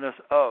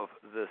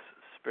this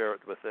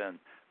spirit within,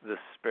 this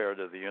spirit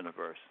of the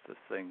universe, this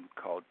thing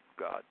called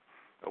God.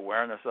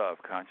 Awareness of.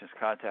 Conscious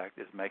contact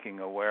is making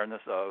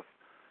awareness of,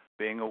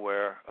 being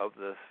aware of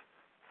this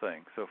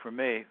thing. So for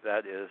me,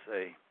 that is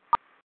a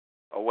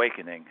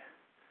awakening,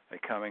 a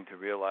coming to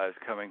realize,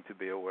 coming to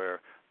be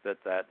aware that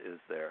is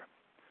there.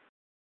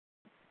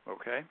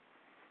 Okay?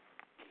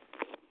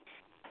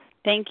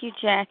 Thank you,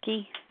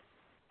 Jackie.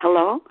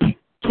 Hello?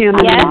 Kim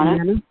Yes? in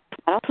Louisiana.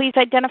 Please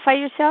identify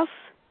yourself.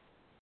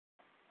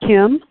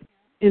 Kim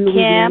in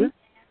Louisiana.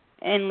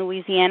 Kim in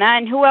Louisiana.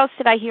 And who else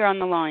did I hear on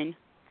the line?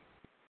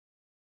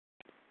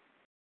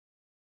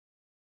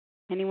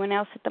 Anyone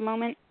else at the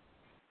moment?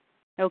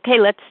 Okay,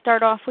 let's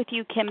start off with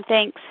you, Kim.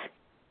 Thanks.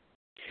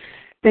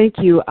 Thank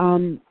you.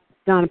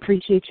 Don,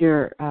 appreciate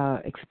your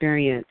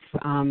experience.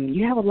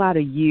 You have a lot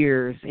of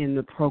years in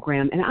the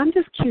program, and I'm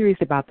just curious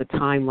about the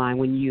timeline.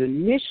 When you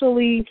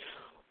initially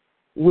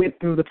went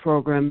through the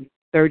program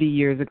 30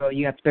 years ago,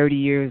 you have 30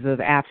 years of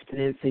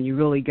abstinence, and you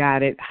really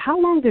got it. How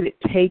long did it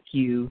take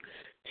you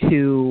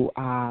to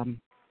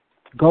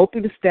go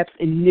through the steps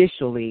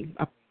initially?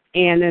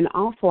 And then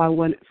also I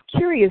was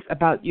curious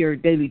about your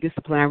daily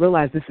discipline. I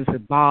realize this has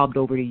evolved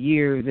over the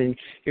years, and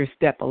your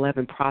Step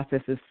 11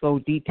 process is so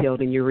detailed,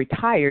 and you're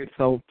retired,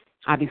 so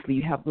obviously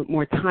you have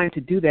more time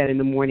to do that in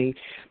the morning.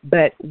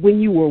 But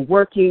when you were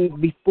working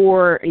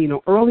before,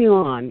 early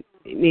on,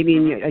 maybe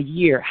in a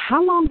year,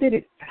 how long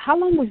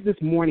was this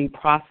morning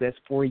process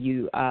for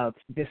you of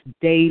this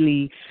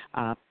daily,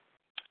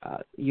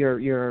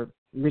 your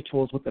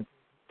rituals with the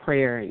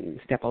prayer and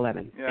Step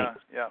 11? Yeah,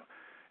 Thanks. yeah.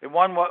 In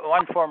one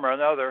form or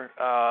another,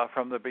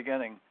 from the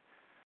beginning.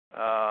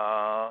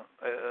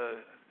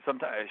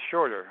 Sometimes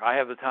shorter. I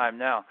have the time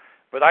now.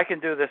 But I can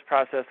do this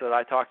process that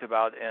I talked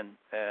about in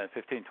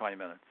 15, 20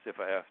 minutes if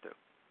I have to.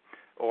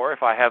 Or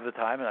if I have the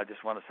time and I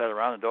just want to sit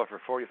around and do it for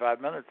 45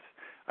 minutes,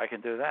 I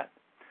can do that.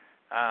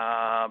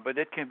 But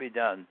it can be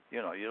done.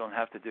 You don't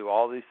have to do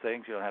all these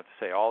things. You don't have to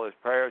say all these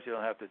prayers. You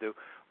don't have to do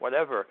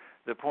whatever.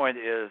 The point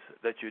is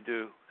that you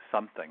do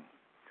something.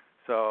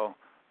 So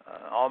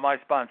all my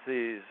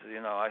sponsees,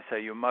 I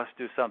say you must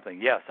do something.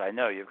 Yes, I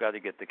know. You've got to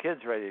get the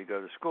kids ready to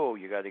go to school.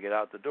 You got to get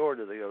out the door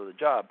to go to the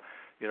job.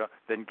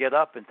 Then get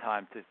up in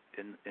time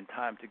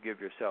to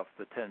give yourself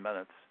the 10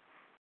 minutes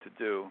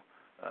to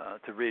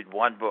read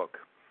one book,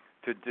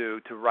 to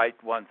write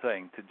one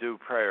thing, to do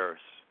prayers,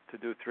 to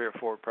do 3 or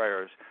 4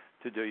 prayers,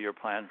 to do your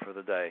plan for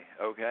the day.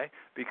 Okay?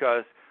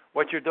 Because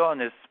what you're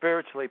doing is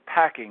spiritually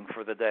packing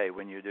for the day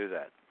when you do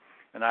that.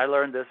 And I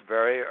learned this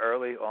very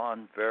early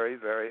on, very,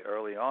 very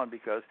early on,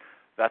 because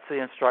that's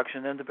the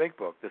instruction in the big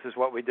book. This is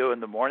what we do in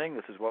the morning.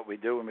 This is what we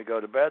do when we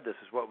go to bed. This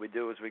is what we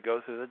do as we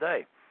go through the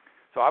day.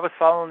 So I was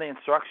following the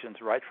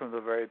instructions right from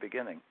the very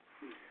beginning.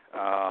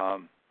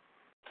 Not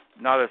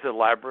as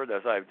elaborate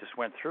as I just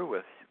went through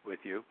with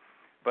you,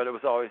 but it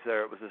was always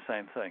there. It was the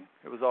same thing.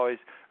 It was always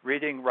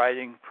reading,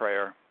 writing,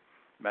 prayer,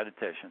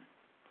 meditation,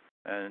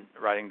 and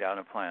writing down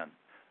a plan.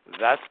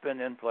 That's been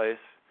in place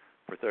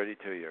for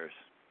 32 years.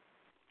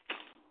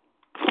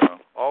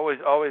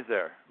 Always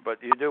there. But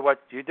you do what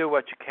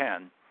you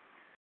can.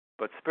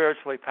 But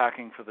spiritually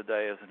packing for the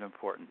day isn't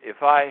important.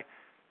 If I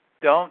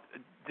don't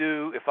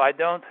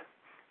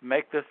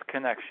make this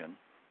connection,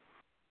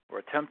 or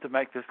attempt to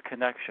make this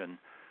connection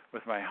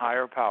with my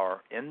higher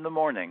power in the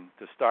morning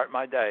to start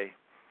my day,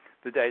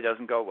 the day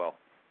doesn't go well.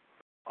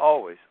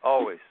 Always.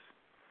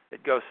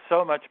 It goes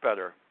so much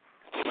better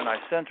when I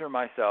center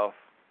myself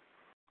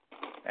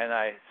and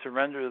I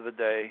surrender the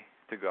day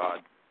to God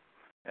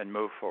and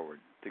move forward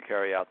to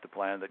carry out the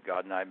plan that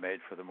God and I made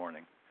for the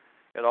morning.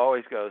 It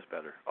always goes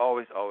better.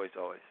 Always.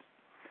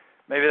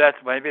 Maybe that's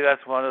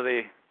one of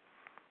the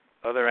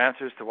other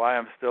answers to why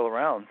I'm still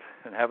around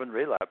and haven't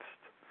relapsed,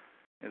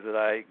 is that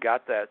I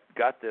got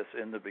this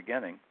in the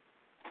beginning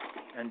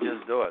and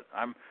just do it.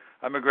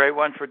 I'm a great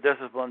one for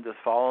discipline, just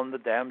following the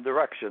damn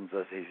directions,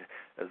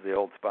 as the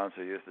old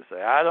sponsor used to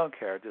say. I don't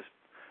care, just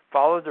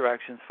follow the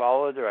directions.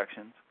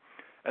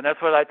 And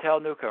that's what I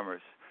tell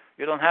newcomers.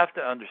 You don't have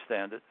to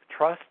understand it.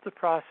 Trust the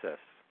process.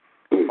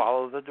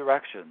 Follow the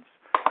directions.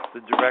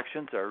 The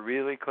directions are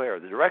really clear.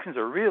 The directions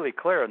are really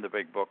clear in the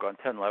big book on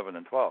 10, 11,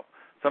 and 12.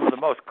 Some of the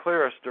most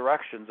clearest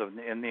directions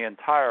in the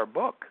entire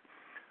book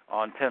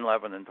on 10,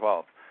 11, and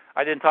 12.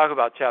 I didn't talk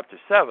about Chapter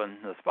 7,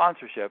 the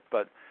sponsorship,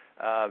 but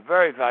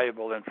very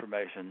valuable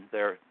information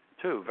there,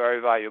 too.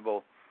 Very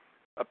valuable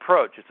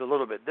approach. It's a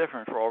little bit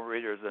different for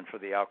overeaters than for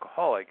the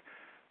alcoholic,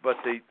 but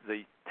the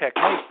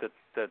technique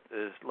that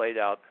is laid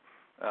out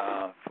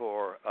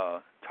for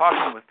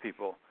talking with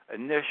people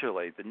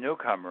initially, the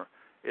newcomer,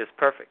 is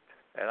perfect,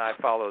 and I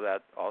follow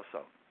that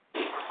also.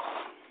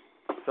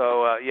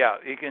 So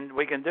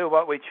we can do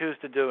what we choose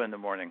to do in the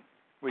morning.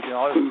 We can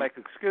always make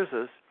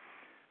excuses,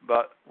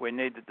 but we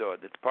need to do it.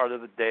 It's part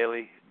of the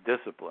daily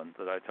discipline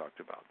that I talked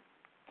about.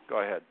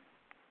 Go ahead.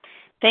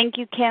 Thank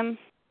you, Kim.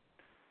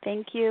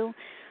 Thank you.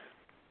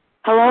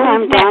 Hello,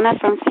 I'm Donna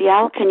from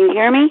Seattle. Can you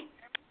hear me?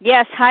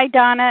 Yes. Hi,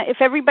 Donna. If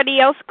everybody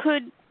else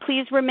could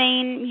please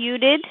remain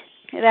muted,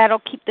 that'll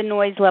keep the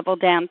noise level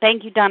down.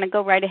 Thank you, Donna.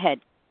 Go right ahead.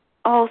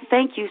 Oh,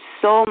 thank you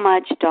so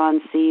much,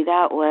 Dawn C.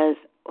 That was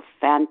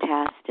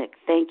fantastic.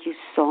 Thank you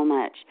so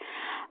much.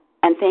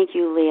 And thank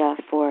you, Leah,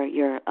 for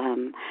your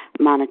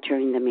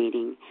monitoring the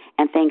meeting.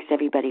 And thanks,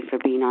 everybody, for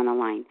being on the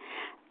line.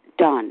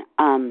 Dawn,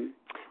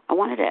 I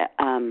wanted to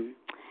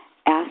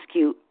ask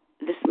you,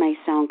 this may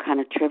sound kind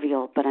of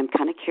trivial, but I'm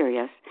kind of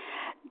curious.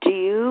 Do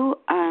you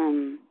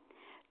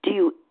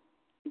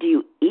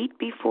eat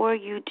before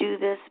you do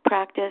this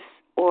practice,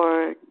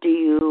 or do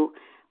you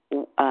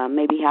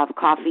maybe have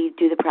coffee,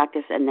 do the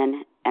practice, and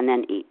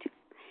then eat?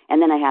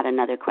 And then I had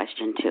another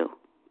question too.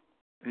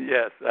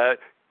 Yes,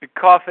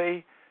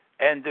 coffee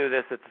and do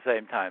this at the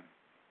same time.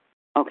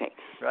 Okay.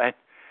 Right,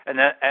 and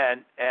then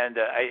I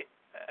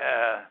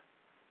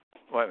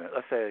wait a minute.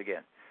 Let's say it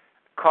again.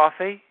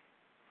 Coffee,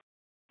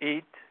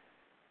 eat,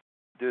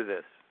 do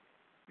this.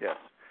 Yes,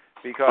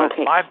 because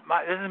okay.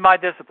 this is my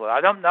discipline.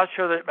 I'm not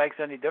sure that it makes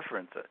any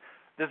difference.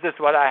 This is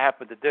what I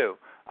happen to do.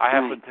 I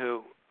happen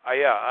to.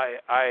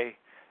 I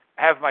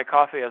have my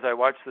coffee as I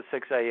watch the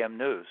 6 a.m.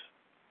 news,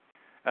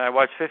 and I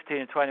watch 15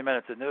 to 20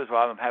 minutes of news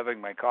while I'm having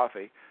my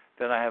coffee.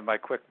 Then I have my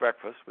quick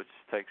breakfast, which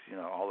takes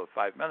all of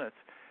 5 minutes,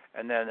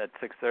 and then at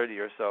 6:30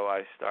 or so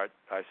I start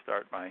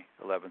my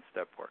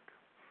 11-step work.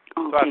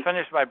 Okay. So I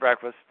finish my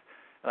breakfast,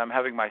 and I'm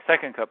having my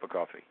second cup of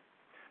coffee.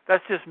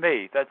 That's just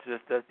me. That's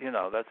just that.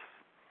 That's.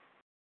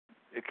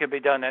 It can be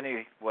done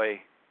any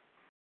way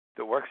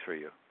that works for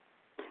you.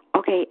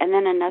 Okay, and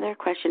then another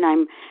question.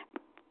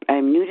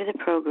 I'm new to the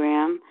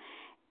program,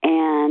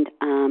 and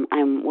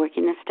I'm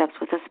working the steps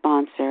with a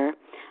sponsor.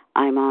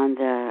 I'm on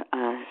the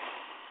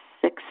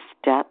 6th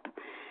step,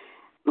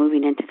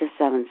 moving into the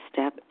 7th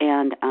step,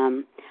 and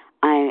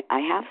I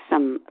have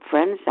some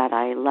friends that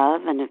I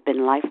love and have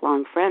been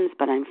lifelong friends,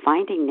 but I'm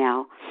finding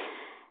now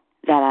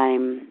that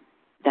I'm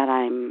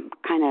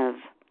kind of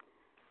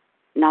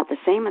not the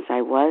same as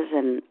I was,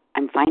 and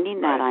I'm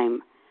finding that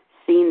I'm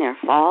seeing their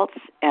faults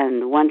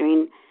and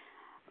wondering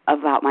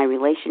about my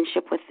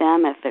relationship with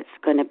them, if it's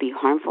going to be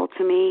harmful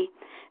to me,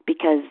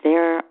 because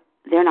they're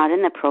not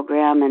in the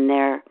program, and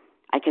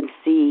I can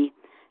see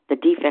the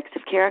defects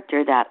of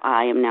character that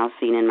I am now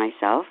seeing in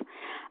myself,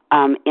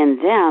 in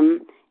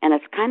them, and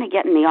it's kind of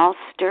getting me all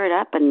stirred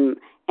up and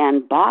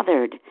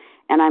bothered,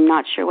 and I'm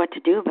not sure what to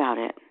do about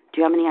it.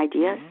 Do you have any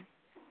ideas?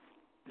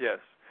 Mm-hmm. Yes.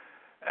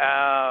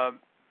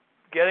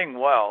 Getting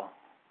well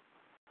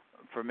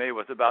for me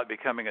was about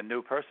becoming a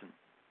new person,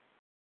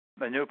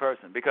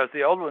 because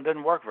the old one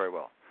didn't work very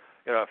well.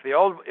 If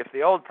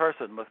the old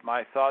person with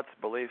my thoughts,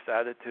 beliefs,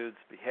 attitudes,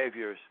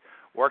 behaviors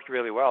worked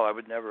really well, I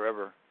would never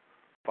ever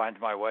find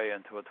my way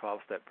into a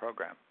 12-step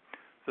program.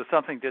 So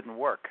something didn't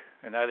work,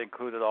 and that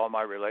included all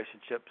my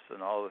relationships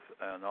and all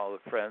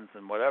the friends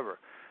and whatever.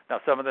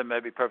 Now, some of them may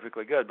be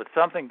perfectly good, but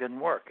something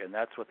didn't work, and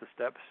that's what the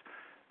steps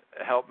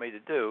helped me to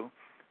do,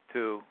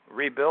 to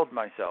rebuild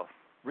myself,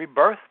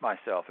 rebirth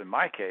myself. In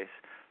my case,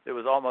 it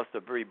was almost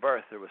a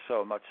rebirth. There was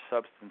so much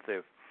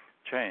substantive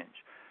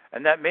change.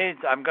 And that means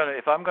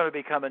if I'm going to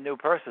become a new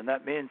person,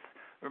 that means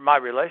my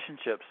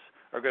relationships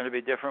are going to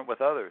be different with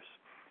others.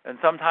 And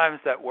sometimes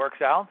that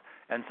works out,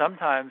 and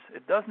sometimes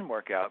it doesn't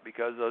work out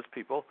because those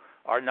people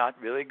are not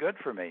really good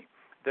for me.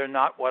 They're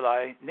not what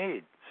I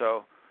need.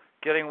 So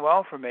getting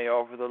well for me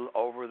over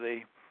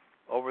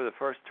the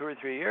first 2 or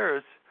 3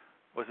 years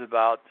was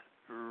about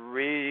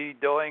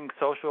redoing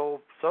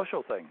social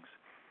things,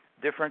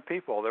 different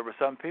people. There were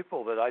some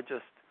people that I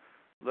just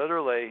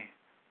literally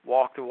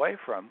walked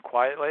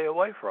quietly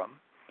away from,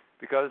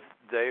 because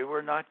they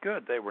were not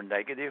good. They were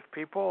negative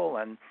people,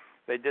 and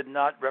they did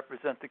not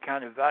represent the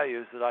kind of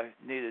values that I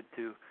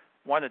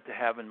wanted to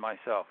have in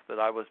myself, that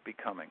I was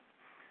becoming.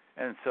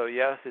 And so,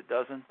 yes, it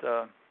doesn't,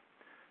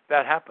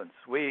 that happens.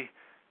 We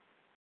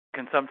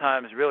can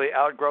sometimes really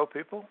outgrow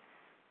people,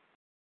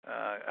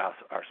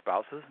 our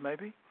spouses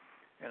maybe.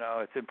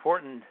 It's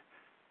important,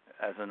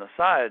 as an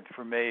aside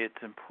for me,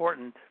 it's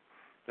important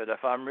that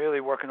if I'm really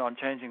working on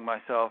changing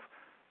myself,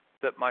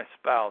 that my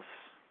spouse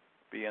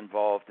be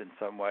involved in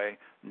some way,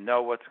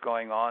 know what's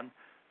going on,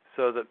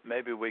 so that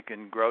maybe we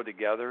can grow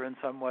together in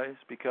some ways,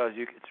 because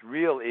it's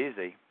real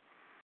easy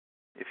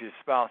if your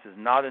spouse is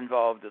not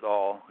involved at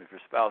all, if your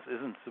spouse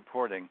isn't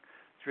supporting,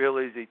 it's real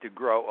easy to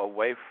grow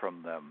away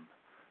from them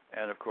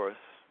and, of course,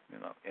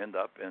 end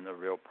up in a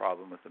real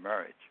problem with the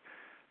marriage.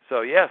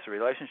 So, yes,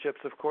 relationships,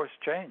 of course,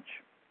 change.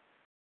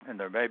 And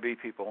there may be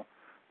people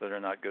that are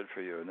not good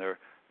for you. And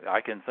I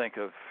can think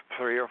of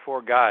 3 or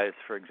 4 guys,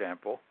 for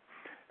example,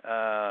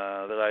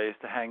 that I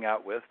used to hang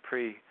out with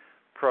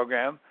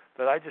pre-program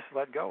that I just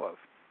let go of.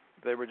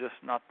 They were just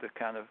not the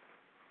kind of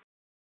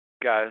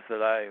guys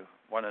that I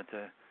wanted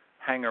to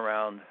hang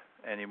around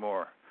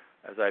anymore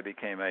as I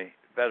became a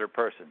better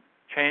person.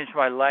 Changed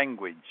my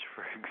language,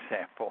 for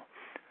example.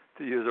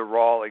 to use a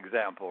raw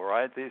example,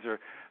 right? These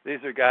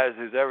are guys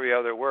whose every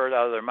other word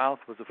out of their mouth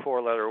was a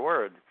 4-letter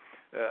word.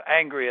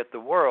 Angry at the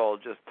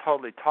world, just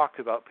totally talked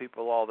about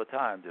people all the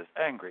time, just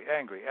angry,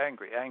 angry,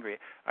 angry, angry.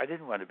 I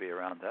didn't want to be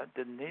around that,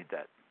 didn't need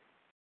that.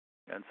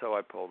 And so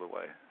I pulled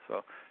away.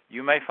 So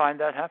you may find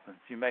that happens.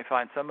 You may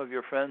find some of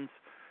your friends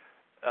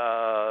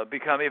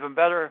become even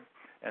better,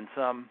 and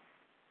some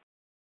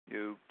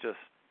you just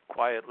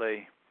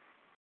quietly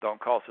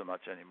don't call so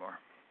much anymore.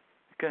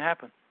 It can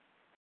happen.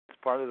 It's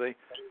part of the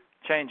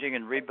changing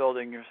and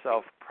rebuilding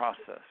yourself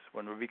process.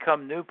 When we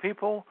become new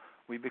people,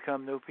 we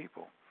become new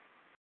people.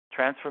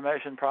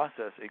 Transformation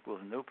process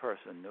equals new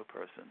person,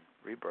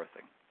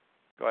 rebirthing.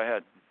 Go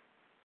ahead.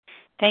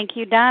 Thank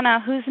you, Donna.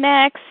 Who's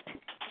next?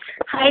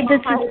 Hi, this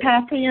is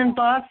Kathy in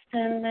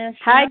Boston.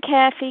 Hi,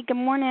 Kathy. Good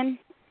morning.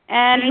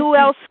 And who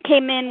else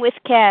came in with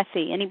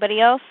Kathy?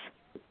 Anybody else?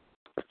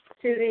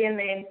 Susie in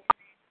Maine.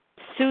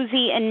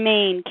 Susie in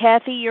Maine.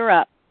 Kathy, you're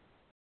up.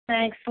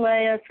 Thanks,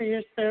 Leah, for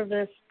your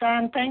service.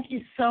 Don, thank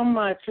you so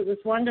much. It was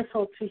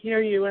wonderful to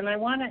hear you. And I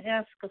want to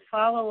ask a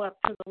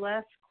follow-up to the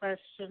last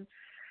question,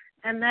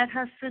 and that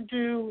has to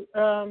do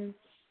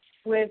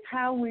with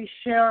how we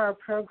share our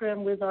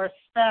program with our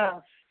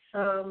spouse.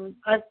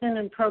 I've been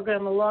in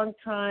program a long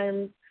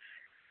time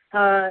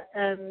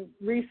and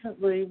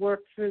recently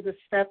worked through the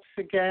steps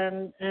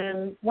again.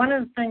 And one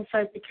of the things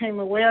I became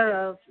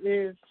aware of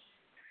is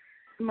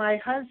my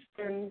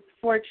husband,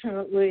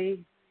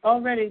 fortunately,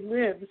 already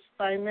lives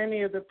by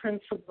many of the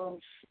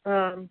principles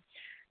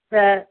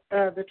that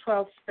the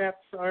 12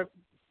 steps are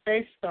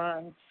based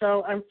on.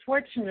 So I'm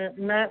fortunate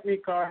in that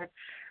regard.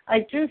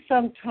 I do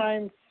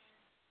sometimes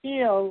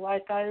feel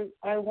like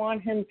I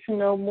want him to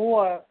know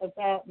more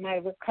about my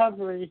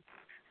recovery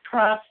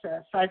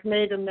process. I've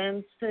made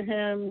amends to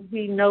him.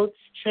 He notes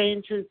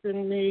changes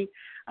in me.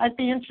 I'd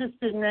be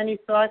interested in any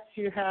thoughts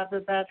you have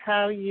about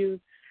how you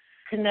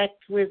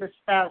connect with a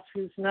spouse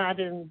who's not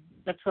in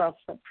the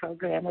 12-step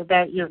program,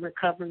 about your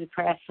recovery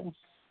process.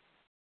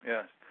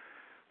 Yes.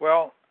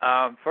 Well,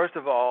 first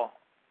of all,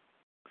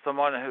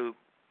 someone who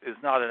is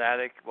not an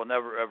addict will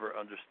never, ever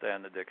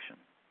understand addiction.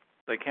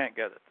 They can't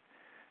get it.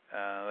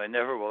 They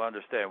never will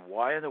understand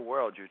why in the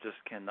world you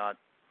just cannot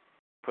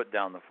put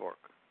down the fork.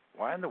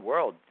 Why in the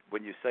world,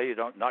 when you say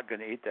you're not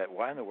going to eat that,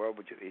 why in the world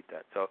would you eat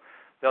that? So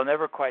they'll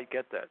never quite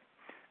get that.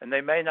 And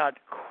they may not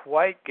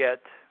quite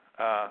get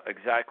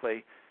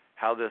exactly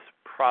how this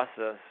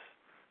process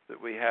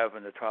that we have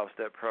in the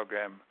 12-step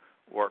program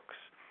works.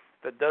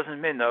 That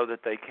doesn't mean, though,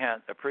 that they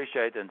can't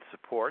appreciate and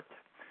support,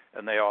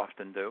 and they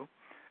often do.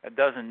 It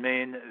doesn't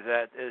mean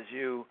that as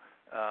you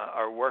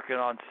are working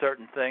on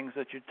certain things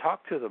that you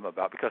talk to them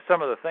about, because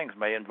some of the things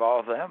may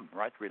involve them,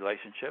 right?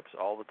 Relationships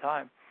all the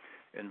time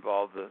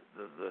involve the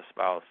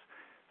spouse.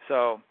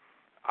 So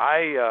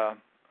I,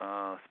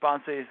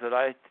 sponsees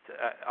that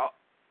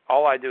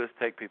all I do is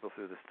take people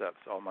through the steps.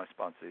 All my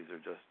sponsees are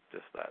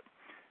just that.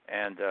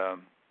 And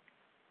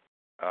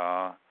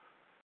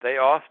they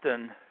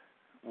often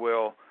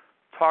will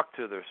talk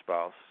to their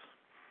spouse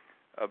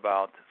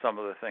about some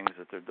of the things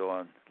that they're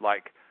doing,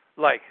 like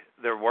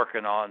they're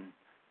working on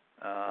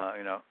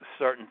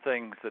certain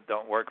things that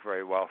don't work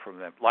very well for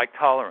them, like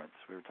tolerance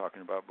we were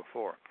talking about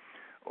before,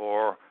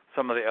 or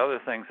some of the other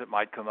things that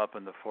might come up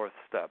in the 4th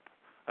step.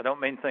 I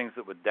don't mean things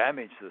that would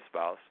damage the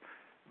spouse,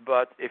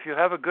 but if you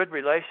have a good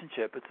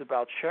relationship, it's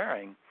about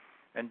sharing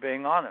and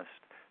being honest.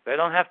 They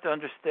don't have to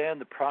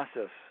understand the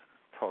process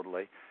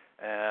totally,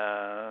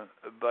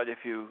 but if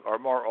you are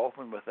more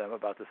open with them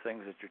about the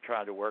things that you're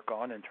trying to work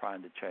on and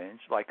trying to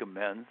change, like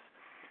amends,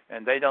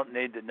 and they don't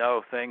need to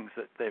know things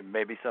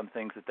maybe some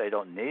things that they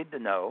don't need to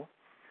know.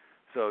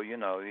 So, you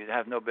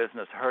have no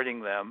business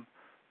hurting them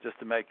just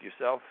to make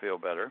yourself feel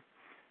better.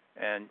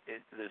 And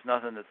there's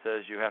nothing that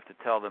says you have to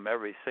tell them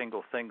every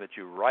single thing that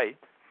you write.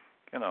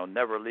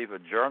 Never leave a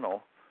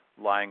journal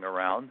lying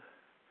around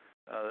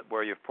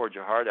where you've poured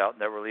your heart out.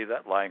 Never leave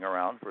that lying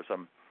around for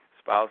some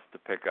spouse to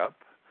pick up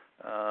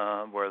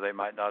where they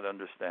might not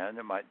understand.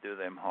 It might do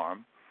them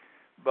harm.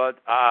 But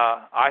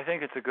I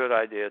think it's a good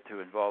idea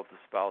to involve the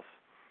spouse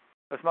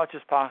as much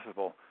as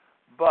possible.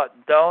 But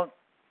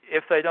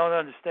if they don't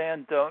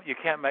understand, you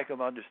can't make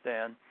them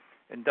understand,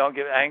 and don't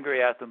get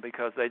angry at them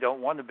because they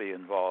don't want to be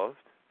involved,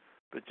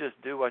 but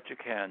just do what you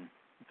can.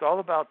 It's all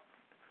about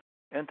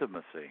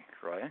intimacy,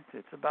 right?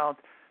 It's about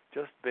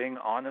just being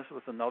honest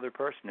with another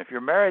person. If you're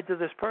married to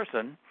this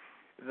person,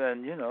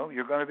 then,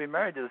 you're going to be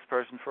married to this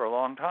person for a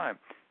long time.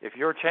 If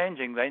you're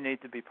changing, they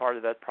need to be part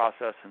of that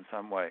process in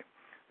some way.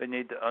 They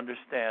need to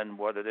understand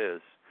what it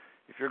is.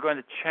 If you're going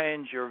to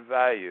change your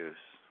values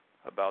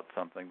about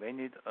something, they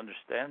need to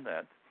understand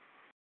that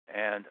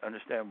and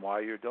understand why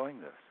you're doing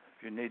this.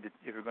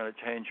 If you're going to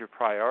change your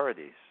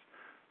priorities,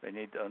 they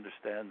need to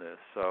understand this.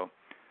 So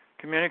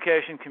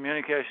communication.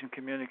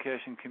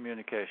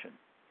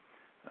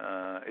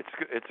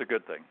 It's a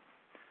good thing.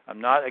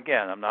 I'm not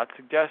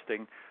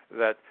suggesting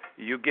that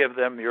you give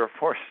them your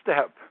 4th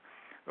step,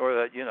 or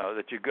that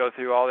that you go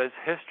through all this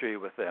history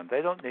with them.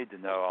 They don't need to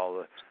know all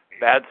the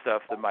bad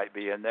stuff that might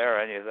be in there or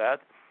any of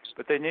that,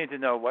 but they need to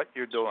know what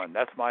you're doing.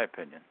 That's my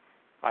opinion.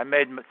 I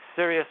made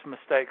serious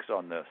mistakes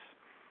on this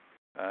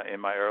in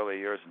my early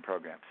years in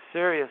programs.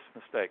 Serious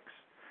mistakes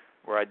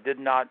where I did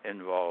not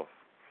involve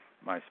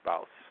my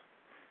spouse.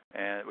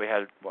 And we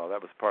had,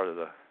 that was part of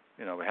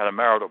we had a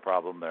marital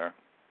problem there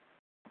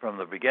from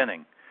the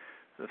beginning.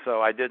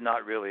 So I did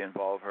not really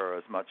involve her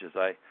as much as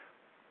I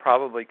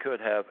probably could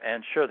have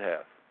and should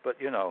have. But,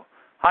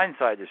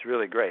 hindsight is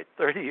really great.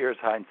 30 years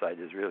hindsight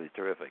is really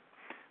terrific.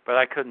 But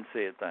I couldn't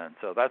see it then.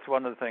 So that's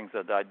one of the things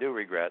that I do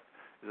regret,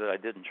 is that I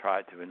didn't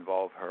try to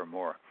involve her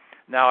more.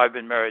 Now I've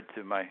been married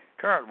to my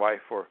current wife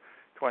for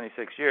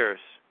 26 years,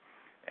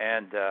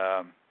 and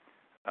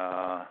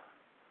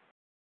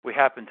we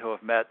happen to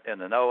have met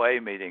in an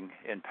OA meeting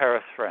in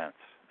Paris, France.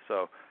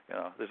 So,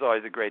 there's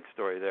always a great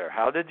story there.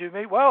 How did you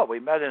meet? Well, we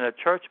met in a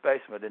church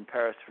basement in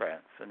Paris,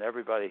 France, and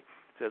everybody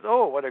says,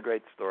 oh, what a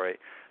great story.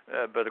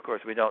 But, of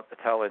course, we don't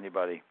tell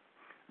anybody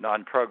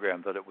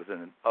non-programmed that it was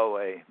in an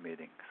OA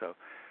meeting. So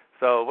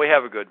we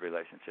have a good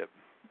relationship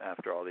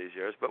after all these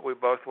years. But we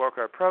both work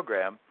our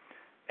program.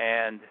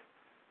 And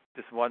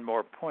just one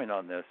more point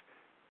on this.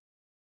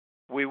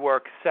 We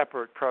work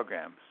separate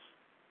programs.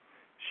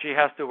 She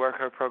has to work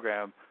her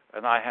program,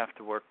 and I have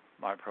to work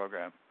my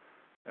program.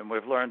 And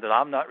we've learned that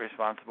I'm not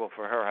responsible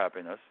for her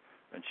happiness,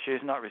 and she's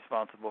not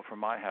responsible for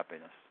my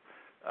happiness.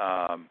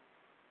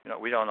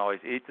 We don't always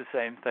eat the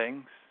same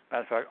things.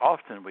 Matter of fact,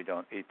 often we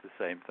don't eat the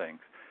same things.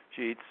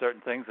 She eats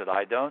certain things that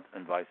I don't,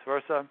 and vice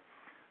versa.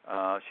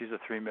 She's a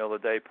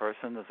 3-meal-a-day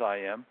person, as I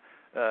am.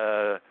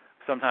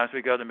 Sometimes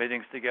we go to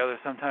meetings together.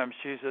 Sometimes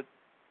she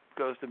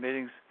goes to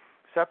meetings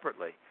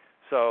separately.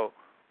 So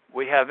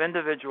we have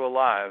individual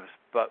lives,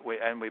 but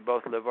we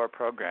both live our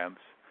programs,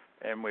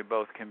 and we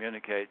both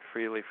communicate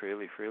freely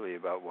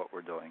about what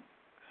we're doing.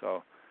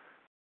 So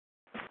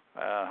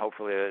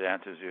hopefully that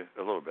answers you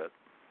a little bit.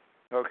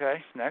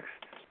 Okay, next.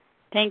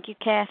 Thank you,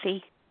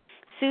 Kathy.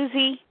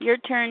 Susie, your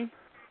turn.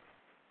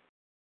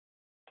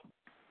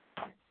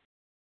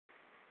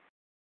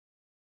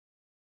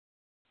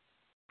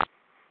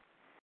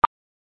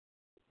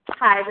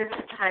 Hi,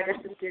 this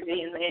is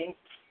Susie in Maine.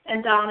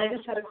 And Don, I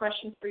just had a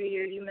question for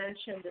you. You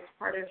mentioned as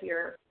part of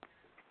your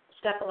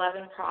Step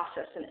 11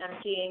 process an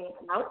emptying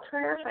out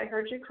prayer, if I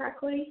heard you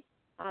correctly.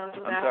 I'm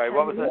sorry,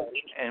 what was it?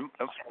 And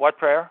what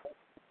prayer?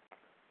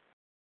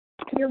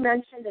 You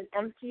mentioned an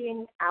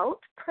emptying out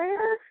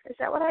prayer. Is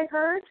that what I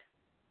heard?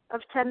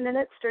 Of 10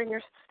 minutes during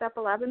your Step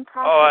 11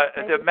 process?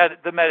 Oh,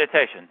 the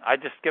meditation. I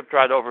just skipped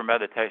right over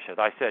meditation.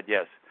 I said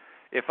yes.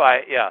 If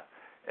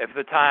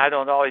the time, I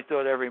don't always do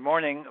it every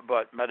morning,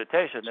 but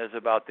meditation is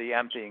about the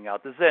emptying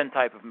out, the Zen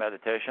type of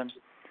meditation.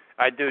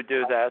 I do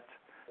that,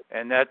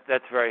 and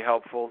that's very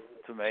helpful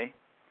to me.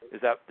 Is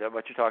that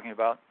what you're talking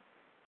about?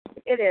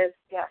 It is,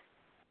 yes.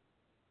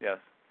 Yes.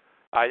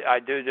 I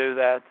do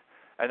that,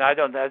 and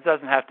it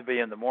doesn't have to be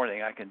in the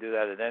morning. I can do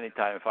that at any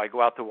time. If I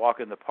go out to walk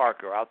in the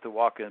park or out to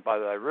walk in by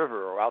the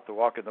river or out to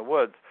walk in the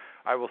woods,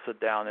 I will sit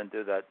down and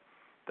do that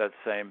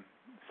same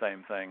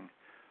thing.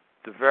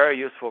 It's a very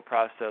useful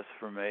process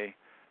for me,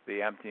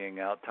 the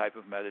emptying out type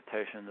of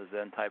meditation, the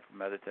Zen type of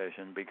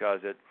meditation, because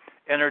it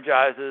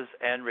energizes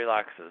and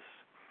relaxes.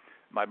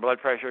 My blood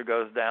pressure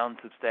goes down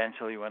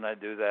substantially when I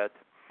do that.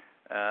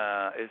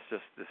 It's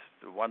just this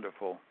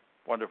wonderful,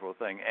 wonderful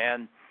thing.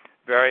 And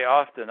very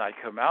often I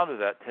come out of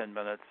that 10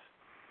 minutes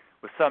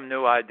with some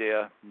new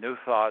idea, new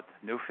thought,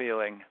 new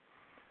feeling,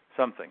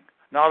 something.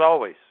 Not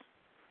always.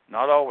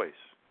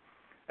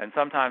 And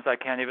sometimes I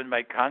can't even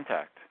make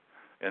contact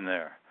in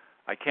there.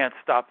 I can't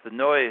stop the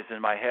noise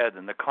in my head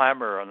and the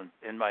clamor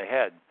in my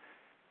head.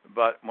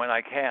 But when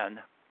I can,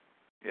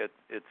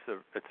 it's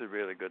a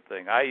really good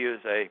thing. I use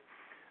a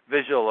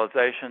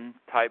visualization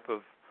type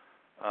of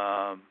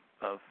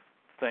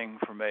thing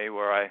for me,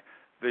 where I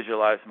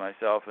visualize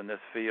myself in this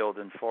field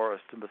and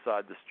forest and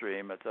beside the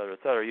stream, et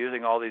cetera,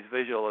 using all these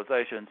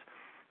visualizations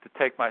to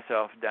take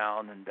myself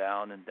down and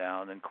down and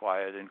down and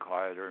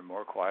quieter and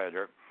more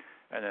quieter,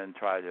 and then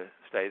try to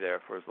stay there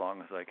for as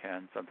long as I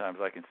can. Sometimes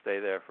I can stay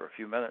there for a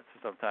few minutes,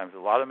 sometimes a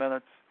lot of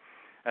minutes,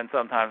 and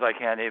sometimes I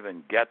can't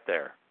even get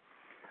there.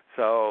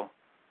 So,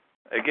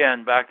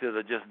 again, back to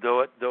the just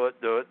do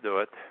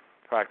it.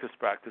 Practice,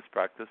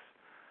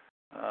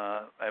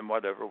 and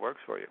whatever works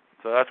for you.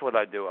 So that's what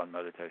I do on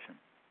meditation.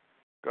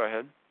 Go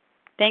ahead.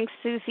 Thanks,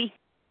 Susie.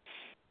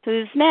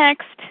 Who's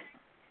next?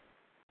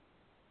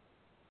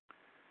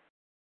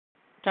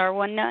 Star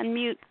 1 to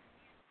unmute.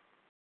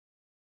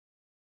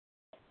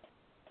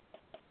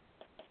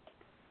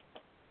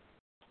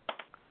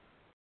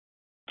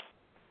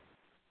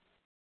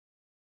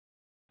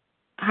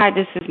 Hi,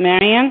 this is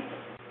Marian.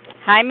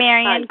 Hi,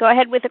 Marian. Go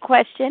ahead with a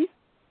question.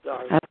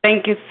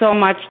 Thank you so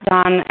much,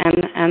 Don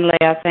and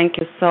Leah. Thank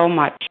you so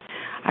much.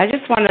 I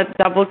just want to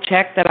double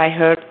check that I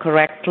heard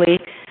correctly.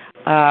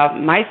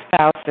 My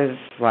spouse is,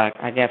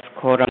 I guess,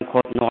 quote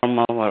unquote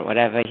normal or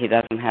whatever. He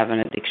doesn't have an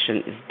addiction.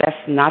 Is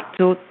best not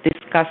to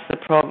discuss the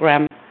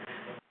program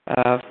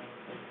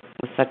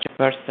with such a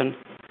person,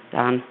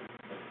 Don?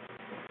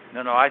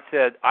 No. I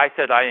said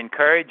I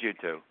encourage you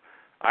to.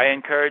 I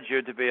encourage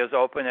you to be as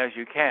open as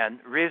you can,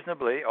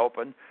 reasonably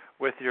open,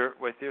 with your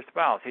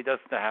spouse. He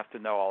doesn't have to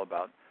know all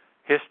about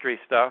history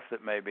stuff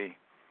that may be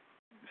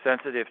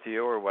sensitive to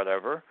you or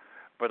whatever.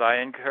 But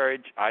I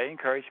encourage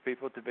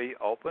people to be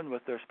open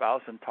with their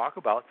spouse and talk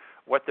about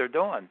what they're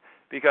doing.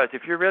 Because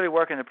if you're really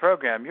working the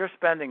program, you're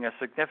spending a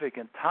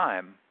significant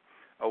time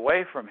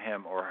away from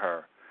him or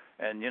her,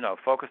 and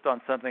focused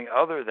on something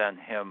other than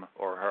him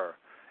or her.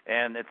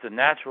 And it's a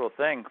natural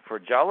thing for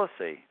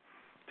jealousy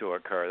to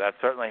occur. That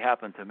certainly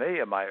happened to me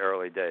in my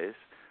early days.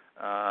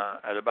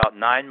 At about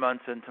 9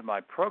 months into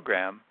my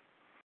program,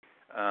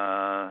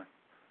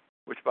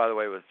 which, by the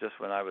way, was just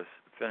when I was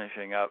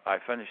finishing up. I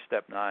finished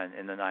step 9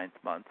 in the 9th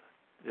month,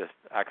 just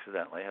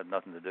accidentally. Had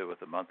nothing to do with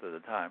the month at the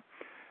time.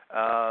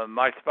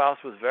 My spouse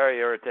was very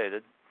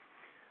irritated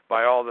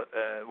by all the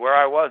where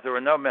I was. There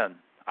were no men.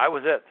 I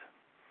was it.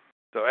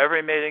 So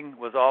every meeting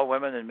was all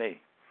women and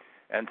me.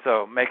 And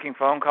so making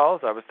phone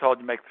calls, I was told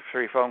to make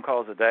 3 phone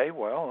calls a day.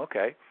 Well,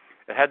 okay.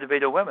 It had to be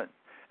to women.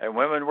 And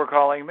women were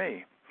calling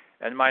me.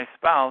 And my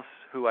spouse,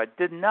 who I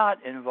did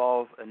not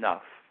involve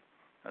enough,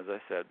 as I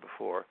said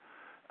before,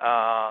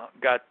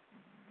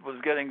 was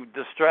getting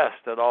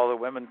distressed at all the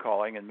women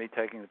calling and me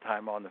taking the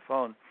time on the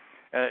phone.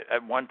 And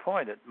at one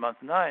point, at month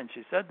 9,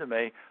 she said to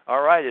me,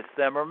 "All right, it's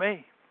them or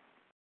me."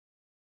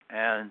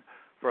 And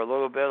for a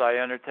little bit, I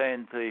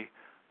entertained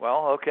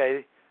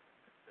okay,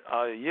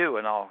 you,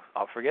 and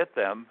I'll forget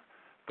them.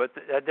 But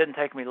that didn't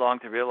take me long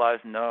to realize,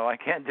 no, I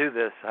can't do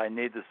this. I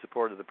need the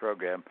support of the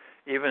program,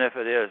 even if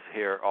it is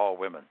here all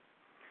women.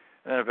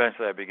 And then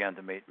eventually I began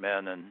to meet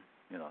men, and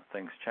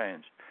things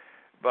changed.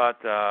 But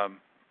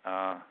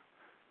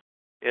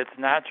it's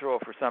natural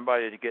for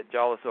somebody to get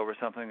jealous over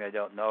something they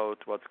don't know.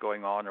 It's what's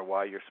going on, or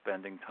why you're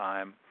spending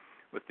time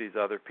with these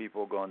other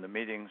people, going to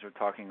meetings or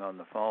talking on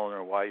the phone,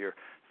 or why you're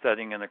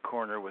sitting in a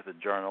corner with a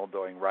journal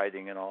doing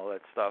writing and all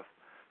that stuff.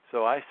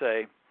 So I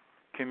say,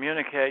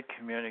 communicate.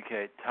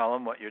 Tell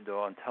them what you're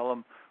doing. Tell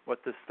them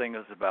what this thing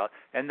is about.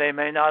 And they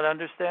may not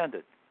understand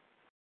it.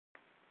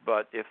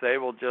 But if they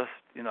will just,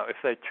 if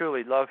they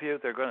truly love you,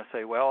 they're going to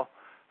say, well,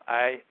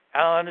 I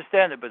don't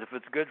understand it, but if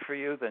it's good for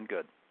you, then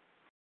good.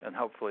 And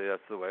hopefully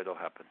that's the way it'll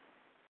happen.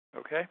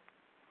 Okay?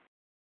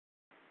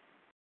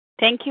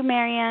 Thank you,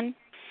 Marianne.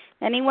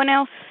 Anyone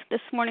else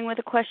this morning with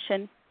a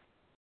question?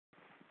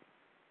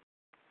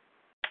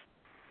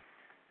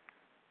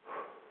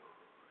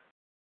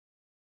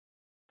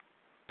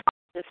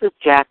 This is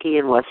Jackie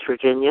in West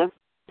Virginia.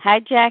 Hi,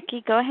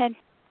 Jackie. Go ahead.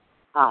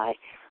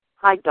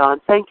 Hi, Dawn.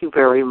 Thank you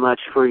very much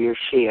for your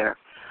share.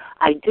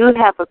 I do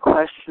have a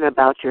question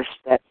about your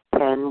Step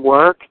 10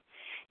 work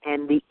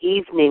and the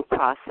evening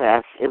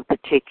process in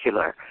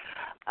particular.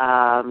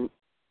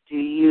 Do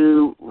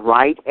you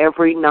write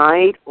every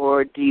night,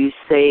 or do you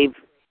save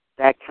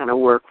that kind of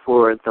work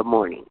for the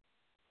morning?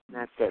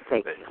 That's it.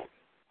 Thank you.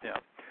 Yeah.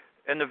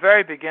 In the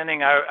very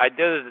beginning, I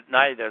did it at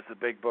night, as the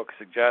big book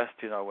suggests,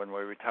 when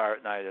we retire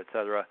at night,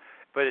 etc.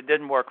 But it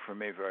didn't work for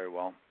me very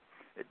well.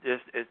 It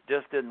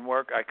just didn't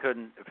work. I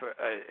couldn't.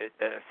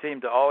 It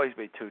seemed to always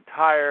be too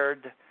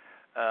tired.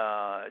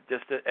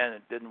 And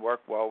it didn't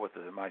work well with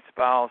my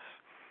spouse.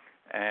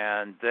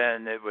 And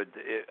then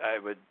I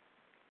would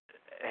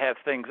have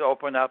things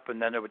open up,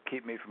 and then it would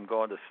keep me from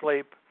going to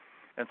sleep.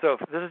 And so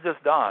this is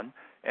just Dawn.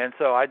 And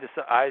so I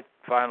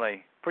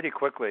finally, pretty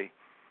quickly,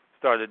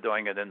 started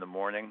doing it in the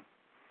morning,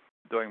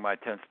 doing my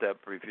 10-step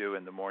review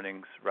in the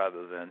mornings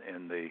rather than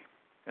in the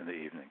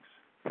evenings.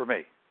 For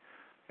me,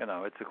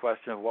 it's a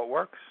question of what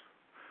works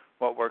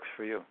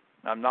for you.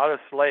 I'm not a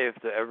slave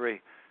to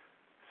every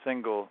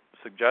single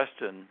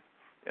suggestion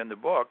in the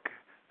book.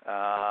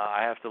 I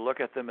have to look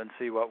at them and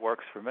see what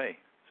works for me.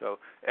 So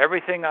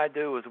everything I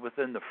do is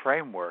within the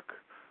framework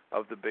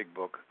of the big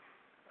book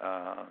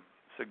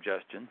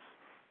suggestions.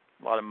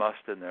 A lot of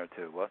must in there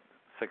too.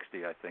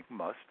 60, I think,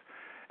 must.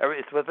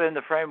 It's within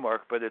the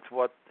framework, but it's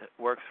what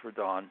works for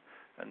Dawn,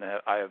 and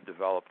that I have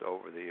developed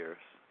over the years.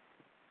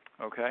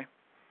 Okay?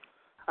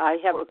 I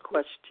have a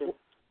question.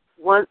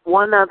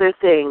 One other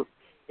thing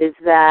is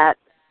that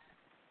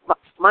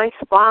my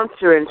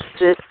sponsor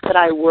insists that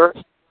I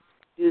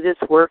do this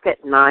work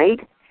at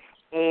night,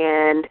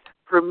 and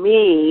for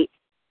me,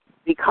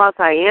 because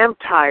I am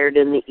tired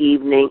in the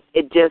evening,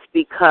 it just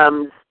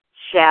becomes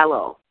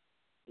shallow.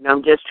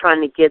 I'm just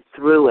trying to get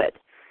through it.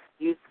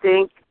 Do you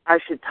think I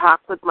should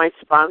talk with my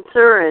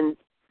sponsor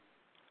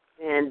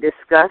and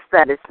discuss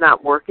that it's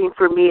not working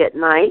for me at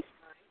night?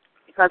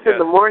 Because in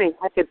the morning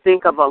I could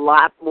think of a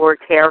lot more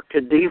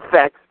character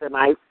defects than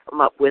I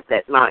come up with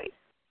at night.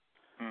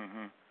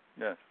 Mm-hmm.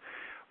 Yes.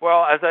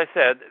 Well, as I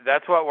said,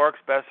 that's what works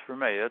best for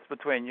me. It's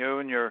between you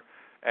and your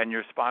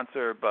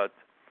sponsor, but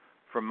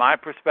from my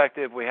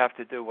perspective, we have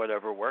to do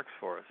whatever works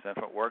for us. If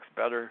it works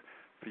better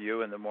for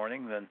you in the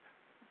morning, then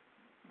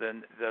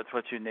that's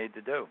what you need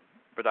to do.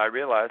 But I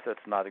realize that's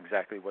not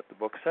exactly what the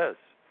book says.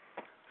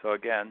 So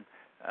again,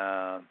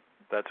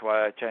 that's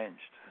why I changed.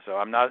 So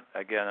I'm not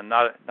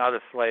a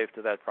slave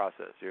to that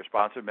process. Your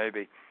sponsor may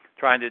be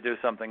trying to do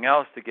something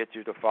else to get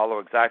you to follow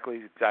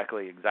exactly.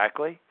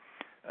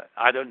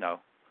 I don't know.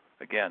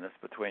 Again, it's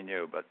between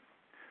you. But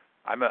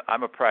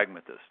I'm a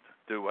pragmatist.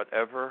 Do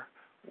whatever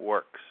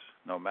works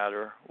no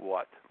matter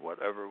what.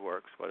 Whatever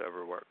works.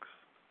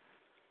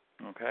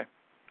 Okay?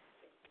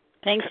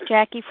 Thanks,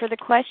 Jackie, for the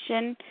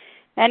question.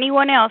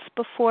 Anyone else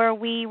before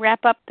we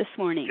wrap up this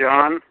morning?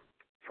 John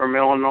from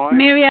Illinois.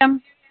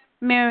 Miriam.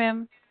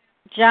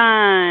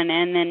 John,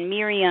 and then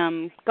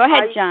Miriam. Go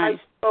ahead, John.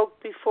 I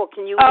spoke before.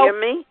 Can you hear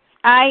me?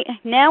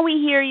 Now we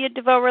hear you,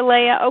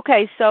 Devorah.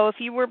 Okay, so if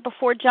you were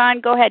before John,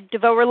 go ahead.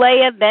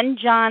 Devorah, then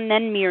John,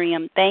 then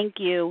Miriam. Thank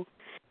you.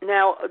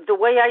 Now, the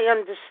way I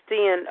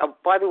understand,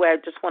 by the way, I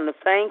just want to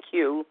thank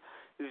you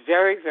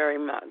very, very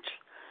much,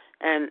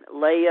 and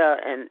Leah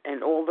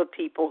and all the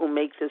people who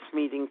make this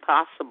meeting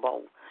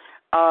possible.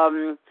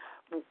 The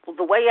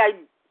way I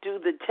do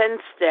the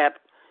 10-step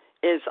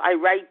is I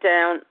write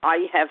down,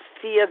 I have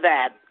fear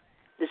that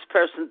this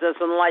person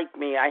doesn't like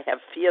me. I have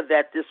fear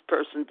that this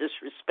person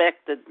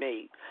disrespected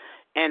me.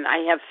 And I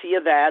have fear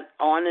that,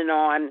 on.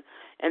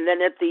 And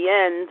then at the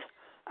end,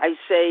 I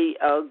say,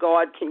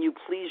 God, can you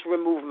please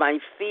remove my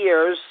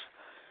fears?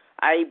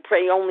 I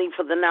pray only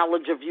for the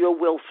knowledge of your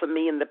will for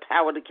me and the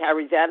power to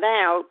carry that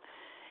out.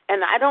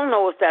 And I don't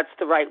know if that's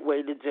the right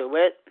way to do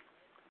it.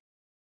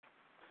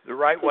 The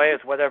right way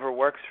is whatever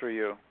works for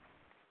you.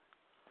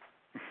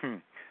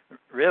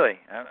 Really,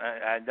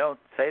 I don't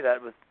say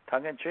that with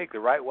tongue-in-cheek. The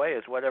right way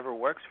is whatever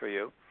works for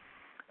you.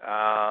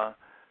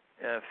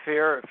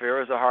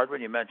 Fear is a hard one.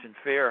 You mentioned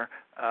fear.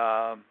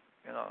 I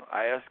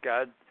ask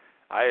God.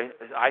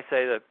 I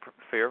say the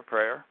fear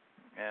prayer,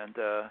 and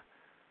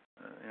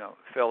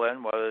fill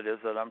in what it is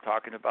that I'm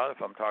talking about.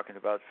 If I'm talking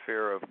about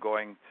fear of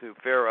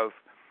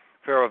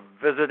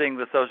visiting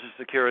the Social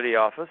Security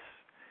office,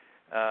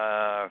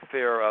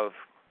 fear of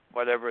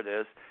whatever it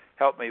is,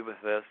 help me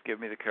with this. Give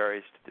me the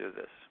courage to do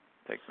this.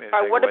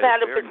 What about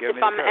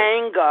if I'm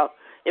anger?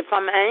 If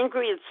I'm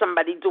angry at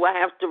somebody, do I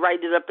have to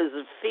write it up as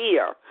a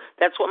fear?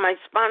 That's what my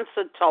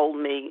sponsor told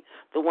me,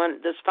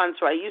 the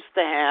sponsor I used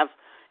to have,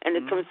 and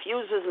it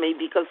confuses me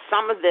because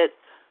some of it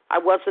I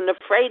wasn't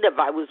afraid of.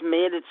 I was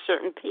mad at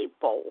certain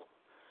people.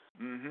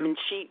 Mm-hmm. And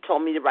she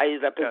told me to write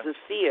it up as a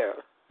fear.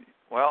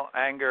 Well,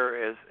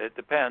 anger it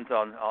depends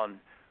on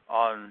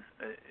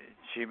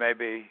she may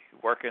be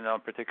working on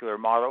a particular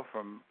model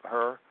from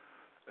her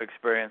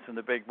experience in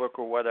the big book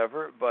or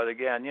whatever, but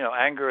again,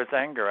 anger is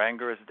anger.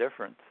 Anger is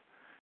different.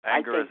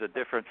 Anger is a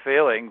different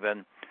feeling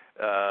than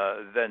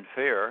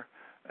fear,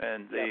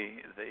 and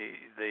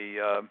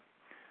the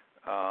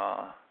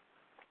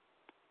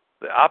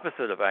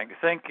opposite of anger.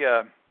 Think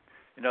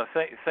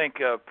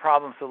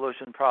problem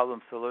solution,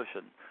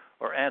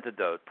 or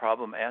antidote,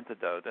 problem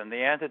antidote, and the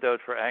antidote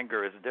for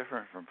anger is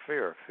different from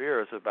fear.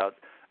 Fear is about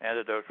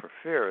antidote for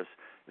fear is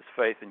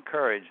faith and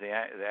courage. The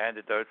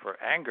antidote for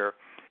anger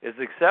is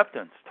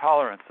acceptance,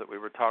 tolerance that we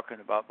were talking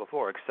about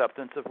before,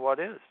 acceptance of what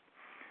is.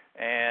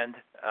 And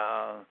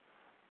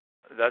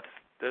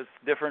there's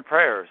different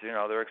prayers. There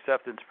are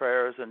acceptance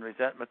prayers and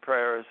resentment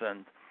prayers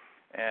and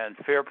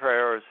fear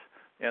prayers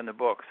in the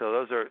book. So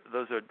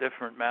those are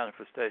different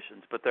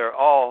manifestations, but they're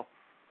all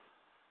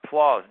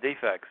flaws,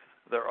 defects.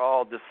 They're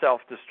all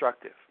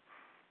self-destructive.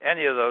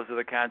 Any of those are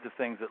the kinds of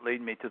things that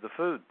lead me to the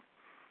food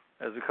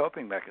as a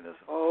coping mechanism.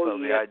 So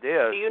the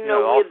idea is, it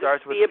all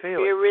starts with the feeling.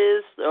 Prayer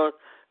is, or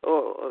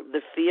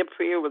the fear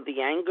prayer or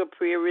the anger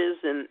prayer is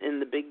in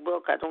the big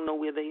book? I don't know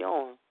where they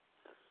are.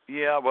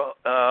 Yeah, well,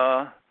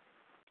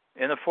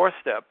 in the fourth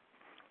step,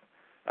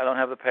 I don't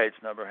have the page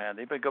number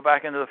handy, but go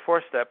back into the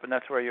fourth step, and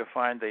that's where you'll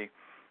find the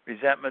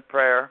resentment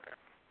prayer,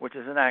 which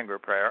is an anger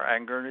prayer,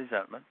 anger and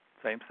resentment,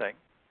 same thing.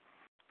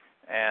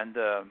 And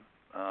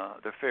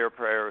the fear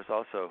prayer is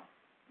also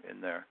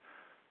in there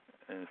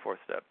in the fourth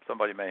step.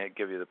 Somebody may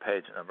give you the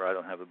page number. I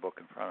don't have the book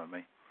in front of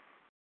me.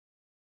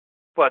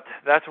 But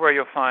that's where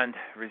you'll find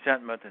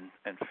resentment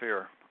and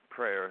fear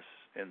prayers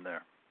in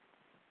there.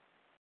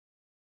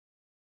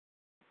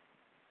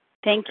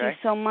 Thank you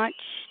so much.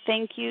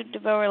 Thank you,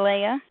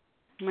 Devorah.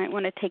 You might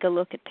want to take a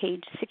look at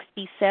page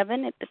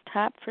 67 at the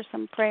top for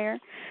some prayer.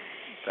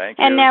 Thank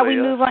you. And now we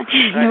move on.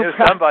 I knew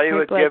somebody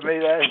would give me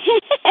that.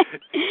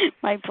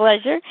 My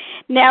pleasure.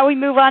 Now we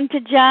move on to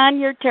John.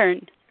 Your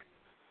turn.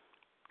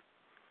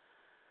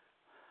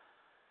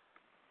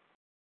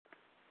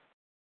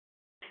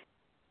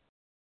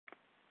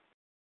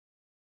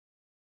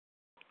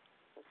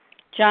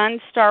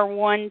 John,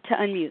 *1 to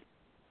unmute.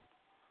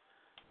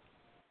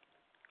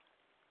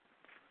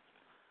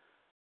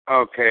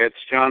 Okay, it's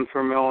John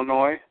from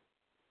Illinois.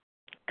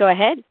 Go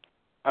ahead.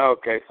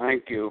 Okay,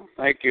 thank you.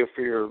 Thank you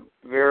for your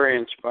very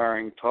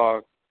inspiring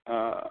talk,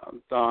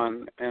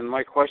 Don. And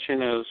my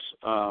question is,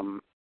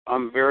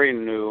 I'm very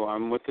new.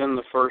 I'm within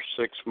the first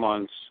 6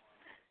 months,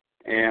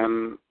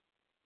 and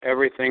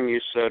everything you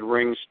said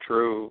rings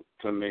true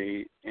to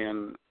me.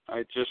 And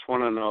I just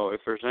want to know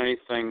if there's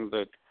anything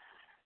that,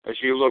 as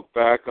you look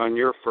back on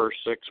your first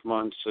 6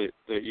 months,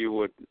 that you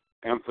would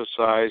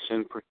emphasize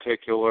in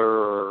particular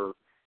or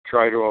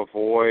try to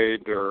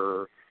avoid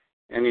or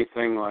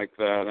anything like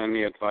that,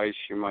 any advice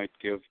you might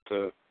give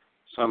to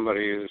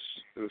somebody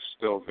who's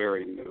still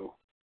very new.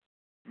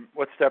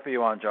 What step are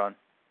you on, John?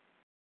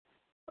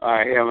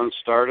 I haven't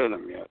started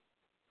them yet.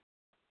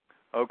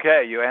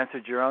 Okay, you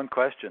answered your own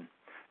question.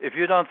 if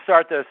you don't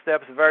start those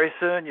steps very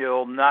soon,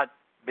 you'll not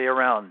be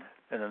around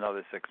in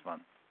another 6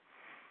 months.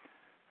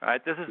 All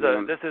right, this is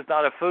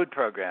not a food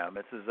program.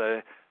 This is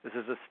a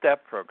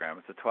step program.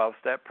 It's a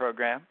 12-step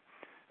program,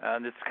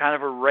 and it's kind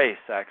of a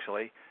race,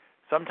 actually.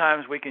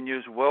 Sometimes we can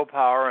use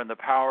willpower and the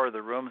power of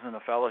the rooms and the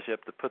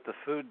fellowship to put the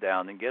food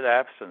down and get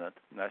abstinent,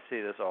 and I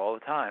see this all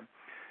the time.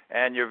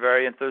 And you're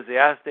very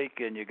enthusiastic,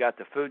 and you got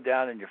the food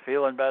down, and you're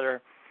feeling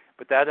better,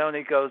 but that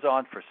only goes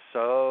on for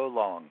so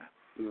long.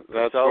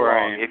 That's so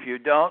where long. I am. If you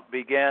don't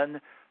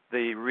begin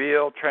the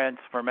real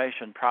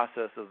transformation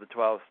process of the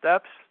 12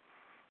 steps,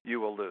 you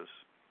will lose.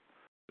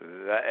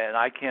 And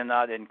I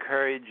cannot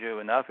encourage you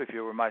enough. If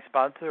you were my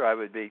sponsor, I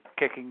would be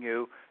kicking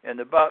you in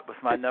the butt with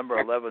my number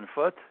 11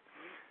 foot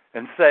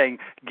and saying,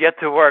 get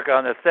to work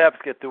on the steps,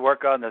 get to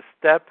work on the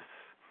steps,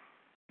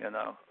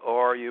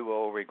 or you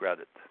will regret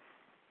it.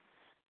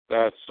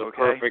 That's the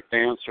perfect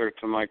answer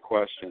to my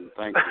question.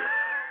 Thank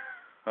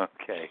you.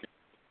 Okay.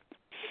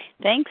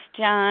 Thanks,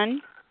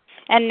 John.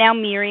 And now,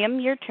 Miriam,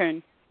 your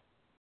turn.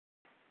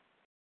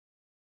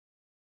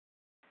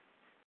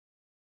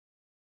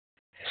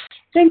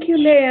 Thank you,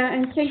 Leah,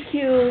 and thank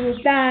you,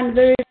 Dan,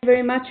 very,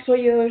 very much for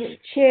your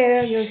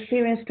share, your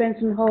experience,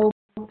 strength, and hope.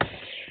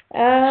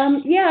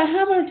 I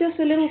have just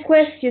a little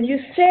question. You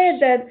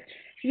said that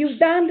you've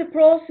done the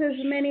process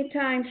many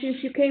times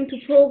since you came to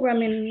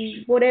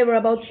programming,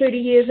 about 30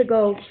 years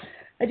ago.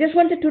 I just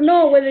wanted to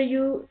know whether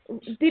you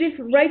did it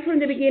right from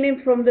the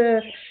beginning,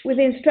 with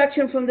the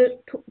instruction from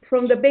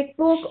the big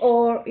book,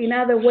 or in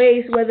other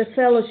ways where the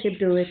fellowship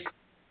do it.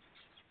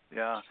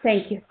 Yeah.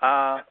 Thank you.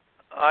 I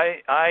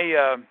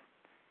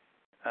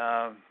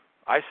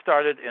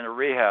started in a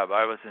rehab.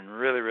 I was in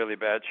really, really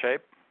bad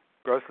shape,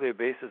 grossly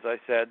obese, as I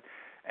said,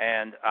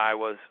 and I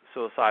was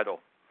suicidal.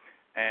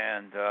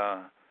 And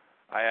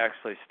I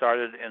actually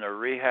started in a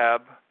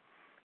rehab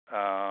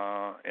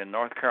in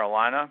North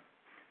Carolina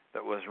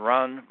that was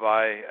run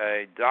by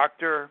a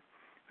doctor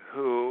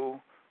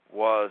who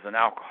was an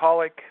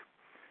alcoholic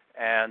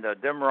and a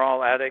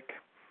Demerol addict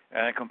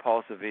and a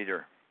compulsive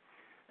eater.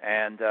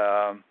 And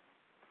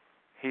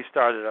he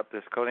started up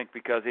this clinic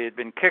because he had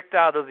been kicked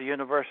out of the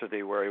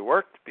university where he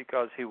worked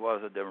because he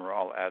was a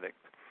Demerol addict.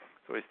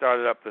 So he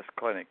started up this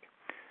clinic.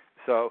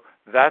 So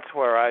that's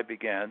where I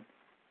began.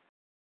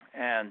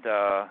 And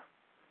the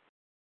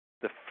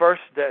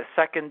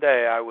second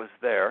day I was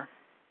there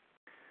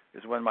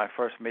is when my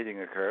first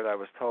meeting occurred. I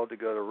was told to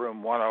go to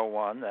room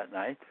 101 that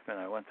night, and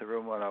I went to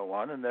room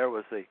 101, and there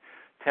was the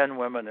 10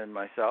 women and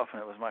myself,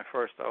 and it was my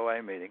first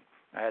OA meeting.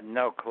 I had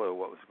no clue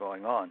what was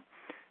going on.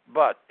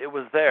 But it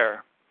was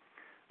there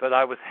that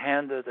I was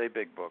handed a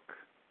big book,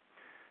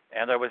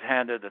 and I was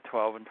handed a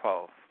 12 and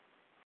 12.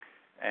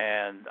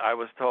 And I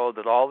was told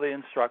that all the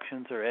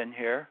instructions are in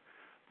here.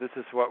 This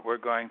is what we're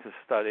going to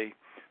study.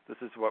 This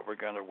is what we're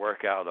going to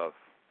work out of.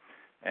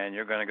 And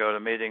you're going to go to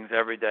meetings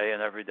every day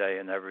and every day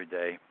and every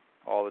day,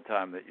 all the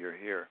time that you're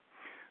here.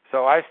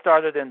 So I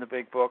started in the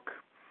big book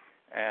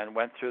and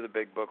went through the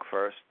big book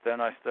first.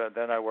 Then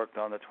I worked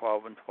on the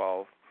 12 and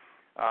 12.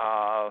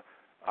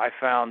 I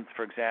found,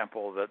 for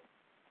example, that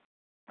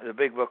the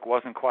big book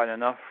wasn't quite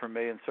enough for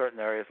me in certain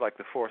areas, like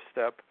the fourth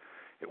step.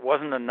 It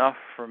wasn't enough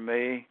for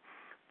me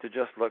to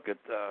just look at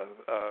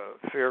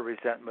fear,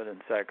 resentment,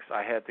 and sex.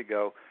 I had to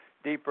go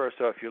deeper.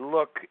 So if you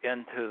look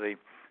into the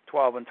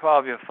 12 and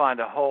 12, you'll find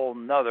a whole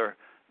nother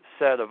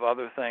set of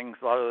other things.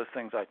 A lot of those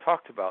things I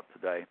talked about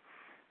today,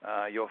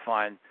 you'll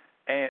find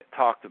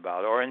talked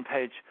about. Or in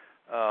page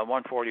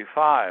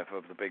 145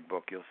 of the big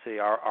book, you'll see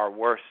our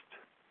worst.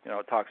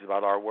 It talks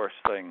about our worst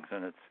things,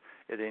 and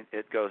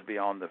it goes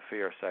beyond the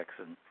fear, sex,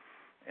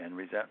 and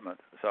resentment.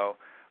 So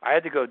I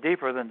had to go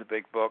deeper than the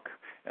big book,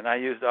 and I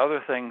used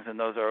other things in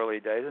those early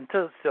days.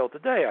 Until still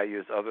today, I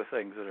use other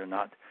things that are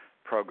not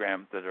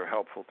programmed that are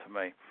helpful to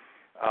me.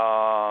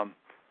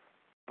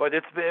 But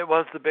it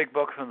was the big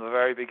book from the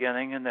very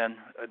beginning, and then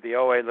the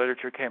OA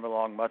literature came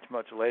along much,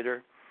 much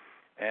later,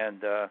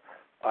 and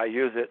I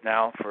use it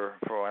now for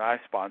when I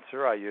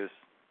sponsor. I use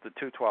the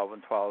 2 12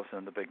 and 12s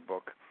in the big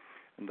book.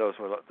 And those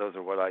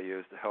are what I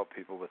use to help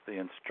people with the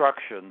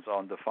instructions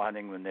on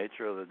defining the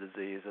nature of the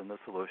disease and the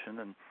solution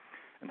and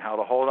how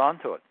to hold on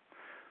to it.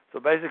 So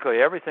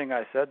basically everything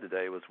I said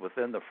today was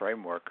within the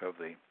framework of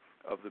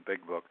the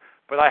big book.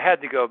 But I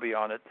had to go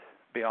beyond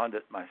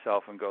it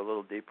myself and go a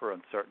little deeper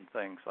on certain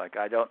things. Like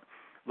I don't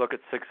look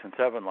at 6 and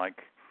 7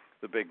 like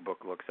the big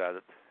book looks at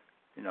it.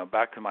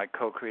 Back to my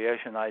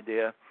co-creation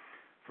idea,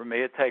 for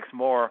me it takes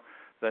more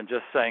than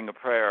just saying a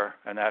prayer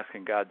and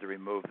asking God to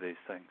remove these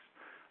things.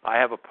 I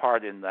have a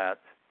part in that,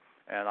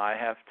 and I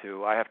have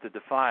to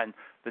define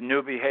the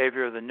new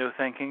behavior, the new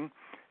thinking,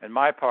 and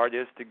my part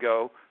is to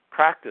go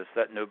practice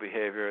that new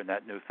behavior and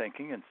that new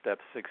thinking in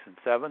steps 6 and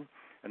 7,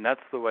 and that's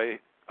the way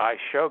I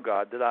show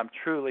God that I'm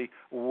truly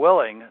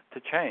willing to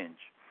change,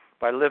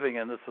 by living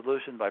in the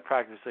solution, by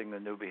practicing the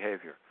new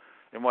behavior.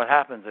 And what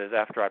happens is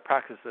after I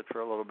practice it for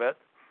a little bit,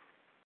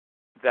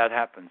 that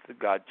happens, that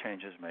God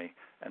changes me,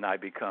 and I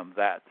become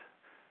that,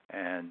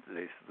 and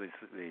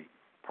the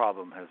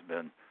problem has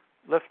been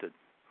lifted,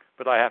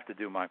 but I have to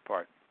do my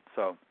part.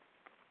 So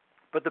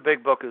But the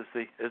big book is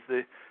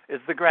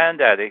the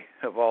granddaddy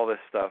of all this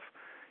stuff.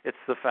 It's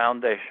the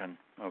foundation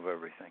of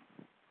everything.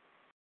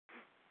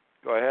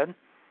 Go ahead.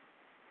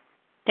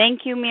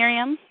 Thank you,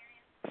 Miriam.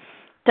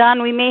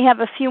 Don, we may have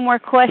a few more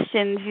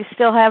questions. You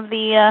still have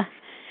the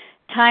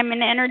time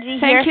and energy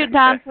here? Thank you,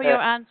 Don, for your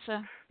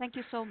answer. Thank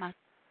you so much.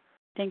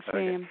 Thanks,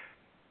 Miriam.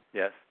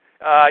 Yes.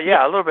 A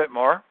little bit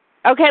more.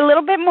 Okay, a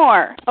little bit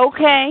more.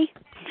 Okay.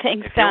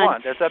 Thanks, if Don. If you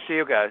want. That's up to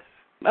you guys.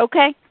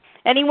 Okay.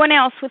 Anyone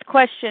else with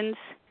questions?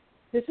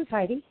 This is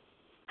Heidi.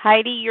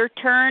 Heidi, your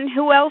turn.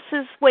 Who else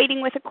is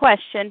waiting with a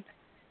question?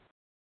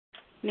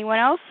 Anyone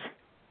else?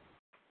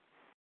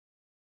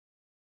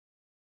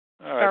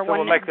 All right, so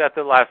we'll make that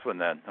the last one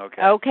then.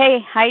 Okay. Okay,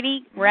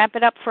 Heidi, wrap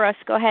it up for us.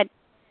 Go ahead.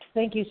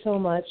 Thank you so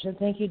much, and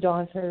thank you,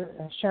 Dawn, for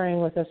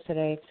sharing with us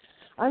today.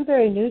 I'm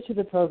very new to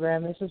the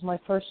program. This is my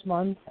first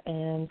month,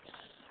 and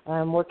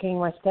I'm working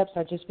my steps.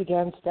 I just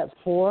began step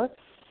 4,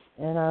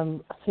 and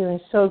I'm feeling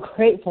so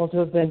grateful to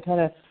have been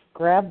kind of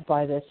grabbed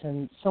by this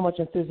and so much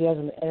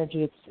enthusiasm and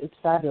energy. It's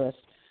fabulous.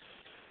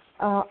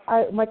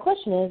 My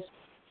question is,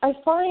 I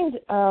find,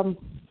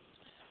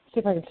 see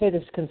if I can say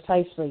this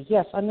concisely.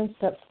 Yes, I'm in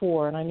step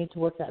 4, and I need to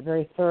work that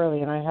very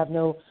thoroughly, and I have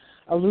no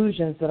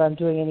illusions that I'm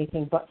doing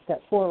anything but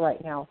step 4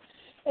 right now.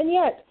 And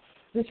yet,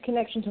 this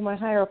connection to my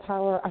higher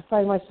power, I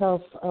find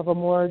myself of a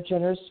more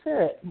generous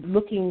spirit,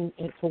 looking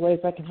for ways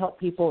I can help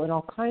people in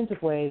all kinds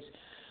of ways.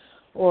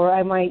 Or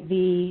I might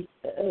be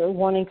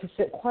wanting to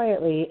sit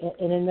quietly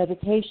in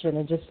meditation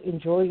and just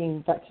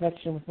enjoying that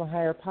connection with my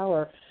higher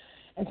power.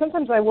 And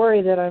sometimes I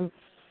worry that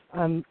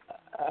I'm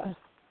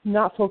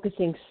not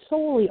focusing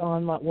solely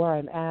on where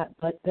I'm at,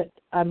 but that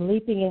I'm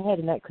leaping ahead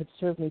and that could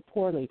serve me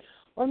poorly.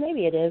 Or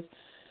maybe it is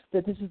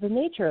that this is the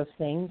nature of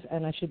things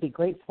and I should be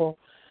grateful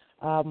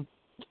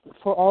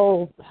for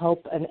all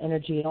help and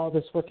energy and all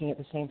this working at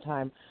the same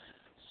time.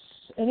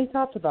 Any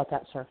thoughts about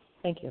that, sir?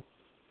 Thank you.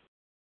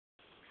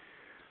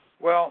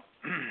 Well,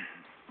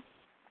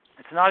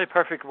 it's not a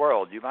perfect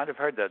world. You might have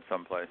heard that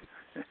someplace.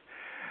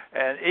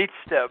 And each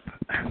step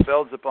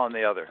builds upon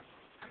the other.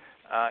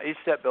 Each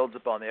step builds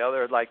upon the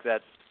other, like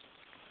that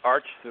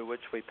arch through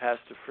which we pass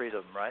to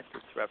freedom, right?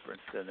 It's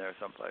referenced in there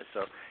someplace.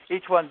 So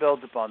each one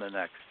builds upon the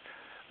next.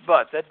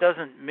 But that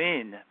doesn't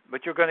mean,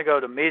 but you're going to go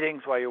to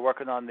meetings while you're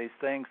working on these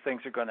things.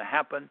 Things are going to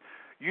happen.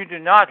 You do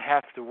not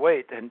have to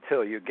wait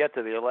until you get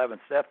to the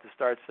 11th step to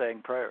start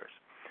saying prayers.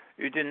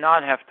 You do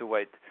not have to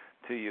wait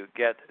till you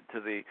get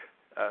to the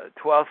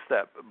 12th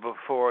step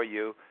before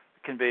you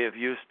can be of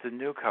use to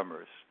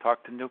newcomers.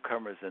 Talk to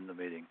newcomers in the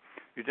meeting.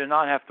 You do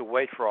not have to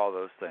wait for all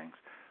those things.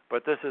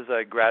 But this is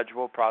a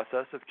gradual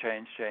process of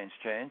change.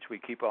 We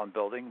keep on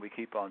building.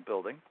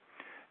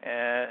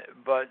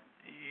 But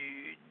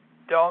you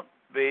don't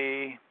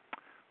be,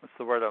 what's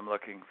the word I'm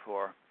looking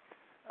for?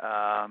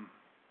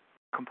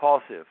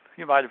 Compulsive.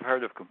 You might have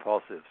heard of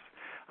compulsives.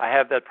 I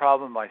have that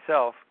problem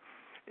myself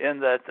in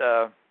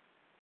that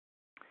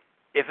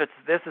if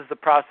this is the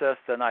process,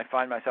 then I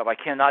find myself, I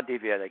cannot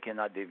deviate.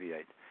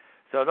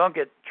 So don't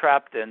get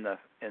trapped in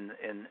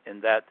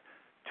that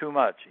too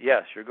much.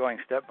 Yes, you're going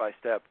step by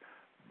step,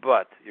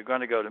 but you're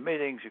going to go to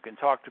meetings, you can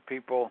talk to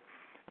people,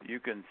 you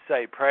can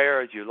say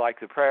prayers, you like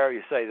the prayer,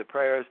 you say the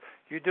prayers,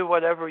 you do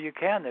whatever you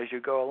can as you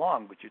go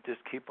along, but you just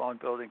keep on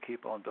building.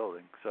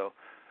 So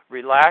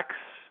relax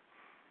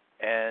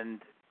and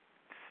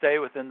stay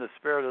within the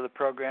spirit of the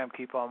program,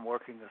 keep on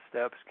working the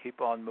steps,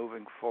 keep on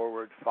moving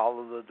forward,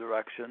 follow the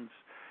directions,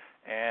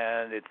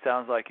 and it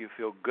sounds like you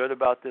feel good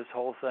about this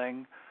whole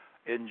thing.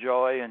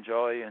 Enjoy, and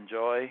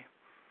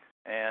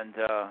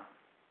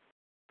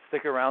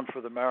stick around for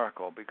the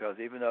miracle, because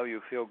even though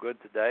you feel good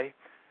today,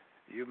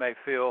 you may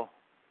feel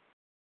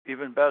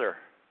even better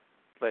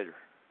later.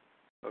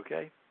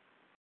 Okay?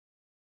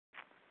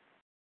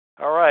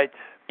 All right.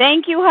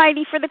 Thank you,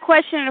 Heidi, for the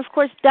question. And, of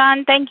course,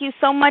 Don, thank you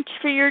so much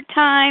for your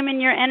time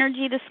and your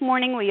energy this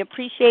morning. We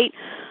appreciate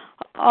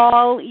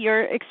all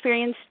your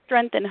experience,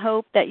 strength, and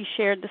hope that you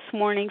shared this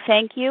morning.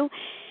 Thank you.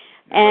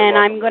 And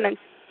I'm going to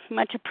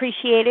much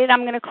appreciated.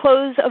 I'm going to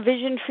close a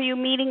Vision for You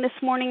meeting this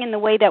morning in the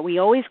way that we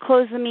always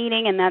close the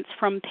meeting, and that's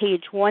from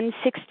page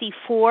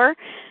 164,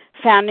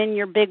 found in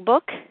your big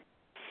book,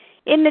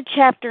 in the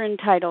chapter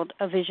entitled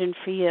A Vision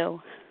for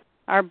You.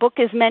 Our book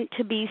is meant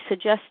to be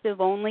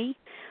suggestive only.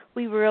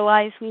 We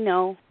realize we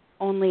know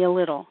only a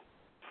little.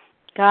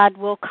 God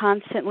will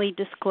constantly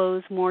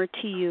disclose more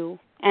to you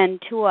and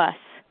to us.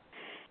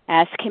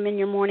 Ask Him in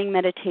your morning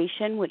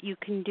meditation what you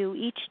can do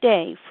each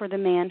day for the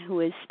man who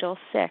is still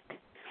sick.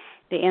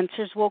 The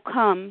answers will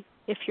come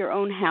if your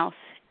own house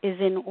is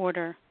in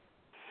order.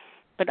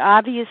 But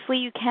obviously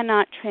you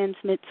cannot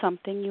transmit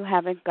something you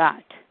haven't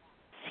got.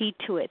 See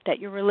to it that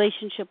your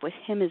relationship with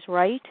Him is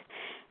right,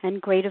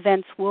 and great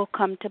events will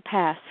come to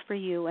pass for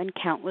you and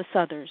countless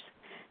others.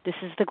 This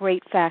is the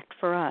great fact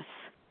for us.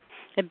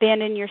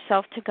 Abandon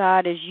yourself to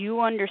God as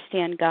you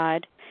understand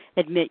God.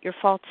 Admit your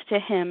faults to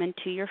Him and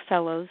to your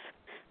fellows.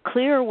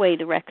 Clear away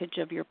the wreckage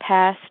of your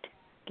past.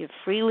 Give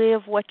freely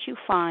of what you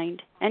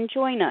find, and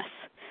join us.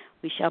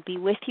 We shall be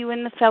with you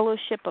in the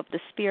fellowship of the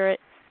Spirit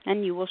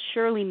and you will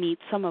surely meet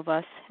some of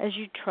us as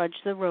you trudge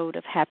the road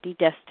of happy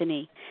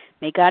destiny.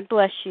 May God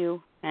bless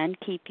you and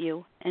keep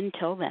you.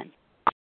 Until then.